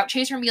 a clout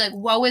chaser and be like,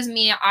 woe is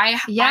me, I'm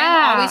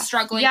always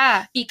struggling.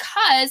 Yeah.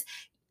 Because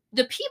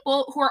the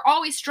people who are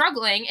always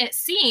struggling, it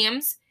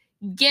seems,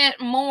 get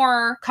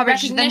more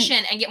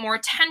recognition and get more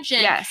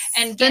attention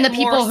and get than the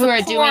people who are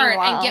doing well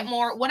and get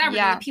more whatever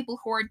than the people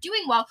who are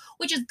doing well,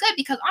 which is good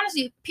because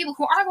honestly, people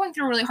who are going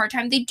through a really hard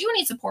time, they do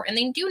need support and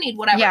they do need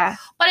whatever. Yeah.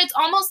 But it's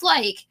almost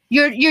like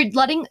you're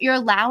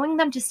allowing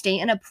them to stay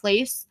in a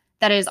place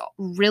that is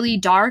really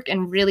dark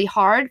and really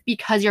hard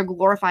because you're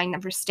glorifying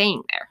them for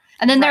staying there.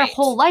 And then their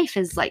whole life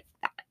is like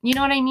that. You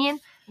know what I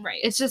mean? Right.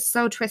 It's just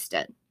so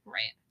twisted.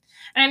 Right.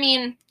 And I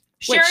mean,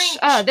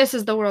 this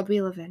is the world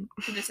we live in.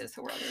 This is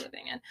the world we're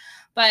living in.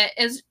 But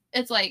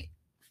it's like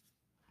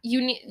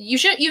you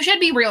should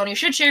be real and you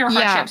should share your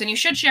hardships and you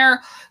should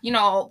share, you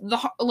know,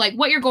 like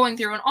what you're going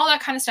through and all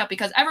that kind of stuff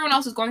because everyone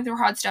else is going through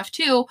hard stuff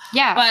too.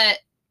 Yeah. But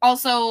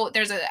also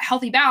there's a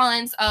healthy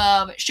balance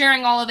of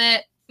sharing all of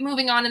it,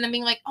 moving on, and then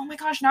being like, oh my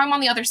gosh, now I'm on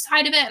the other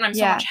side of it and I'm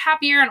so much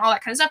happier and all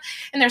that kind of stuff.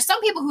 And there's some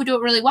people who do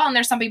it really well and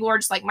there's some people who are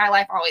just like, my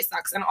life always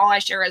sucks and all I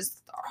share is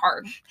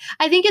hard.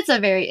 I think it's a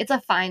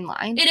fine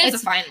line. It's a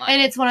fine line.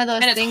 And it's one of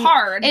those things. It's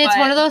hard. And it's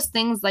one of those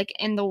things, like,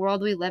 in the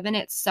world we live in,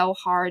 it's so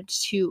hard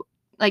to,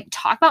 like,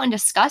 talk about and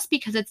discuss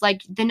because it's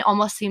like, then it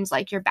almost seems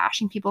like you're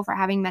bashing people for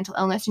having mental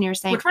illness and you're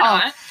saying,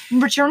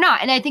 but you're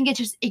not. And I think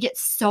it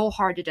gets so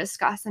hard to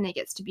discuss and it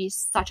gets to be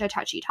such a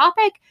touchy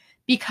topic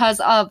because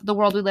of the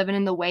world we live in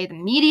and the way the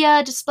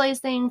media displays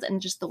things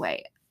and just the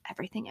way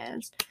everything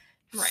is.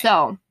 Right.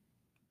 So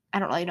I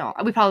don't really know.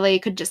 We probably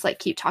could just, like,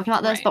 keep talking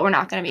about this, but we're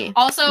not going to be.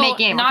 Also,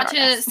 not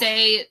to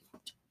say,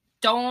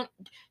 don't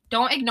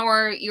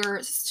ignore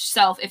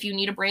yourself. If you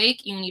need a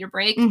break, you need a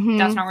break.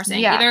 That's not what we're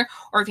saying either.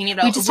 Or if you need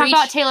to we just talked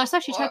about Taylor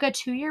Swift. She took a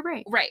 2-year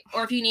break. Right.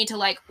 Or if you need to,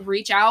 like,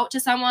 reach out to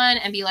someone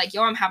and be like,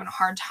 yo, I'm having a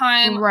hard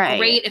time. Right.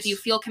 Great. If you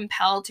feel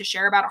compelled to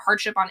share about a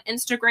hardship on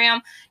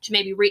Instagram to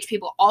maybe reach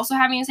people also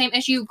having the same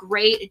issue,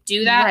 great.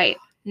 Do that. Right.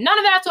 None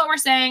of that's what we're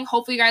saying.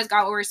 Hopefully you guys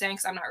got what we're saying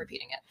because I'm not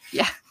repeating it.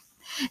 Yeah.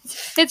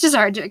 It's just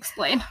hard to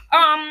explain.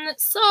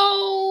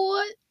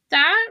 So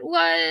that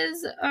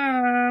was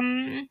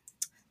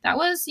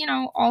you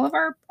know, all of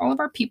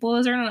our people.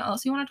 Is there anything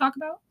else you want to talk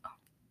about?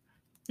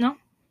 No,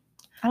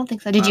 I don't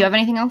think so. Did you have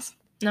anything else?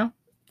 No.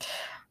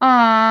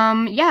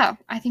 Yeah,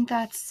 I think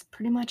that's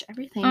pretty much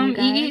everything. You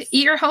guys.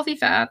 Eat your healthy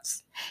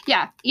fats.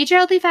 Yeah, eat your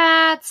healthy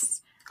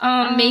fats.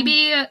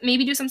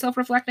 Maybe do some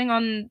self-reflecting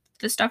on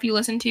the stuff you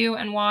listen to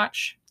and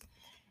watch.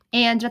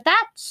 And with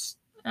that,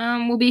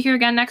 we'll be here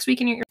again next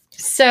week in your ear.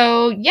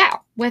 So yeah,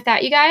 with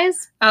that, you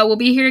guys, we'll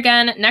be here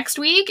again next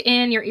week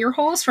in your ear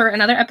holes for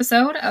another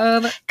episode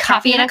of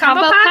Coffee and a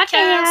Combo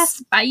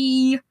Podcast.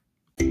 Bye.